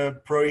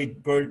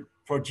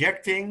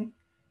projecting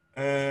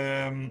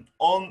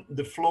on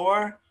the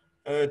floor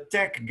a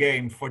tech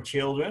game for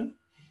children,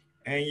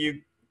 and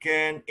you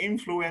can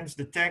influence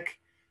the tech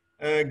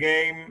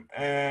game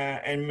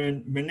and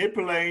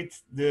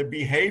manipulate the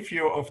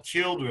behavior of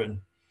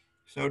children.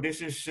 So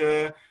this is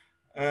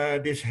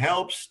this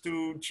helps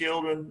to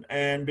children,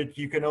 but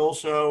you can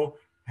also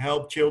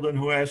help children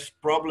who has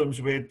problems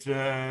with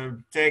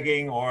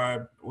tagging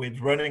or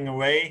with running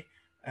away.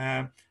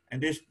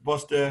 And this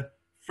was the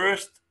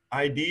first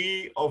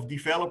idea of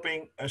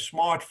developing a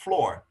smart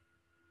floor.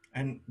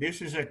 And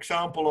this is an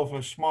example of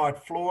a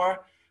smart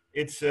floor.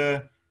 It's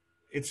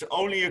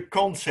only a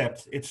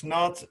concept. It's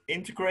not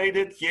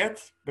integrated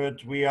yet,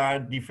 but we are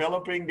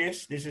developing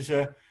this. This is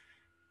a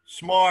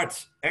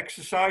smart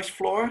exercise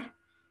floor,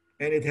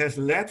 and it has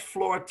LED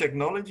floor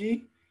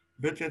technology,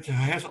 but it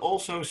has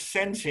also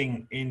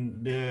sensing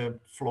in the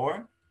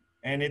floor,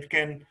 and it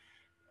can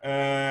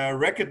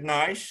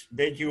recognize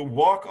that you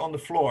walk on the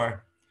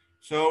floor.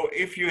 So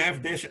if you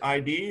have this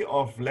idea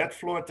of LED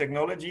floor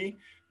technology,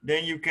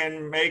 then you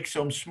can make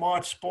some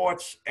smart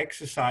sports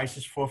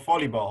exercises for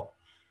volleyball.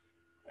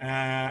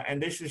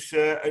 And this is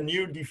a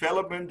new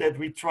development that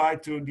we try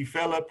to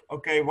develop.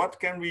 Okay, what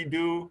can we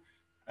do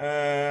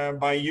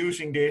by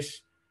using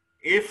this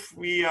if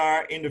we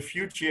are in the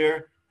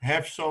future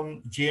have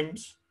some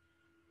gyms?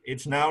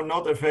 It's now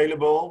not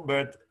available,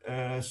 but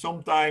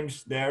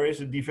sometimes there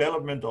is a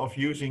development of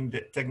using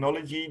the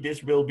technology.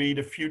 This will be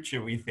the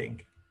future, we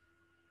think.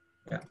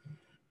 Yeah.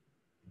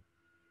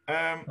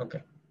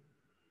 Okay.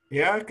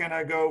 Yeah, can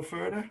I go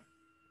further?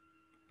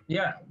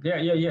 Yeah,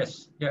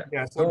 yes.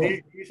 Yeah, so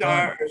these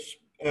are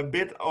a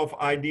bit of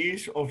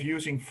ideas of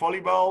using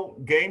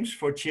volleyball games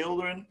for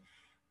children.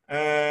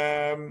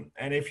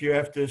 And if you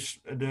have this,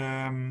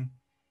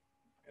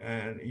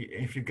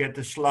 if you get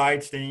the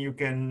slides, then you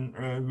can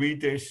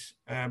read this.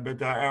 But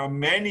there are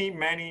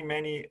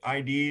many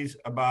ideas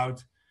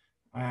about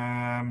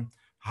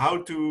how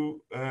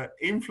to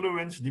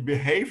influence the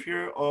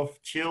behavior of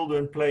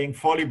children playing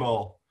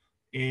volleyball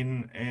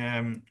in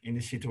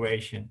the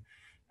situation.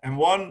 And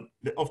one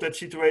of that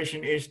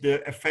situation is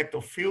the effect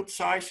of field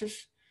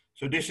sizes.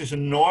 So this is a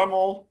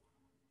normal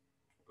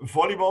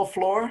volleyball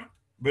floor,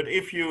 But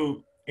if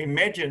you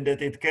imagine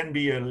that it can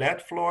be a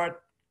lead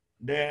floor,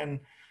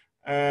 then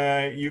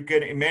you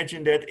can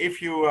imagine that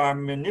if you are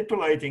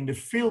manipulating the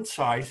field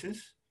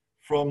sizes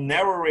from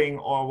narrowing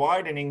or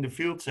widening the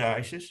field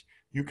sizes,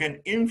 you can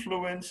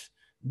influence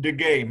the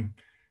game.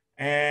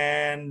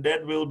 And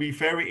that will be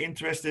very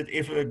interested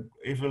if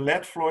a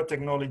lead floor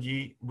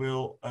technology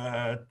will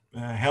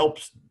help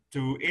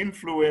to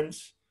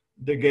influence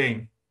the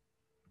game.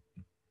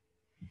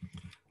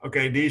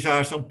 Okay, these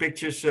are some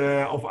pictures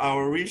of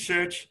our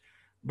research.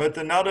 But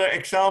another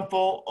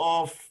example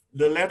of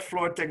the lead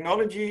floor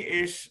technology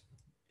is,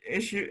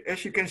 as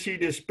you can see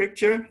this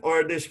picture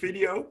or this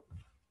video,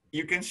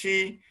 you can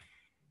see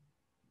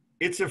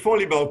it's a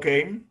volleyball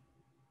game,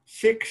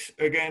 6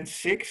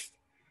 against 6,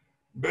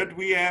 but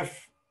we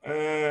have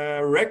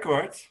a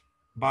record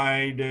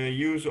by the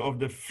use of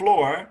the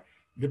floor,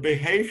 the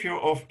behavior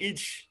of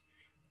each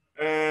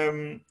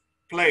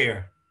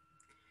player.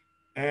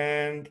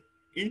 And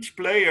each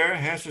player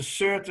has a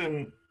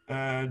certain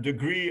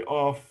degree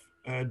of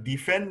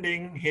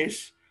defending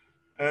his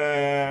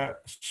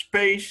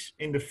space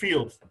in the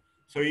field.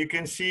 So you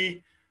can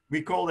see,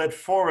 we call that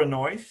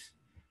forenoise,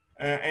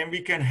 and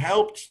we can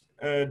help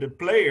the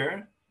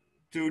player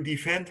to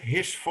defend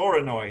his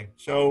forenoise.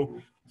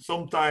 So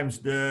sometimes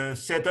the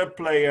setup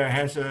player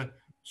has a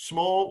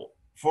small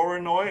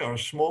forenoise or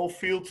small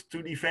field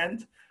to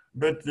defend,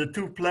 but the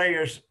two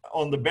players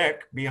on the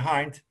back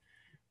behind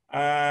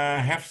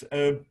have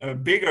a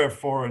bigger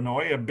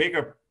forenoise, a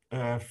bigger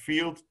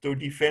field to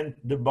defend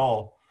the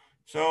ball.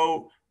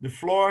 So the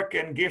floor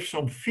can give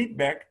some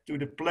feedback to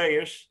the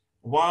players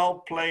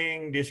while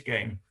playing this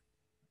game.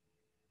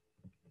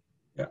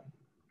 Yeah.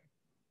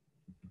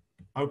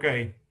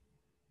 Okay.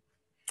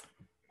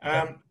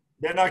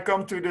 Then I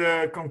come to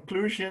the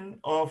conclusion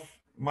of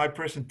my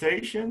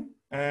presentation,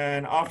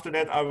 and after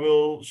that I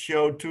will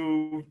show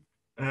two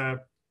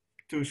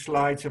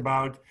slides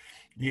about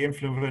the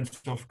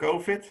influence of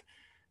COVID.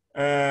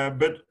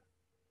 But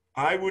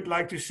I would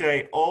like to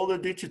say all the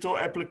digital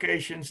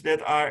applications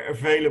that are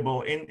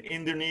available in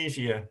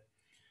Indonesia,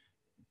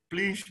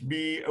 please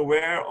be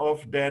aware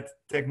of that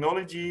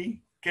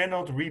technology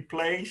cannot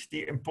replace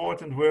the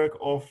important work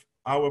of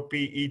our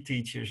PE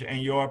teachers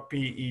and your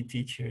PE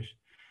teachers.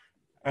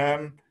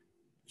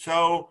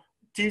 So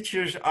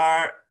teachers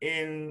are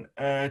in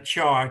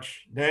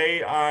charge.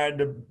 They are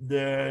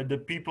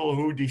the people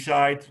who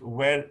decide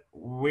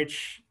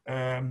which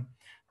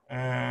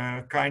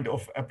kind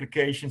of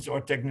applications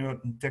or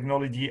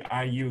technology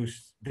are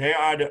used. They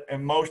are the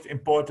most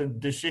important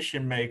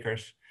decision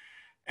makers.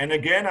 And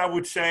again, I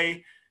would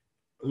say,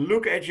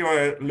 look at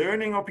your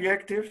learning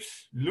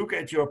objectives, look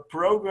at your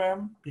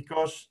program,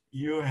 because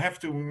you have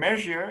to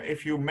measure,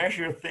 if you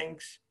measure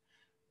things,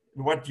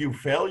 what you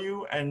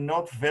value and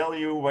not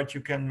value what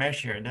you can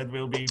measure. That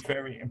will be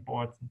very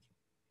important.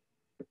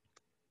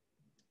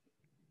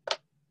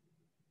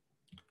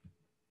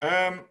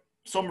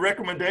 Some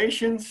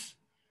recommendations.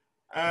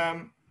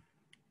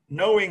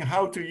 Knowing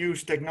how to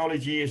use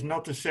technology is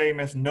not the same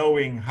as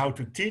knowing how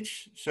to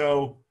teach.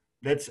 So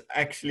that's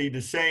actually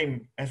the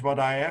same as what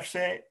I have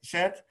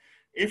said.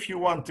 If you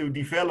want to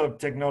develop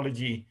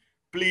technology,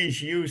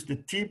 please use the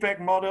TPEC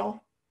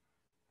model.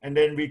 And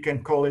then we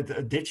can call it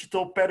a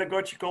digital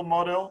pedagogical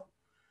model.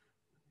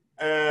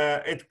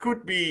 It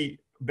could be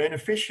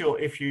beneficial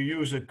if you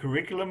use a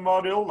curriculum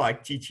model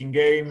like teaching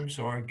games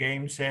or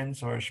game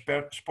sense or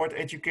sport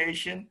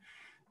education.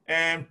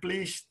 And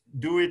please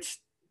do it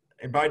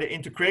by the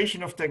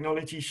integration of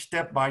technology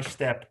step by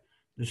step.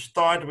 To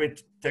start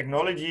with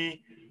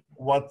technology,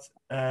 what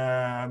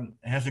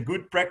has a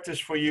good practice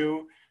for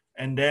you,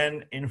 and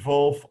then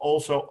involve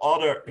also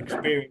other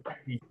experienced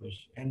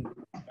teachers. And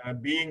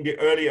being the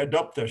early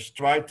adopters,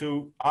 try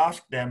to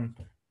ask them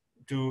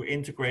to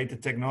integrate the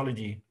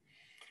technology.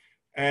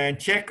 And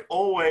check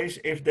always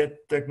if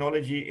that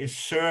technology is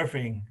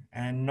serving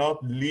and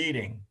not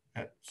leading.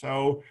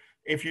 So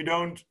if you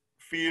don't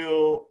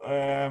feel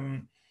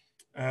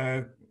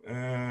that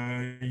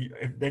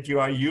you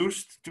are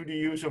used to the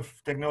use of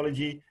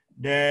technology,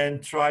 then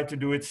try to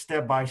do it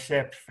step by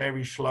step,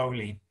 very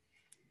slowly.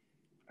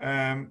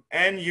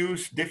 And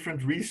use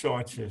different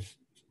resources.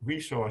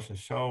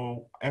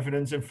 So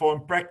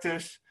evidence-informed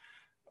practice,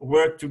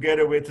 work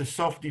together with the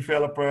soft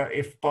developer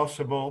if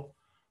possible,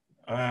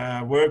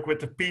 work with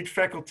the PhD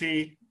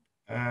faculty,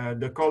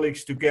 the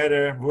colleagues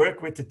together,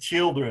 work with the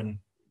children,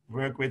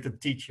 work with the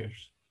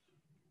teachers.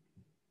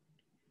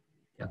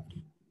 Yeah.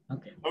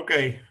 Okay.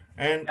 Okay,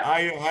 and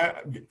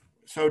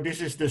so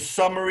this is the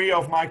summary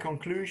of my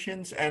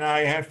conclusions, and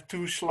I have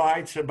 2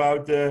 slides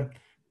about the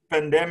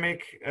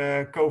pandemic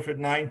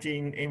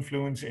COVID-19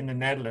 influence in the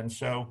Netherlands.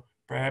 So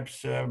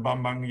perhaps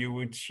Bambang, you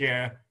would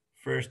share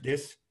first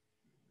this.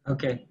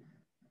 Okay.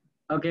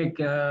 Okay,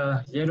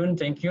 Jeroen,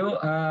 thank you.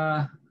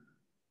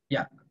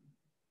 Ya,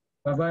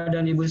 Bapak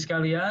dan Ibu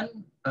sekalian,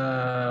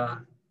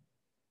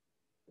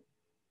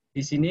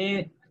 di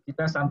sini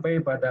kita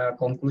sampai pada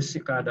konklusi,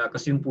 pada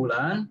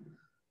kesimpulan.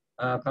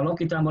 Kalau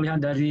kita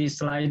melihat dari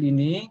slide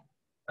ini,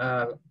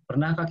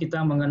 pernahkah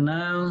kita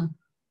mengenal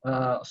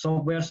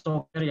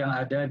software-software yang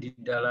ada di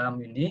dalam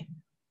ini,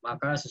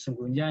 maka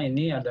sesungguhnya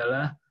ini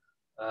adalah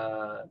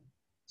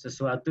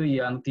sesuatu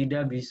yang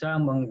tidak bisa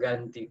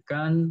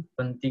menggantikan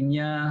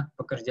pentingnya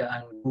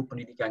pekerjaan guru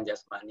pendidikan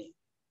jasmani.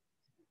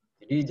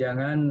 Jadi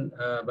jangan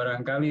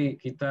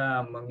barangkali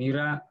kita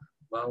mengira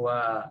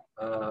bahwa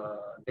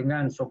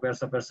dengan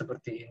software-software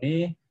seperti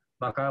ini,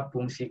 maka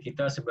fungsi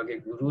kita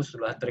sebagai guru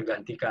sudah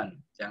tergantikan.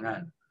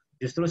 Jangan.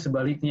 Justru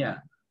sebaliknya.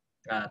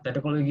 Nah,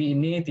 teknologi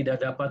ini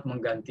tidak dapat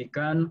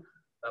menggantikan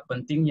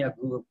pentingnya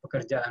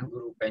pekerjaan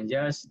guru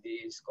penjas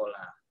di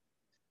sekolah.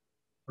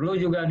 Perlu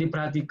juga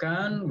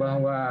diperhatikan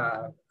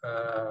bahwa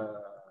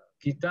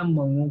kita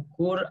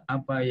mengukur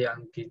apa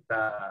yang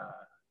kita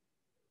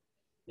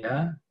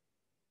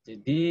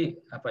jadi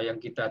apa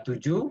yang kita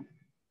tuju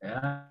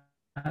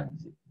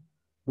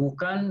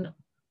bukan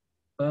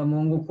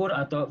mengukur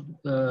atau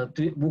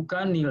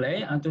bukan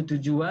nilai atau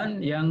tujuan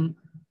yang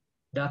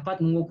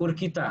dapat mengukur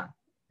kita.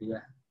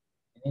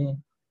 Ini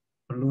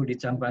perlu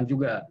dicamkan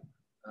juga.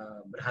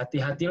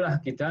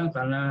 Berhati-hatilah kita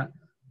karena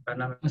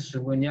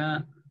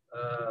sesungguhnya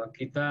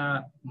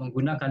kita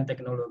menggunakan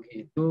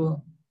teknologi itu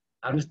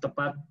harus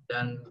tepat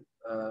dan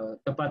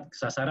tepat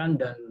sasaran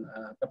dan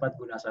tepat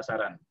guna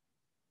sasaran.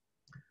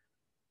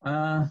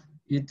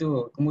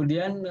 Itu.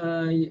 Kemudian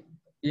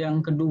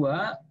yang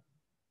kedua,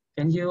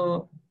 can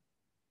you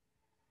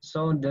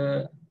show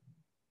the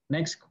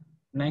next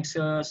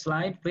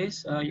slide,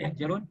 please,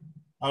 Jeroen?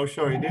 Oh,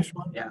 sorry, this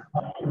one. Ya.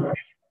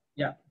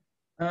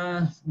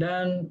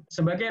 Dan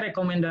sebagai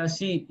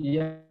rekomendasi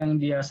yang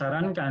dia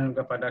sarankan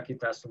kepada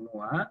kita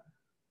semua,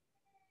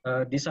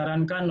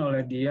 disarankan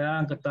oleh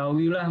dia,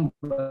 ketahuilah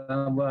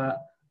bahwa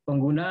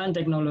penggunaan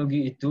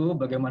teknologi itu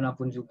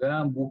bagaimanapun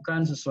juga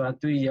bukan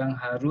sesuatu yang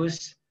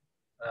harus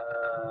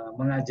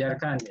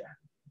mengajarkan ya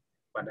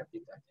pada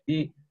kita.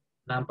 Jadi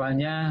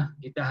nampaknya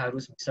kita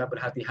harus bisa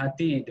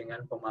berhati-hati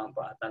dengan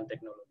pemanfaatan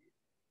teknologi.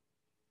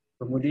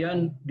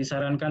 Kemudian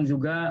disarankan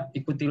juga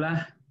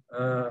ikutilah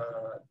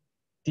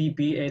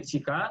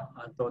PJKR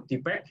atau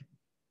TPEK,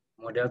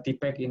 model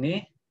TPEK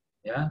ini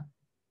ya,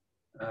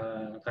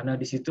 karena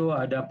di situ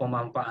ada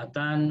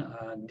pemanfaatan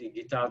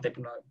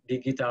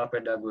digital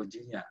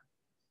pedagoginya.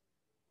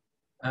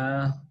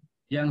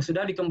 Yang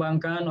sudah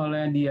dikembangkan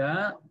oleh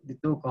dia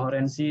itu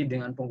koherensi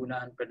dengan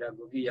penggunaan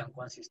pedagogi yang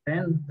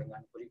konsisten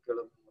dengan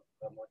kurikulum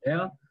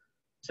model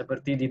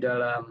seperti di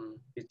dalam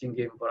Teaching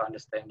Game for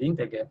Understanding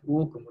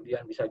TGFU,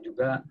 kemudian bisa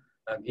juga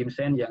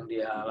GIMSEN yang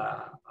di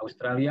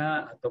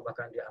Australia atau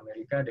bahkan di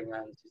Amerika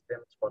dengan sistem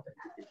sport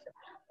education.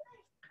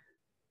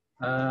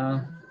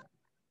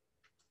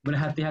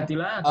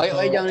 Berhati-hatilah.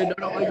 Jangan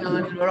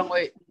didorong,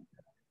 oi.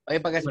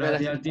 Pakai sepeda.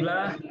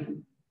 Berhati-hatilah.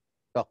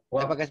 Dok,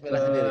 pakai sepeda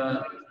sendiri.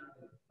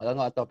 Kalau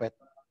nggak otopet.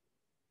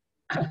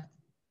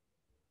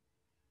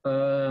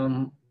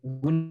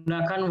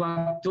 Gunakan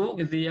waktu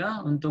gitu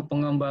ya untuk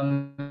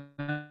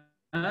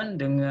pengembangan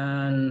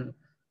dengan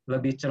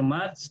lebih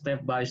cermat,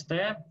 step by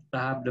step,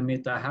 tahap demi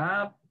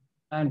tahap,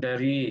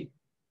 dari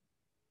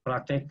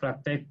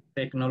praktek-praktek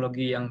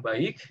teknologi yang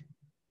baik,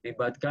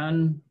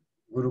 libatkan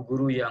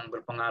guru-guru yang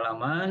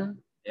berpengalaman,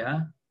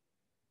 ya,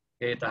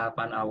 ke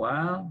tahapan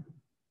awal,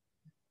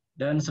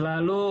 dan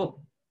selalu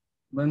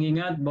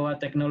mengingat bahwa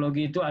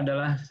teknologi itu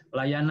adalah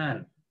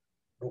layanan,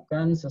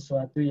 bukan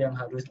sesuatu yang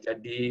harus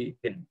jadi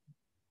pin.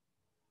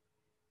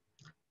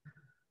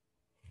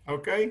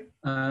 Oke.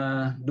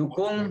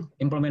 Dukung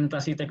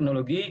implementasi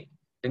teknologi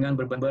dengan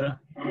berbagai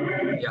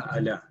yang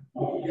ada.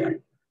 Ya.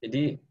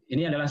 Jadi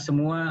ini adalah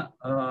semua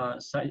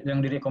yang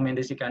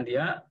direkomendasikan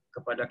dia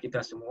kepada kita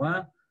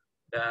semua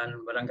dan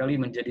barangkali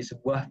menjadi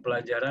sebuah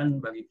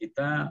pelajaran bagi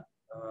kita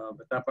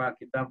betapa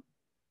kita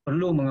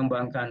perlu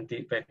mengembangkan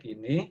TPEK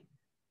ini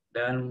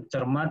dan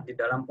cermat di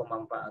dalam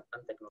pemanfaatan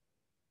teknologi.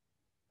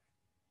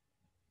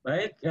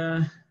 Baik,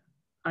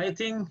 I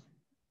think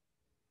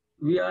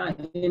we are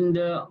in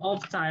the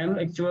off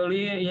time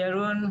actually,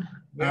 Jeroen.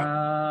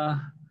 Yeah.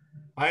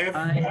 I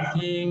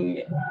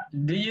think,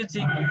 do you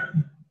think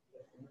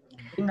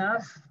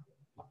enough?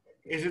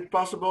 Is it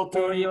possible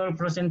to for your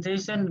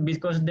presentation?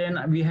 Because then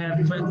we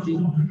have 20.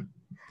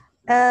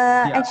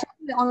 Actually,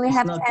 we only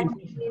have 10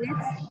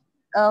 minutes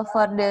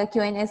for the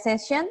Q&A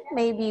session.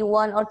 Maybe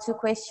 1 or 2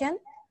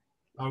 questions.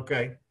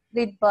 Okay.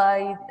 Read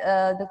by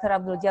Dr.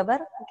 Abdul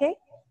Jabbar. Okay.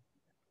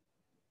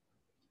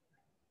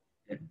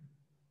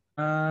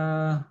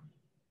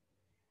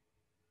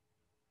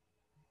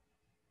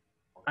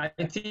 I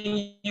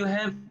think you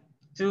have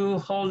to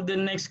hold the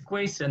next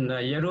question,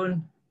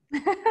 Jeroen.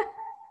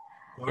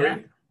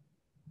 Sorry?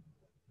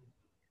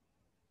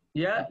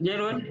 Yeah,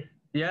 Jeroen.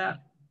 Yeah,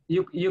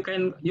 you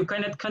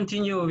cannot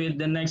continue with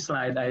the next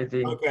slide, I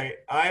think.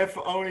 Okay, I have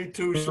only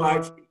 2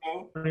 slides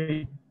now.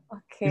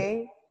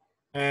 Okay.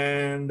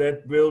 And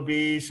that will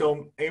be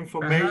some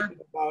information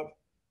about.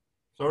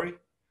 Sorry?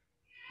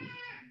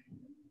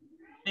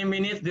 How many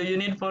minutes do you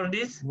need for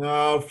this?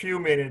 No, a few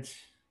minutes.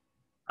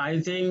 I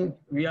think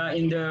we are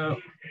in the.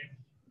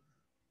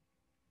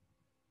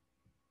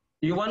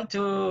 You want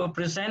to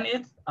present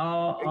it,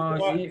 or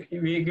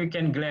we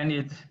can glance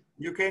it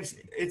You can.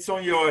 It's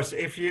on yours.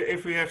 If you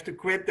have to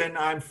quit, then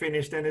I'm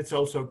finished, and it's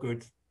also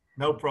good.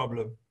 No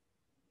problem.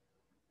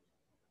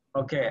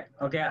 Okay,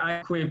 okay, I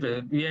quit.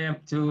 We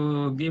have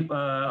to give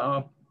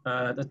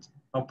the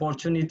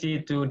opportunity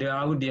to the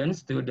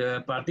audience, to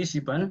the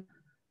participant,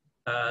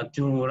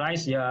 to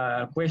raise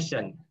your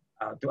question,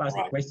 to ask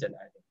the question.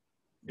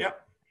 Yeah.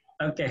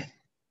 Okay.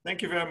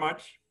 Thank you very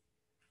much.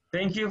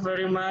 Thank you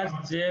very much,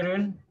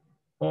 Jeroen,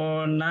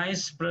 for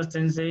nice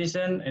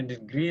presentation and a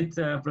great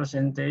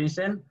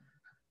presentation.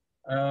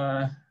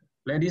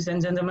 Ladies and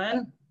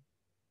gentlemen,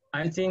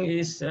 I think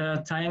it's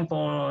time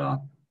for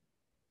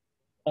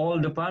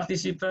all the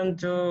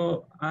participants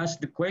to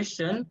ask the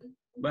question,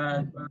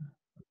 but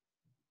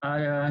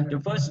the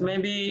first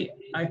maybe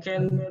I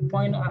can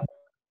point out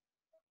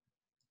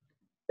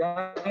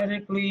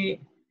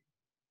directly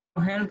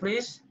hand,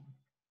 please.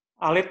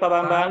 Alit Pak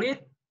Bambang. Alit.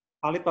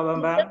 Alit Pak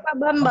Bambang. Tite Pak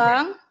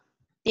Bambang.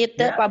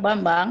 Tite Ya. Pak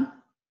Bambang.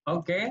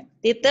 Oke.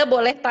 Tite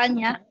boleh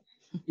tanya.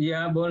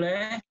 Iya,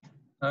 boleh.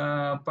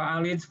 Pak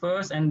Alit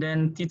first and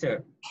then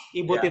Tite.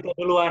 Ibu Ya. Tite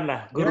duluan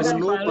lah. Guru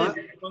Silakan, Pak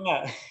Alit.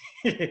 enggak?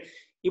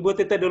 Ibu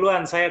Tite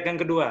duluan, saya yang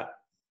kedua.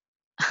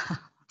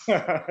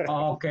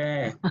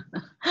 Oke.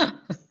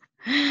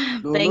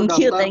 Thank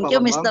you,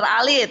 Mr.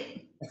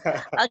 Alit.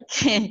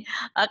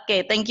 Okay,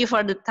 thank you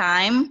for the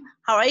time.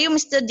 How are you,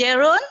 Mr.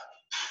 Jeroen?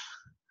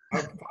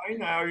 I'm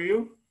fine. How are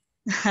you?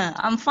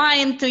 I'm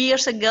fine. 2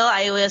 years ago,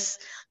 I was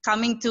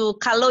coming to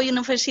Calo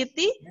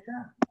University.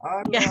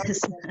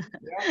 Yes.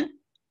 Yeah.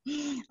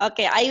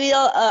 Okay, I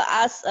will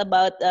ask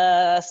about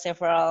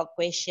several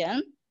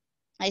questions.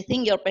 I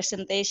think your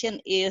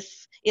presentation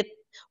is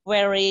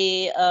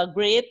very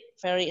great,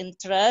 very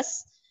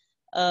interesting.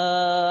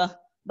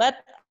 But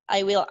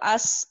I will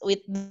ask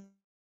with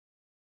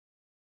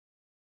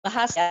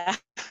bahasa.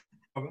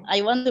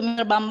 I want to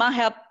Mr. Bambang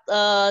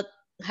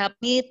help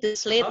me to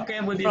translate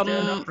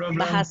from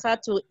bahasa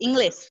to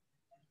English.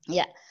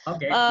 Ya.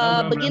 Okay,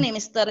 no begini,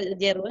 Mr.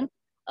 Jeroen,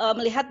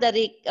 melihat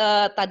dari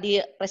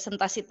tadi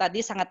presentasi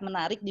tadi sangat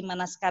menarik, di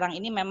mana sekarang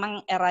ini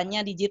memang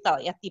eranya digital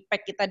ya.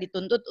 TPEK kita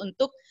dituntut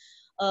untuk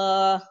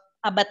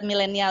abad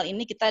milenial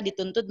ini kita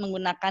dituntut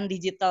menggunakan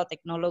digital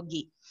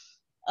teknologi.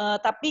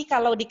 Tapi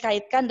kalau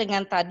dikaitkan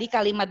dengan tadi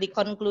kalimat di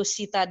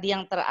konklusi tadi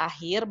yang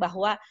terakhir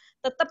bahwa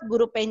tetap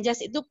guru penjas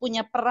itu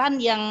punya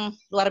peran yang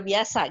luar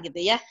biasa gitu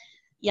ya.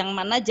 Yang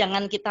mana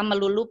jangan kita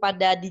melulu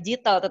pada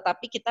digital,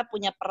 tetapi kita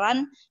punya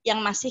peran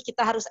yang masih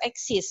kita harus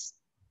eksis.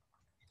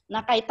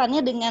 Nah, kaitannya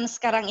dengan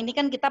sekarang ini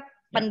kan kita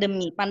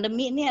pandemi.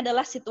 Pandemi ini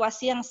adalah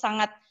situasi yang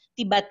sangat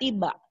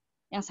tiba-tiba.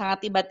 Yang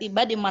sangat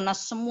tiba-tiba di mana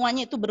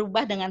semuanya itu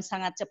berubah dengan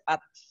sangat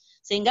cepat.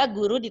 Sehingga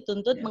guru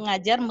dituntut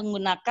mengajar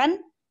menggunakan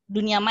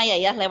dunia maya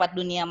ya, lewat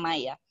dunia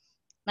maya.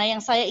 Nah,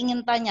 yang saya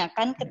ingin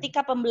tanyakan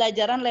ketika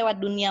pembelajaran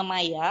lewat dunia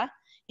maya,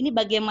 ini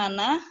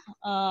bagaimana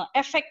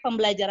efek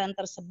pembelajaran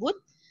tersebut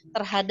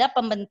terhadap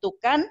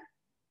pembentukan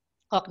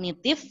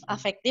kognitif,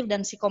 afektif,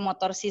 dan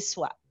psikomotor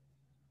siswa.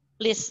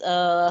 Please,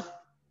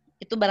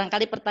 itu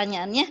barangkali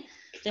pertanyaannya.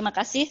 Terima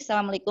kasih.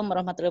 Assalamualaikum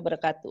warahmatullahi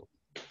wabarakatuh.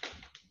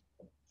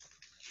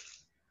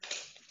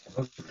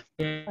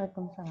 Oke.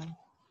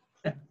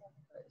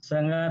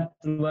 Sangat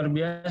luar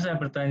biasa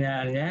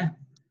pertanyaannya.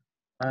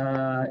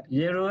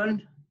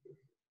 Jeroen,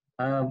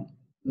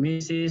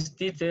 Mrs.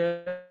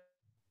 Tite,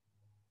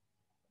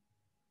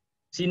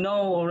 she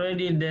know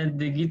already that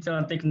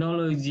digital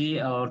technology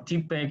or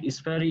TPEK is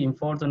very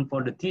important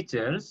for the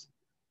teachers,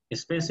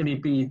 especially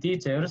PE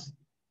teachers.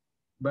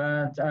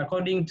 But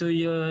according to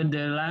you,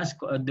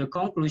 the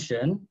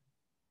conclusion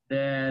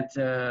that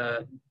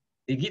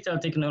digital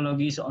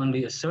technology is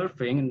only a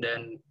surfing,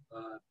 then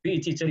PE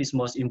teacher is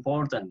most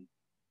important.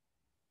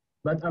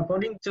 But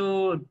according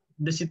to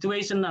the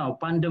situation now,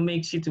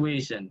 pandemic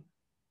situation,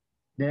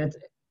 that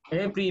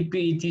every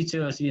PE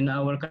teachers in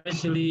our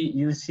country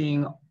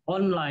using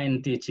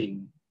online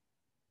teaching,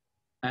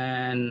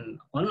 and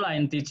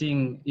online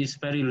teaching is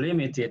very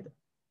limited.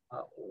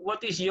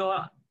 What is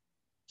your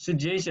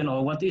suggestion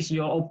or what is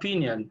your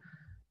opinion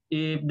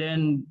if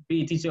then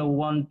PE teacher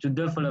want to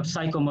develop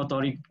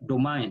psychomotoric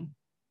domain?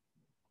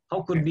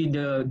 How could be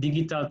the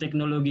digital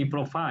technology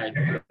provide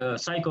the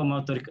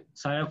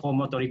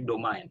psychomotoric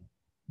domain?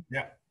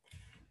 Yeah.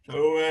 So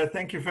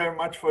thank you very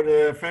much for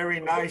the very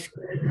nice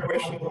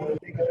question. I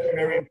think it's a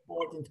very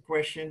important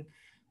question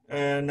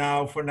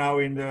now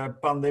in the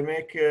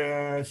pandemic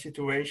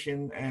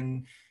situation,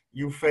 and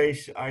you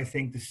face, I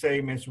think, the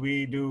same as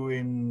we do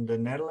in the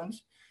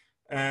Netherlands.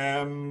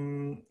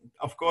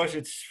 Of course,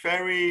 it's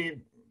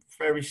very,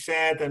 very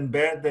sad and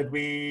bad that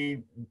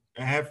we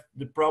have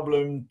the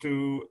problem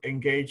to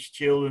engage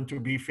children to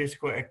be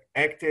physically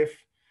active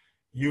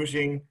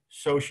using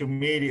social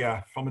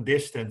media from a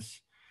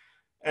distance.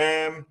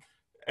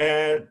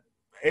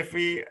 If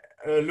we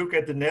look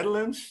at the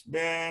Netherlands,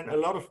 then a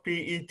lot of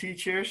PE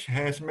teachers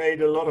has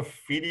made a lot of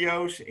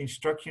videos,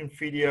 instruction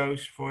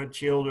videos for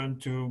children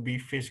to be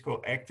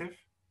physical active.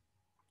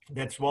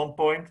 That's one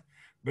point,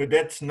 but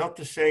that's not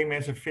the same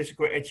as a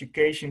physical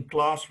education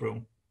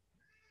classroom.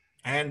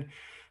 And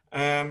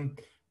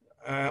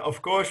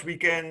of course, we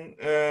can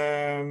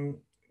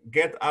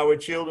get our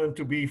children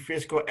to be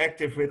physical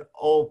active with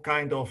all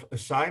kind of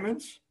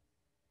assignments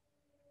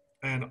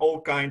and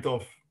all kind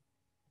of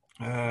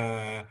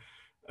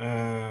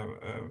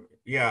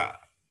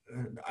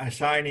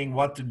assigning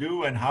what to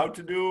do and how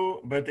to do,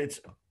 but it's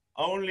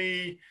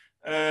only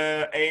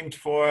aimed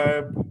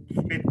for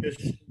fitness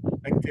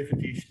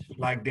activities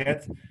like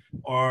that,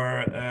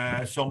 or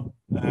some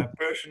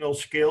personal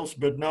skills,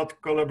 but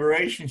not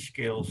collaboration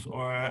skills,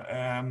 or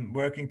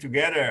working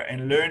together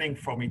and learning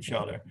from each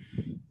other.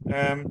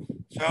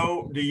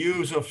 So the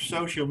use of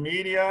social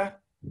media,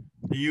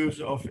 the use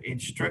of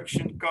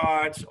instruction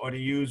cards, or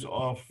the use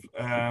of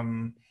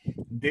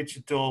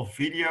digital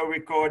video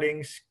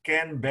recordings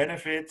can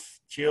benefit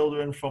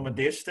children from a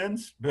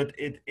distance, but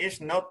it is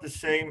not the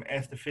same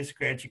as the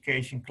physical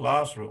education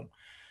classroom.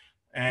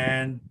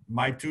 And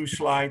my 2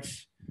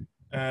 slides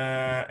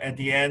at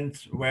the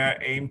end were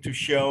aimed to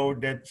show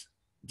that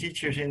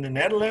teachers in the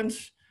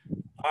Netherlands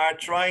are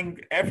trying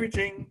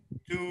everything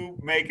to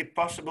make it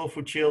possible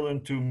for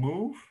children to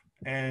move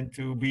and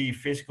to be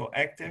physical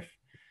active.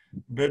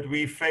 But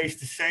we face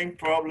the same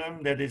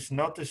problem, that it's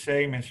not the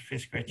same as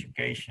physical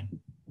education.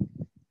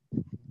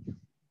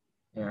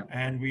 Yeah.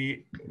 And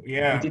we,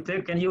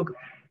 Can you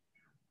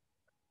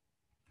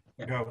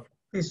go?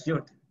 Please,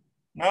 George.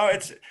 No,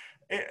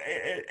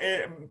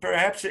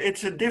 perhaps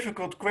it's a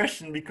difficult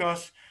question,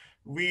 because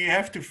we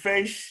have to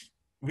face,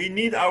 we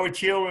need our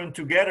children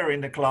together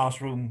in the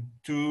classroom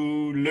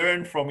to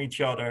learn from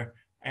each other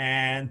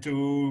and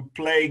to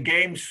play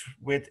games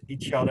with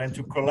each other and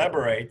to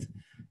collaborate.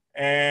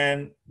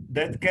 And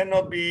that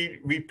cannot be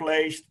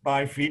replaced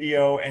by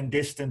video and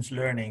distance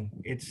learning.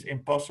 It's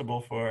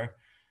impossible for,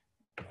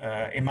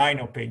 in my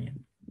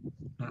opinion.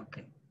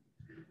 Oke.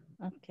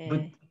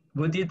 Oke.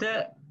 Bu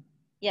Tite,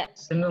 ya.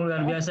 Sungguh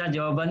luar biasa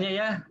jawabannya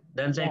ya.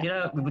 Dan saya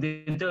kira Bu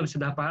Tite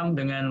sudah paham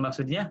dengan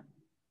maksudnya.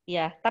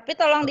 Ya, tapi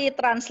tolong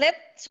ditranslate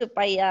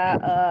supaya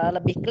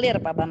lebih clear,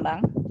 Pak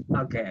Bambang.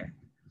 Oke.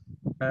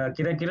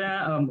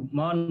 Kira-kira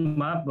mohon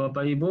maaf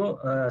Bapak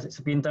Ibu,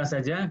 sepintas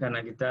saja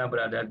karena kita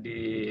berada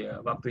di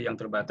waktu yang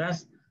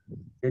terbatas.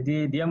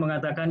 Jadi dia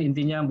mengatakan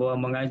intinya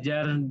bahwa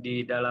mengajar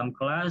di dalam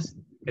kelas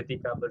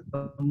ketika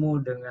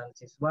bertemu dengan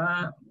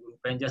siswa, guru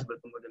penjas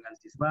bertemu dengan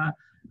siswa,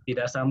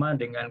 tidak sama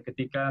dengan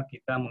ketika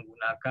kita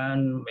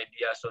menggunakan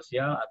media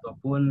sosial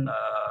ataupun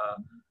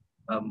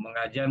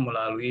mengajar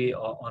melalui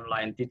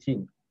online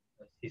teaching.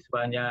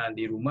 Siswanya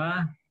di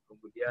rumah,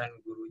 kemudian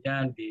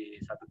gurunya di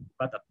satu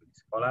tempat atau di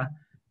sekolah.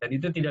 Dan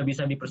itu tidak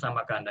bisa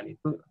dipersamakan, dan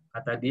itu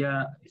kata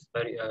dia is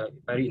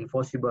very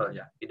impossible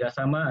ya. Tidak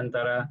sama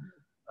antara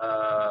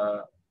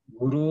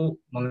guru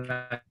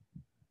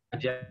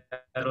mengajar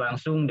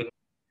langsung dengan.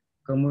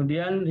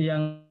 Kemudian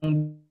yang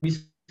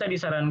bisa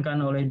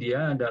disarankan oleh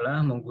dia adalah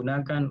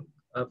menggunakan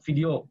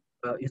video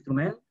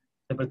instrumen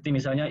seperti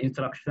misalnya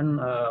instruction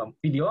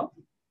video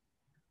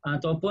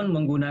ataupun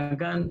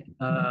menggunakan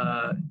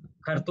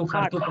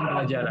kartu-kartu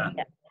pembelajaran.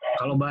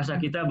 Kalau bahasa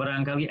kita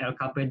barangkali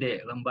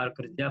LKPD, lembar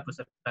kerja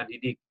peserta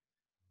didik,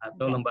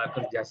 atau lembar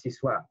kerja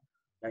siswa.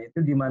 Nah itu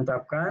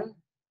dimantapkan,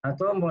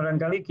 atau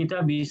barangkali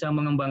kita bisa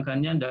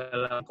mengembangkannya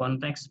dalam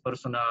konteks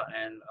personal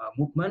and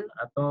movement,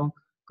 atau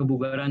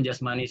kebugaran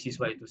jasmani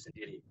siswa itu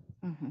sendiri.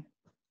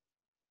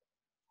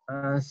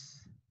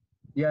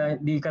 Ya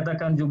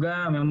dikatakan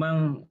juga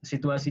memang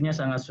situasinya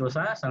sangat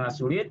susah, sangat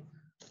sulit,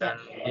 dan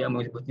dia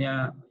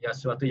menyebutnya ya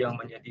suatu yang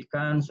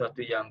menyedihkan,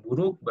 suatu yang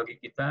buruk bagi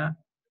kita,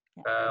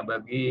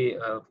 bagi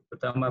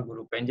terutama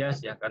guru penjas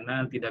ya,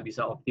 karena tidak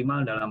bisa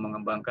optimal dalam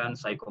mengembangkan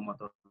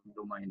psikomotor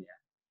domain ya.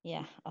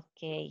 Ya,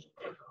 oke.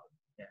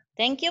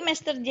 Thank you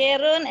Mr.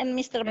 Jeroen and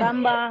Mr.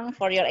 Bambang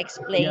for your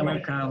explanation. You're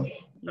welcome.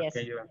 Yes.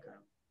 Okay, you're welcome.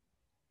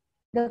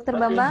 Dr.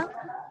 Bambang,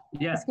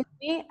 excuse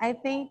me, I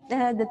think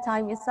the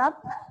time is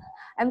up.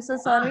 I'm so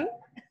sorry.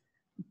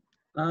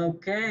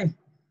 Okay.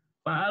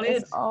 Pak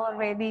Alit. It's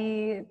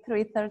already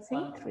 3:30.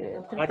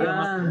 No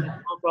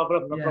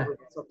problem, no problem.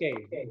 It's okay.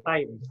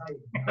 Time.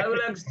 I would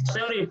like,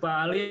 sorry,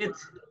 Pak Alit.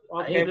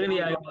 Okay.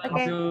 I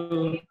want to.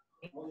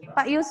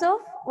 Pak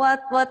Yusuf, what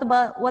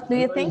do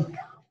you think?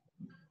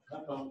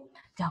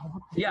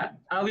 Yeah,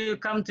 I will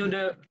come to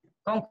the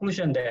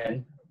conclusion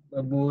then,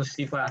 Bu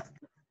Siva.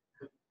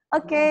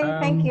 Oke,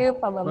 thank you,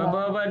 Pak Bambang.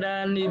 Bapak-bapak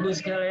dan Ibu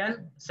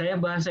sekalian, saya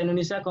bahasa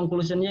Indonesia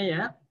conclusionnya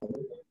ya.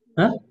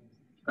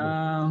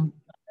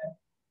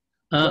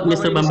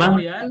 Mr.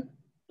 Bambang,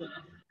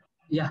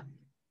 yeah.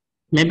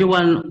 Maybe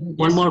one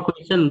more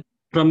question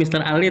from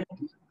Mr. Alit.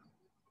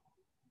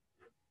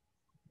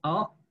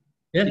 Oh,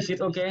 yeah. Is it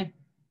okay?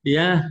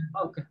 Yeah.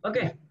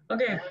 Okay.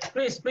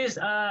 Please,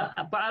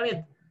 Pak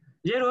Alit,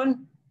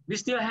 Jeroen, we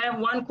still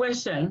have one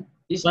question.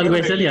 One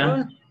question,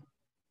 yeah.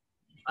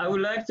 I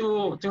would like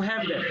to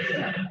have that.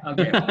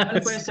 Okay,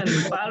 one question,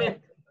 Pak Alit.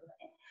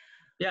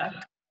 Yeah.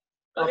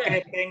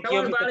 Okay, thank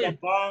you, Mr.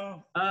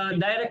 Bambang.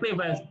 Directly,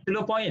 to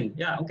the point.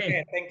 Yeah,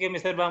 okay. Thank you,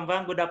 Mr.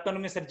 Bambang. Good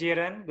afternoon, Mr.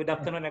 Jeroen. Good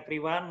afternoon,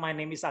 everyone. My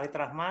name is Alit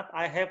Rahmat.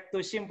 I have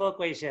two simple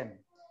questions.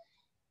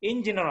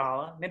 In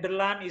general,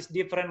 Netherlands is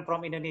different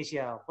from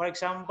Indonesia. For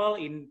example,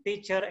 in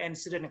teacher and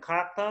student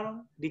character,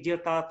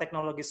 digital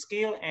technology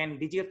skill, and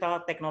digital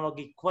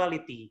technology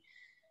quality.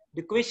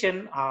 The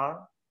question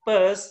are,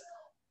 first,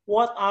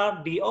 what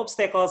are the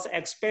obstacles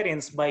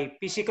experienced by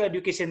physical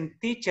education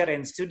teacher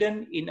and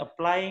student in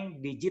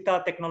applying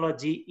digital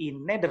technology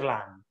in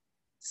Netherlands?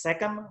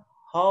 Second,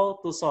 how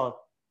to solve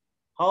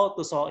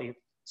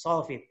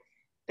it.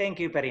 Thank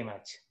you very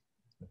much.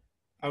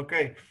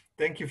 Okay,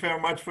 thank you very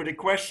much for the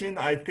question.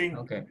 I think,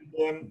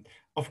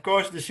 of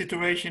course, the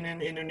situation in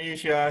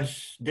Indonesia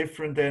is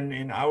different than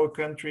in our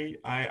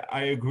country.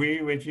 I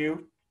agree with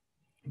you,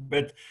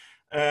 but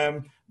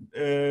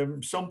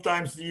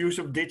sometimes the use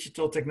of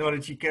digital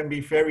technology can be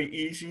very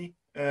easy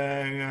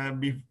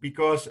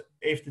because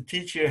if the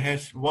teacher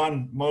has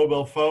one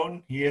mobile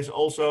phone, he has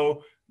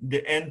also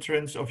the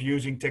entrance of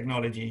using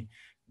technology.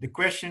 The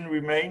question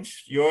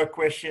remains, your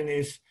question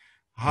is,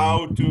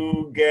 how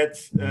to get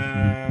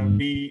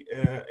the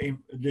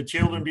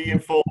children be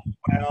involved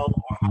well,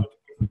 or how to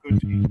give a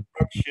good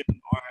instruction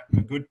or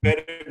a good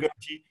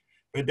pedagogy.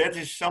 But that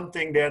is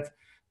something that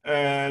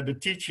the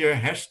teacher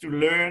has to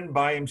learn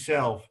by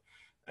himself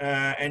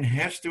and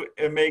has to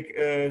make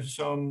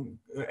some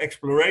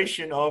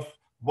exploration of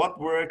what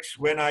works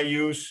when I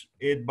use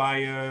it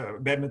by a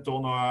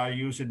badminton or I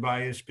use it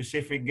by a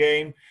specific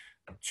game.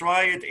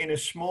 Try it in a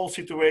small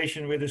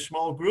situation with a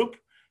small group.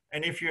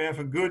 And if you have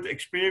a good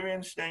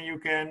experience, then you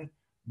can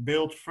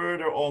build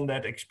further on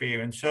that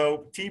experience.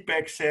 So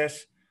TPEC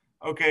says,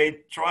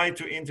 okay, try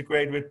to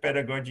integrate with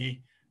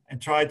pedagogy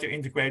and try to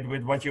integrate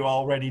with what you're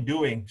already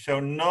doing. So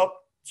not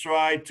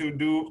try to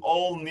do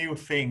all new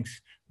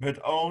things,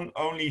 but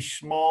only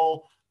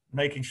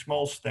making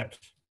small steps.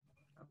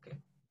 Okay.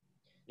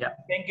 Yeah.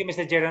 Thank you,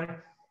 Mr.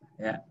 Jeroen.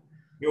 Yeah.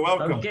 You're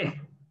welcome. Okay.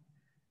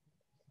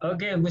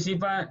 Okay, Bu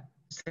Siva,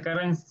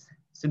 sekarang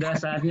sudah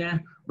saatnya.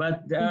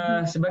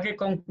 Sebagai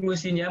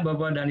konklusinya,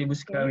 Bapak dan Ibu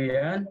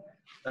sekalian,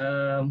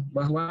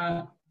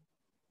 bahwa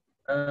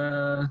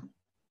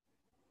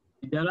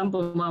di dalam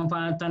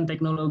pemanfaatan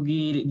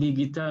teknologi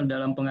digital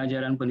dalam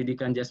pengajaran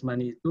pendidikan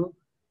jasmani itu,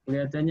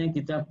 kelihatannya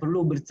kita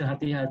perlu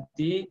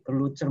berhati-hati,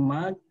 perlu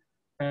cermat,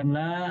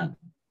 karena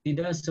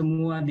tidak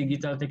semua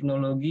digital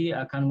teknologi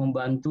akan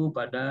membantu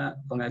pada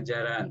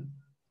pengajaran.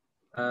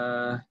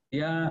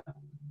 Dia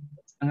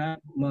sangat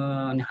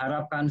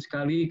mengharapkan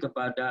sekali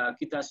kepada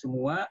kita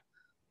semua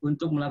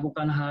untuk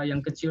melakukan hal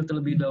yang kecil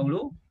terlebih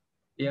dahulu,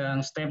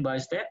 yang step by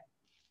step,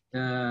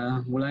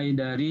 mulai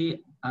dari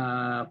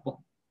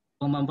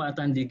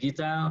pemanfaatan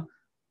digital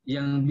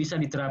yang bisa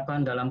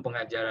diterapkan dalam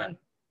pengajaran.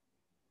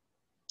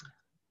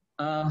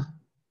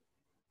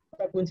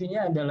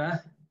 Kuncinya adalah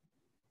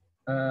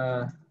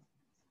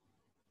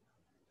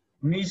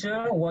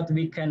measure what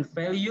we can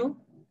value,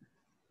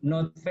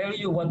 not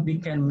value what we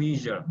can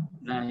measure.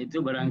 Nah,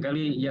 itu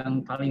barangkali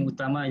yang paling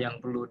utama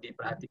yang perlu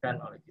diperhatikan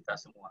oleh kita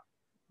semua.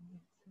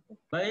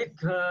 Baik,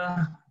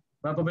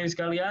 Bapak-Ibu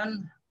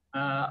sekalian,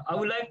 I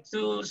would like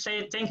to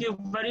say thank you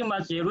very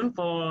much, Jeroen,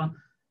 for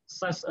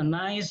such a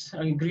nice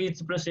and great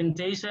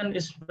presentation.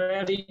 It's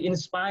very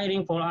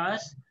inspiring for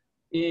us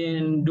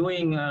in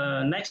doing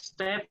next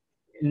step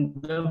in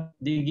the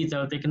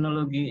digital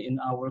technology in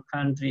our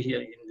country here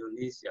in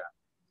Indonesia.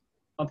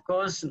 Of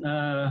course,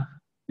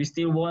 we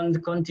still want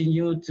to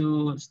continue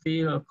to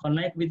still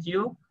connect with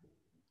you,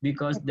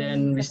 because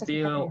then we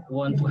still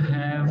want to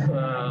have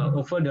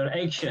a further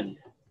action.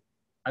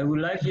 I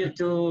would like you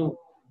to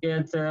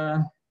get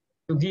to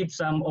give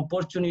some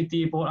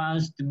opportunity for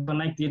us to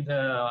connect it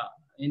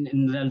in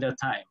another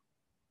time.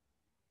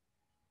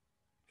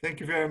 Thank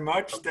you very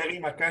much,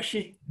 Terima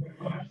kasih.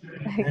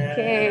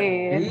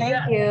 Okay,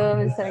 thank you,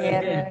 Mr.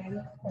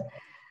 Jeroen.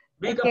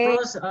 Big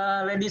applause,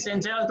 ladies and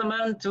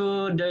gentlemen,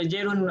 to the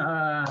Jeroen.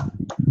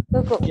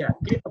 Koekoek. Yeah.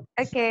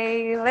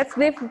 Okay, let's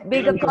give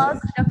big applause,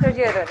 Dr.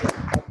 Jeroen.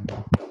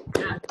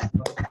 Yeah.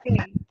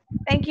 Okay.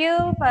 Thank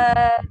you,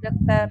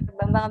 Dr.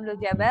 Bambang Abdul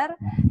Jabar.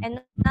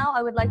 And now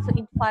I would like to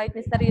invite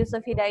Mr.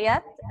 Yusuf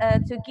Hidayat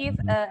to give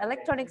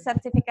electronic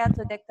certificate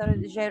to Dr.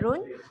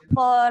 Jeroen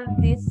for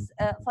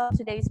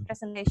today's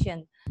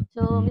presentation.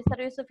 So,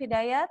 Mr. Yusuf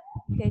Hidayat,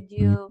 could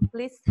you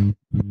please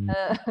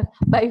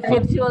by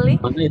virtually?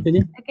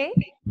 Okay.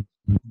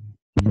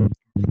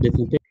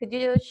 Could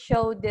you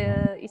show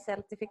the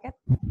e-certificate?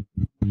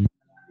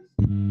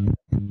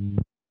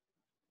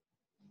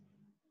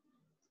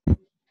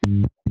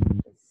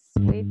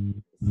 Wait,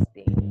 it's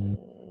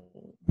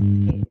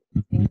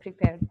being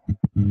prepared.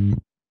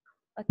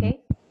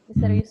 Okay,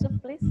 Mr. Yusuf,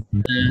 please.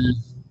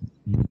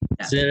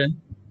 Sir,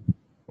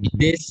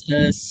 this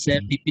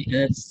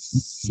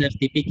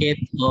certificate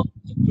of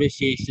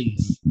appreciation,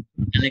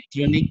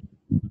 electronic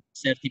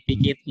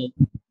certificate of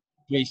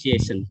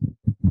appreciation.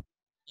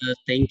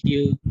 Thank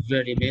you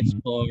very much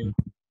for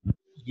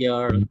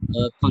your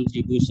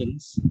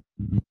contributions.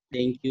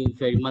 Thank you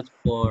very much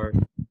for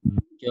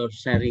your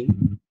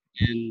sharing,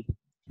 and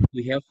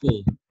we have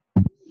to.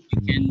 We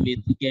can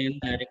meet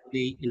again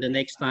directly in the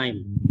next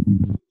time.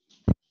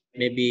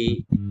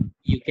 Maybe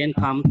you can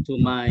come to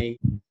my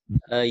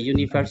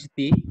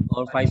university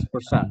or vice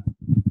versa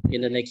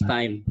in the next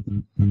time,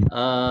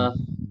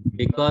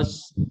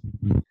 because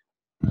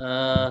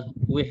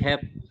we have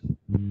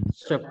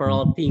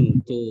several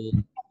things to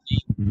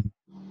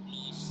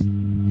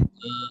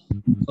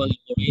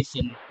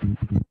collaboration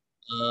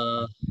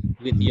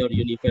with your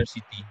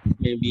university.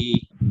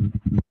 Maybe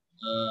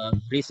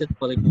research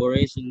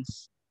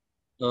collaborations,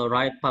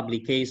 write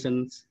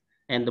publications,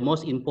 and the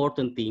most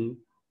important thing,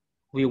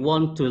 we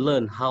want to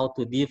learn how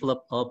to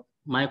develop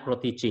micro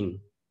teaching.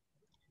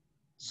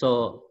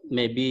 So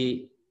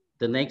maybe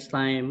the next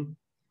time,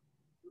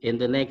 in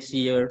the next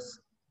years,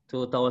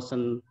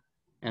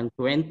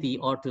 2020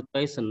 or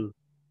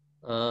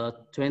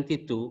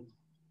 2022,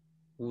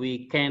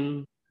 we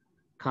can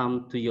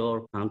come to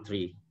your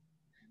country.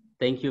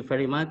 Thank you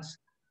very much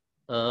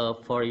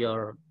for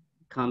your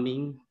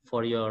coming,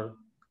 for your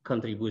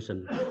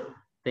contribution.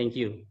 Thank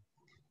you.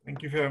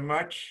 Thank you very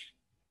much.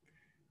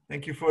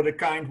 Thank you for the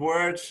kind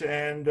words,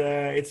 and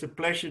it's a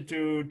pleasure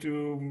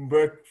to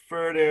work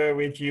further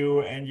with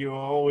you, and you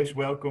are always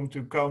welcome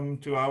to come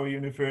to our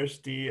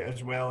university,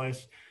 as well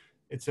as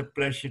it's a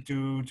pleasure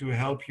to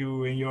help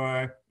you in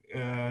your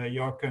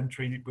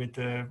country with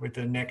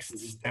the next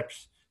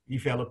steps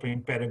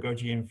developing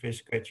pedagogy and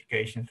physical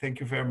education.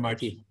 Thank you very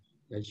much.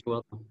 You're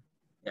welcome.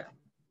 Yeah,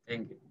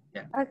 thank you.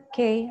 Yeah.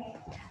 Okay,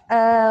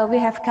 we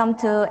have come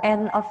to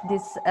end of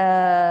this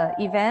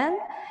event.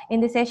 In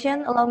this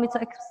session, allow me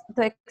to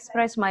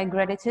express my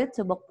gratitude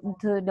to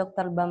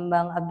Dr.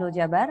 Bambang Abdul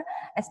Jabbar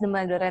as the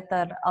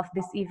moderator of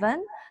this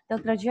event,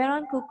 Dr.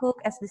 Jeroen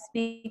Koekoek as the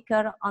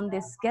speaker on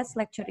this guest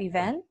lecture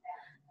event,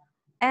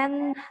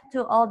 and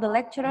to all the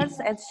lecturers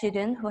and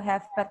students who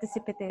has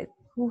participated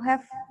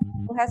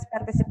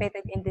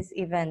in this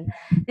event.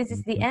 This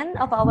is the end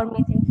of our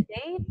meeting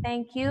today.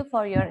 Thank you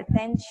for your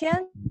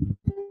attention.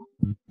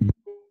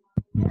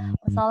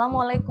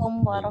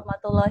 Wassalamualaikum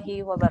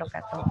warahmatullahi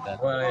wabarakatuh.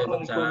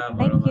 Waalaikumsalam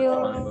Thank you.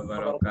 warahmatullahi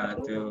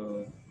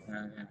wabarakatuh.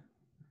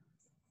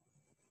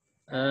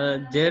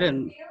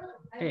 Jeroen,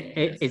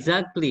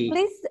 exactly.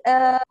 Please,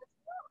 I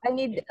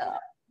need.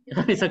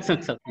 Please.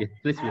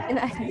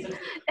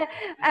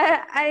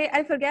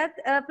 I forget.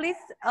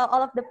 Please,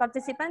 all of the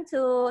participants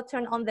to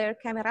turn on their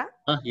camera.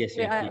 Yes.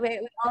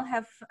 We all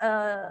have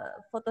a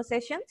photo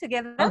session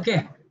together.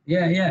 Okay.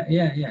 Yeah.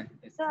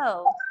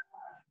 So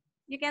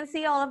you can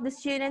see all of the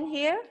students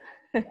here.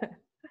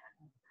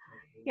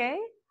 Okay.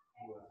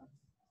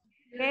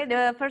 Okay.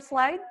 The first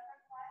slide.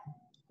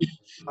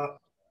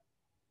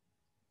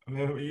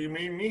 You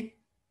mean me?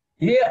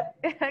 Yeah.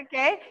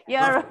 Okay.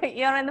 You're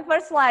in the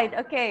first slide.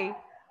 Okay.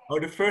 Oh,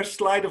 the first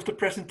slide of the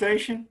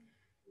presentation?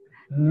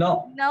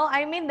 No. No,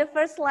 I mean the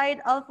first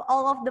slide of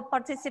all of the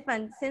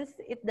participants, since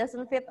it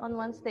doesn't fit on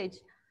one stage.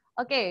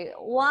 Okay,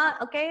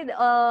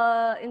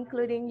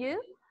 including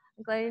you.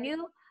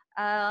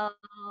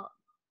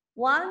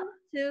 1,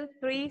 2,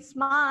 3,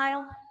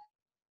 smile.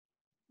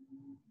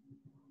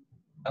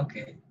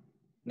 Okay.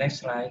 Next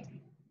slide.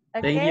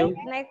 Okay, thank you.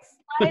 next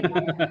slide.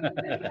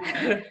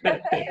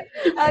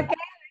 Okay.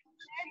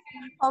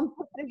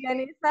 Komputer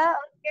Janisa,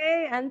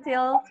 okay,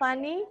 until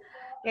funny.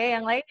 Oke,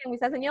 yang lain yang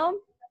bisa senyum,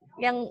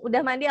 yang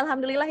udah mandi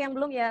alhamdulillah, yang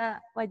belum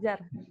ya wajar.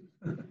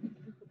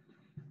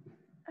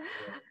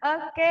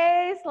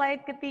 Oke,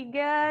 slide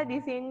ketiga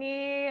di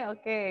sini.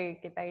 Oke,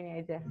 kita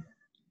ini aja.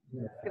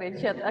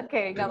 Screenshot.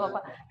 Oke, nggak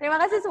apa-apa. Terima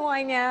kasih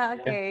semuanya.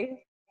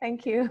 Oke,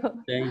 thank you.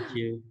 Thank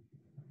you.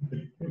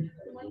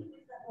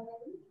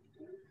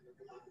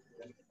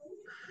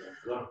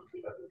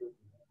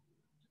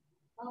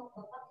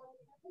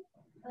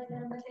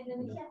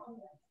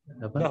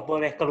 Sudah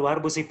boleh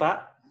keluar Bu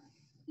Sipa?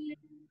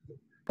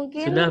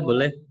 Mungkin Sudah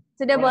boleh.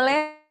 Sudah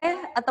boleh,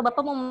 atau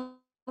Bapak mau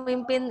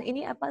memimpin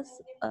ini apa?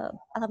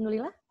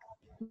 Alhamdulillah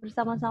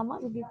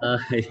bersama-sama begitu.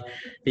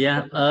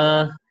 Ya,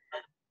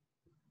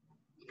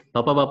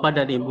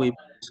 Bapak-bapak dan Ibu-ibu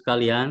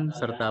sekalian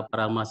serta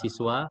para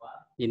mahasiswa,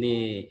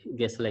 ini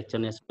guest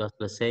lecture-nya sudah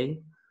selesai.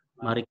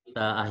 Mari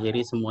kita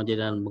akhiri semua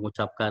dengan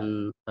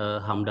mengucapkan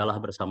hamdalah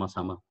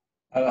bersama-sama.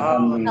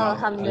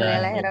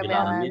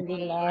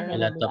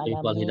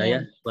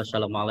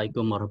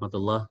 Wassalamualaikum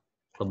warahmatullahi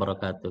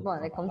wabarakatuh.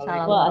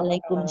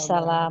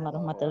 Waalaikumsalam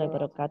warahmatullahi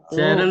wabarakatuh.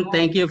 Jeroen,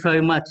 thank you very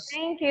much.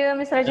 Thank you,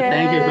 Mr. Jeroen.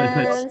 Thank you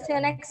very much. See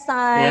you next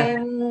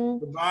time.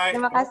 Goodbye.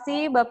 Terima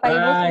kasih Bapak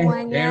Ibu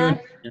semuanya.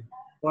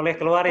 Boleh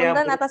keluar ya.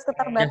 Punten atas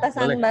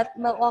keterbatasan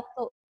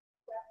waktu.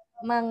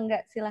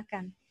 Mangga,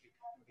 silakan.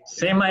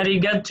 Say my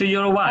regard to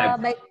your wife.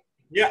 Baik.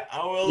 Yeah,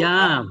 I will.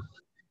 Ya.